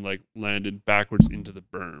bars and like landed backwards into the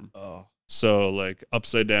berm. Oh. So like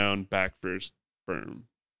upside down, back first, berm.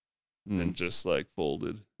 And just like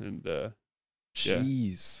folded and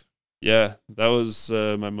Jeez. Yeah, that was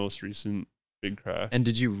my most recent big crash. And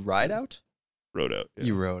did you ride out? Rode out. Yeah.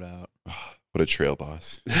 You rode out. What a trail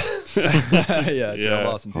boss. Yeah, trail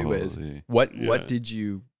boss in 2 ways. What did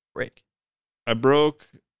you break? I broke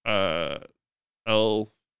L4 or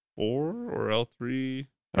L3.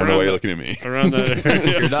 I don't know why you're looking at me. Around that area.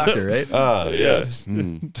 You're a doctor, right? Yes.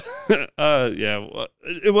 Yeah. Well,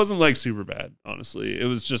 it wasn't like super bad, honestly. It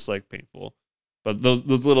was just like painful. But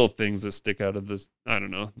those little things that stick out of this, I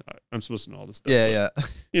don't know. I'm supposed to know all this stuff. Yeah.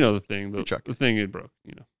 You know the thing, the thing it broke.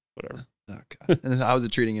 You know, whatever. Oh God. And how's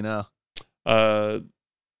it treating you now? The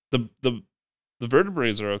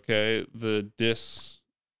vertebrae are okay. The discs,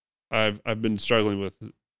 I've been struggling with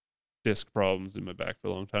disc problems in my back for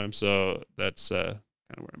a long time, so that's kind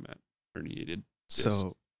of where I'm at. Herniated discs.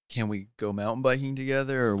 So can we go mountain biking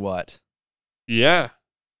together or what? Yeah,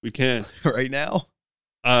 we can. Right now?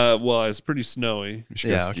 Well, it's pretty snowy.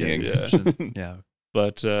 Yeah, okay. Yeah.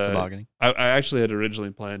 But tobogganing. I actually had originally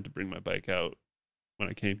planned to bring my bike out when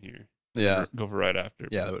I came here. Yeah. Go for a ride after.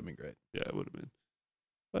 Yeah, that would have been great. Yeah, it would have been.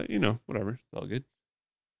 But whatever. It's all good.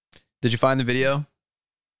 Did you find the video?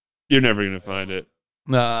 You're never gonna find it.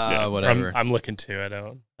 Whatever. I'm looking too. I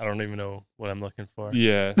don't even know what I'm looking for.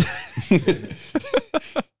 Yeah. You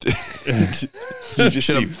just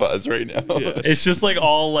see fuzz right now. Yeah. It's just like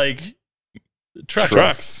all like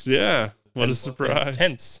trucks. Yeah. What a surprise.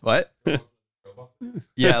 Tents. What?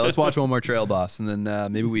 Yeah, let's watch one more trail boss, and then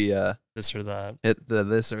maybe we this or that. hit the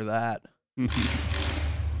this or that.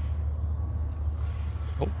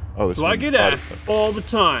 Oh, So I get asked all the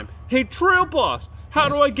time, hey, trail boss, how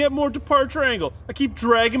do I get more departure angle? I keep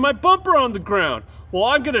dragging my bumper on the ground. Well,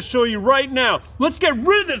 I'm going to show you right now. Let's get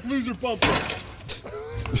rid of this loser bumper.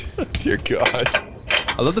 Dear God.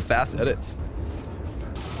 I love the fast edits.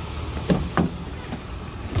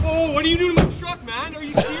 Oh, what are you doing to my truck, man? Are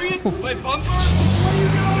you serious? My bumper? What are you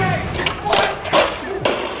doing?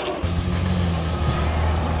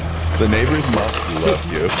 The neighbors must love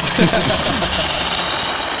you.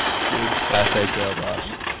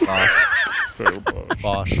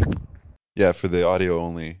 Bosh. Yeah, for the audio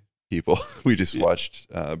only people, we just watched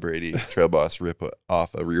Brady Trail Boss rip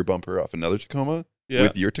off a rear bumper off another Tacoma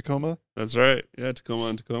with your Tacoma. That's right. Yeah, Tacoma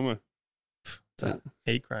on Tacoma. It's a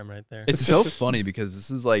hate crime right there. It's so funny because this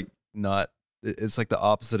is like it's like the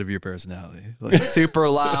opposite of your personality. Like super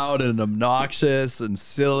loud and obnoxious and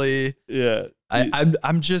silly. Yeah.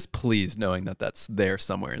 I'm just pleased knowing that that's there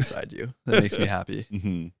somewhere inside you. That makes me happy.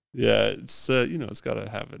 Mm-hmm. Yeah, it's it's got to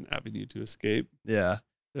have an avenue to escape. Yeah.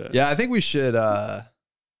 I think we should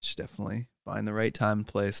definitely find the right time and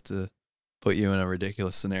place to put you in a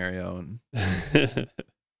ridiculous scenario and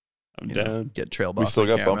I'm down. Get trail boss. We still on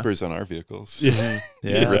got camera. bumpers on our vehicles. Yeah.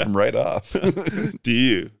 Yeah. Rip them right off. Do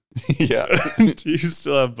you? Yeah. Do you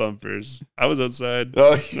still have bumpers? I was outside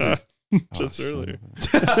Oh, just earlier.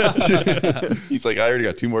 He's like, I already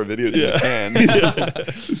got 2 more videos Yeah. in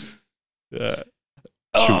the can.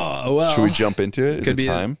 Yeah. Should we jump into it? Is Could it be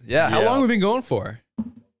time? Yeah. How Yeah. long have we been going for?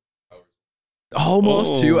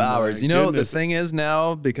 Almost Oh 2 my hours. You know, goodness. the thing is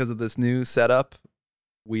now, because of this new setup,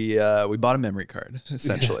 we bought a memory card,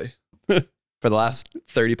 essentially. For the last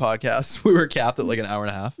 30 podcasts, we were capped at like an hour and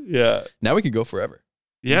a half. Yeah. Now we could go forever.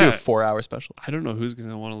 We do Yeah. a 4-hour special. I don't know who's going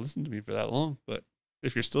to want to listen to me for that long, but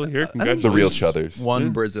if you're still here, think congratulations. The real chuthers. One Yeah.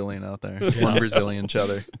 Brazilian out there. One Brazilian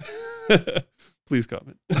chother. Please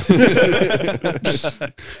comment.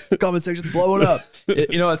 Comment section, blow it up.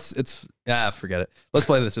 Forget it. Let's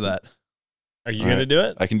play this or that. Are you All gonna right. do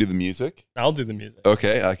it? I can do the music. I'll do the music.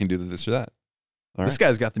 Okay, I can do the this or that. All This right.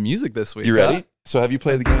 guy's got the music this week. You huh? ready? So have you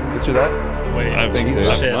played the game this or that? Wait, Thanks,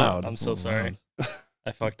 Dave. shit, Loud. I'm so sorry.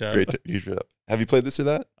 I fucked up. Great. You shut up. Have you played this or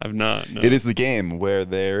that? I've not. No. It is the game where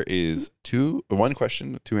there is one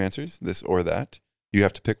question, 2 answers, this or that. You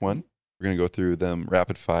have to pick one. We're going to go through them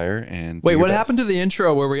rapid fire and Wait, what happened to the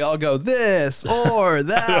intro where we all go this or I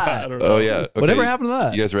that? don't know. Oh yeah. Okay. Whatever happened to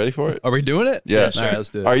that? You guys ready for it? Are we doing it? Yeah. All right,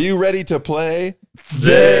 let's do it. Are you ready to play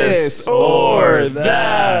This or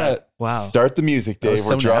that? Wow. Start the music, That was Dave.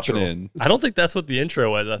 We're so dropping natural. in. I don't think that's what the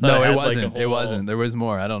intro was. I thought No, it it had, wasn't. Like, a It whole- wasn't. There was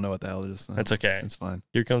more. I don't know what the hell it is. That's okay. It's fine.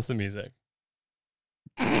 Here comes the music.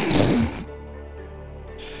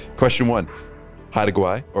 Question 1. Haida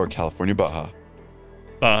Gwaii or California Baja?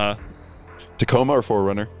 Baja. Tacoma or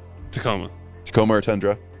Forerunner? Tacoma. Tacoma or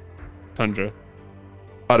Tundra? Tundra.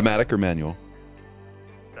 Automatic or manual?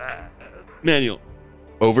 Manual.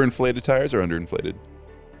 Overinflated tires or underinflated?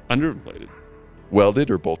 Underinflated.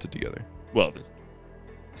 Welded or bolted together? Welded.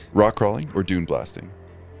 Rock crawling or dune blasting?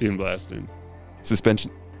 Dune blasting.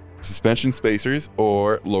 Suspension spacers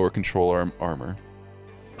or lower control arm armor?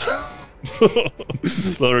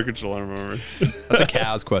 Lower control arm armor. That's a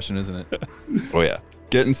Cavs question, isn't it? Oh yeah.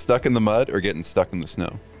 Getting stuck in the mud or getting stuck in the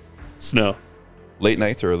snow? Snow. Late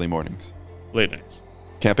nights or early mornings? Late nights.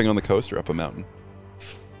 Camping on the coast or up a mountain?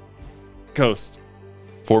 Coast.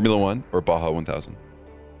 Formula 1 or Baja 1000?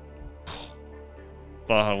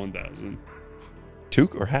 Baja 1000.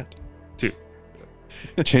 Toque or hat? Toque.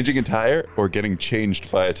 Changing a tire or getting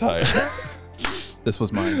changed by a tire? This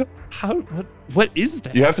was mine. What is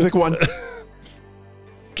that? You have to pick one.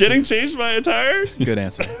 Getting changed by a tire? Good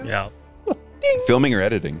answer. Yeah. Filming or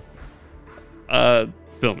editing?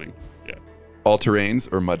 Filming. Yeah. All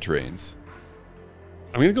terrains or mud terrains?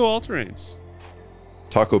 I'm gonna go all terrains.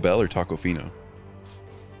 Taco Bell or Taco Fino?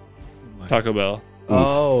 Taco Bell.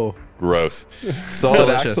 Oh. Gross. Solid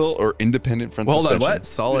Delicious. axle or independent front Hold on. suspension? What?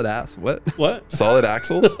 Solid ass. What? What? Solid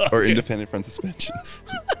axle or independent front suspension?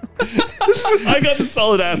 I got the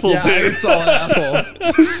solid asshole Yeah, I too. heard solid asshole.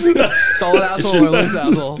 Solid asshole or loose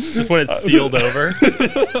asshole. Just when it's sealed over.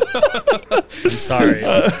 I'm sorry.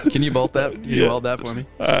 Can you bolt that? Can you weld that for me?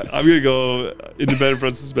 I'm gonna go independent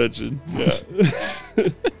front suspension. Yeah.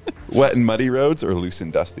 Wet and muddy roads or loose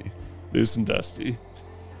and dusty? Loose and dusty.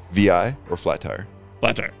 VI or flat tire?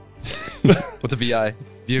 Flat tire. What's a VI?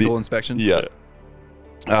 Vehicle inspection? Yeah.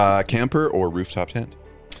 Camper or rooftop tent?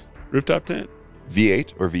 Rooftop tent.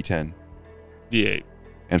 V8 or V10? V8.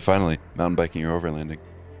 And finally, mountain biking or overlanding?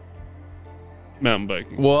 Mountain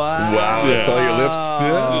biking. Wow. Wow, I saw your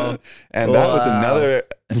lips. And that was another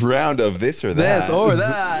round of this or that. This or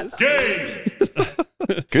that.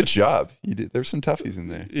 Good job. You did. There's some toughies in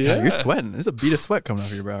there. Yeah. God, you're sweating. There's a bead of sweat coming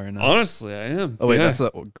off your brow right now. Honestly, I am. Oh wait, Yeah. that's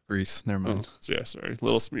grease. Never mind. Oh, yeah, sorry.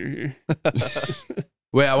 Little smear here.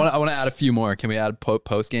 Wait, I want to add a few more. Can we add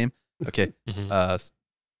post game? Okay. Mhm.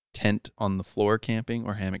 Tent on the floor camping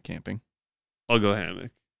or hammock camping? I'll go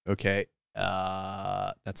hammock. Okay.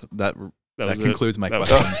 That was it. concludes my That was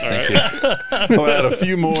question. it. All Thank right. you. I'll add a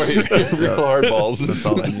few more here. Real hard balls. That's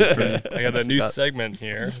all I need from you. I got a new Got- segment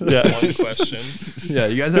here. Yeah. One question. Yeah,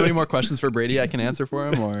 you guys have any more questions for Brady I can answer for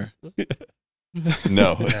him or?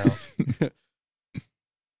 No.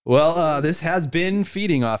 Well, this has been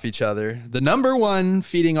Feeding Off Each Other, the #1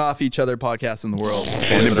 feeding off each other podcast in the world.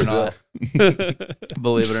 And in Brazil.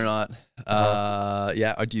 Believe it or not.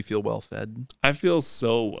 Yeah. Do you feel well fed? I feel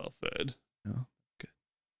so well fed. Oh, good.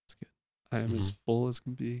 That's good. I am as full as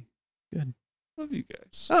can be. Good. Love you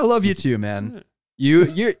guys. I love you too, man. You're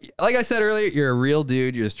like I said earlier, you're a real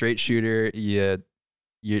dude. You're a straight shooter. You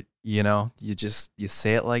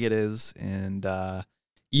say it like it is. And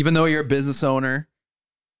even though you're a business owner,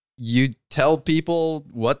 you tell people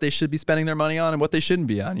what they should be spending their money on and what they shouldn't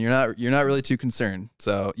be on. You're not really too concerned.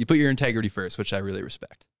 So you put your integrity first, which I really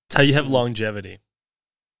respect. It's how you have longevity.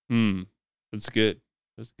 That's good.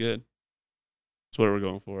 That's good. That's what we're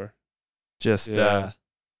going for. Just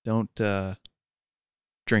don't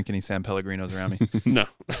drink any San Pellegrinos around me. No.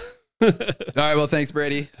 All right. Well, thanks,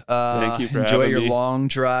 Brady. Thank you for enjoy having your me. long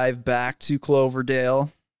drive back to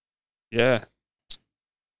Cloverdale. Yeah.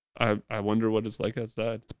 I wonder what it's like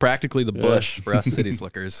outside. It's practically the bush for us city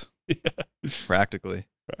slickers. Yeah. Practically.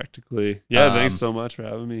 Yeah, thanks so much for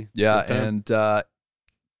having me. It's a good time. And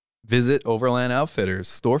visit Overland Outfitters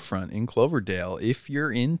storefront in Cloverdale if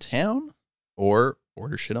you're in town, or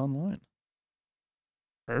order shit online.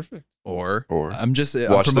 Perfect. Or I'm just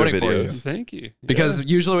watch their promoting for you. videos. Thank you. Because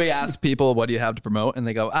usually we ask people, what do you have to promote? And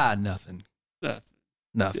they go, nothing.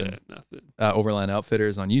 Nothing. Yeah, nothing. Overland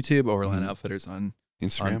Outfitters on YouTube, Overland Outfitters on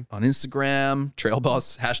Instagram. On Instagram, Trail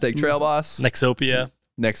Boss, hashtag Trail Boss. Nexopia.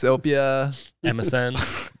 MSN.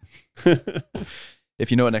 If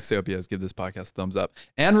you know what Nexopia is, give this podcast a thumbs up.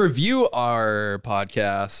 And review our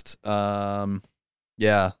podcast.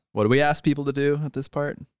 What do we ask people to do at this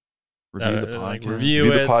part? Review the podcast.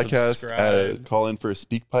 Review the it, podcast. Call in for a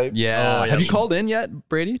speak pipe. Yeah. Have you called in yet,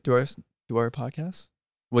 Brady, to our podcast?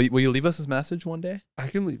 Will you leave us a message one day? I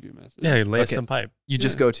can leave you a message. Yeah, lay some pipe. You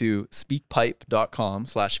just go to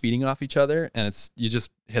speakpipe.com/feedingoffeachother, and you just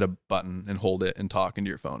hit a button and hold it and talk into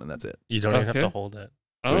your phone, and that's it. You don't even have to hold it.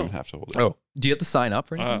 Don't even have to hold it. Oh, do you have to sign up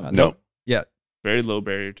for anything? No. Yeah. Very low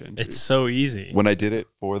barrier to entry. It's so easy. When I did it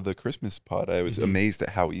for the Christmas pod, I was amazed at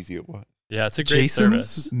how easy it was. Yeah, it's a great Jason's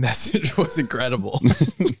service. message was incredible.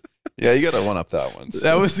 Yeah, you got to one up that one.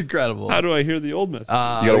 That was incredible. How do I hear the old message? You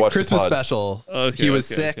got to watch Christmas the pod. special. Okay, He was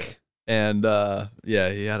sick, and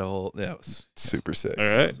he had a whole. Yeah, it was super sick. All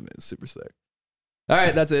right. It was super sick. All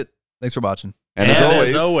right, that's it. Thanks for watching. And as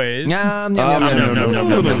always, Yum, yum, yum, yum, yum, yum,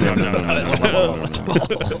 yum, yum, yum, yum.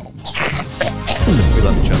 We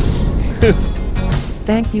love each other.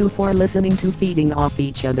 Thank you for listening to Feeding Off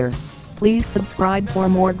Each Other. Please subscribe for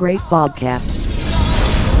more great podcasts.